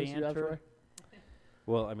How many wins do you have, Troy? banter.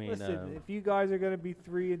 Well, I mean, Listen, if you guys are going to be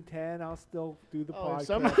 3 and 10, I'll still do the Oh,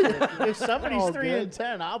 podcast. if somebody's All 3 good. and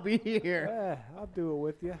 10, I'll be here. Yeah, I'll do it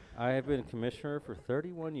with you. I have been commissioner for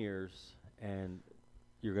 31 years, and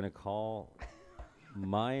you're going to call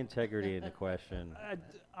my integrity into question.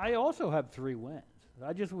 I also have 3 wins.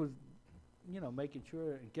 I just was, making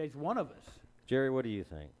sure in case one of us. Jerry, what do you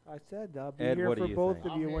think? I said I'll be Ed, here what do for you both think?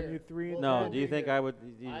 of I'm you when here. you're 3 and Well, 10. No, do you think I would?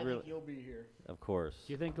 Do you I really? think you'll be here. Of course.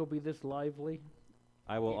 Do you think it'll be this lively?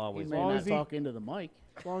 I will He always. may long not as he- talk into the mic.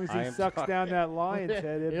 As long as I he am sucks talking- down that lion's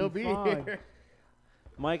head, He'll it'll be be fine. here.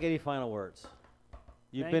 Mike, any final words?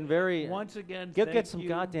 You've Thank been very. Once again, Get thank some you.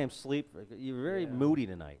 goddamn sleep. You're very Yeah. moody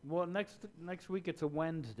tonight. Well, next week it's a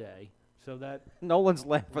Wednesday, so that No one's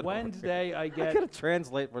laughing. over here. Wednesday I I get gotta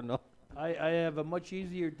translate for no. I have a much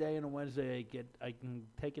easier day on a Wednesday. I can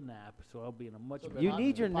take a nap, so I'll be in a much better. You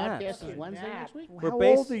need your the naps. podcast is Wednesday next week. We're How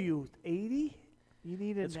bas- old are you? 80? You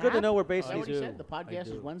need a It's nap? good to know we're Is that basically. what he do. said? The podcast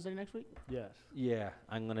is do. Wednesday next week? Yes. Yeah,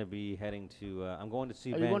 I'm gonna be heading to. I'm going to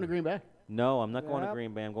see. Are you Van. going to Green Bay? No, I'm not going to Yep.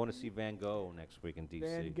 Green Bay. I'm going to see Van Gogh next week in DC.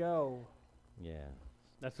 Van Gogh. Yeah.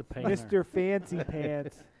 That's a pain. Mr. Fancy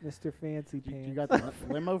Pants. Mr. Fancy You, Pants. you got the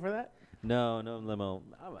limo for that? No limo.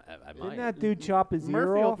 I might. Didn't that dude chop his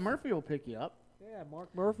ear off? Murphy will pick you up. Yeah,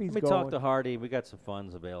 Mark Murphy's Let me going. talk to Hardy. We got some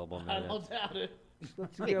funds available. I Maybe. don't doubt it.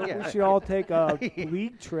 Let's go. Yeah. We should all take a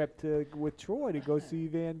league trip with Troy to go see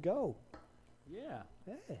Van Gogh. Yeah.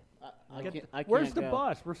 Yeah. I Where's can't the go.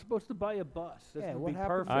 bus? We're supposed to buy a bus. This Yeah, would what be happened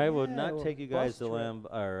perfect. to- I would Yeah, not well, take you guys bus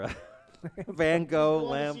to trip. Van Gogh,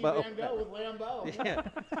 Going to see Lambo. Van Gogh with Lambo.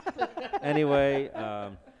 Yeah. Anyway,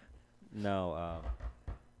 no.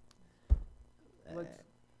 Let's,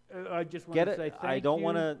 I just want Get to it? say thank I don't you.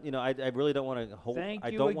 want to. I really don't want to hold. Thank I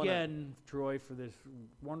you don't wanna- again, Troy, for this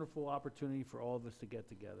wonderful opportunity for all of us to get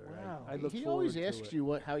together. Wow. I look He forward always to asks it.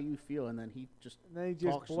 you how you feel, and then he just And then he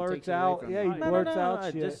just Talks and blurts takes it away out. from Yeah, you. he No, blurts out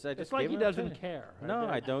I shit. just It's like gave he him a doesn't thing. care. No,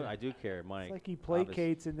 I don't. I do care, Mike. It's like he Obvious-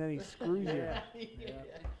 placates and then he screws you.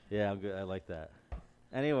 Yeah, I'm good. I like that.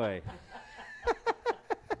 Anyway,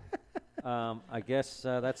 I guess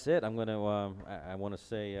that's it. I'm gonna. I want to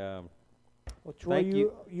say. Well, Troy, Thank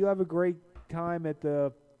you. you have a great time at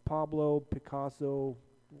the Pablo Picasso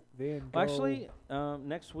Van Gogh. Actually,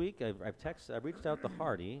 next week I reached out to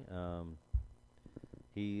Hardy.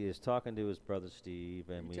 He is talking to his brother Steve,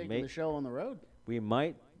 and You taking the show on the road? we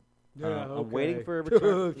might. Yeah, I'm waiting okay. for a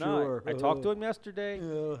return. Sure. I talked to him yesterday.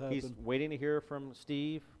 It'll He's happen. waiting to hear from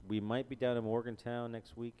Steve. We might be down in Morgantown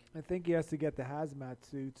next week. I think he has to get the hazmat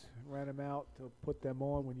suits, rent them out to put them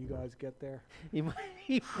on when you guys get there. He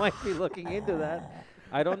might be looking into that.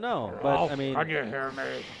 I don't know, but I mean, you hear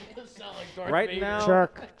me? right now,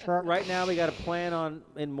 Chuck. right now we got a plan on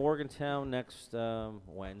in Morgantown next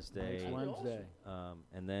Wednesday, Next Wednesday.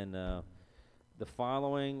 and then the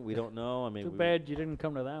following we don't know. I mean, Too bad you didn't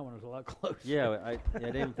come to that one. It was a lot closer. Yeah, I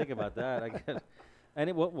didn't even think about that. I got, and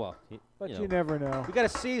it well, But you you know, never know. we got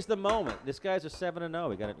to seize the moment. This guy's a 7-0.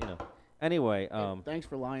 We got to, Anyway, Thanks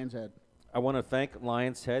for Lion's Head. I want to thank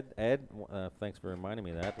Lion's Head Ed. Thanks for reminding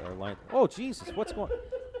me of that. Oh Jesus, what's going?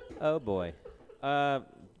 Oh boy,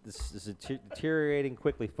 this is deteriorating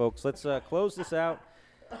quickly, folks. Let's close this out.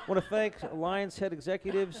 I want to thank Lion's Head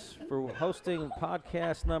executives for hosting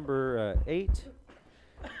podcast number 8.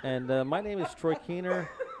 And my name is Troy Keener.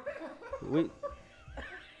 I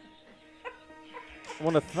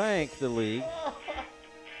want to thank the league.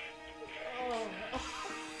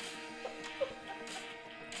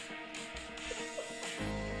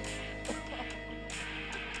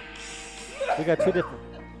 We got two different.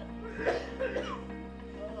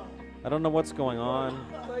 I don't know what's going on.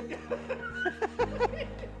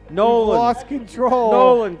 Nolan. Lost control.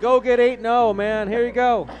 Nolan, go get 8-0, man. Here you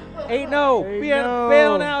go. 8-0. 8-0.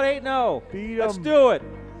 Bailing out 8-0. Beat Let's 'em. do it.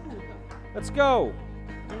 Let's go.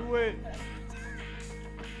 Do it.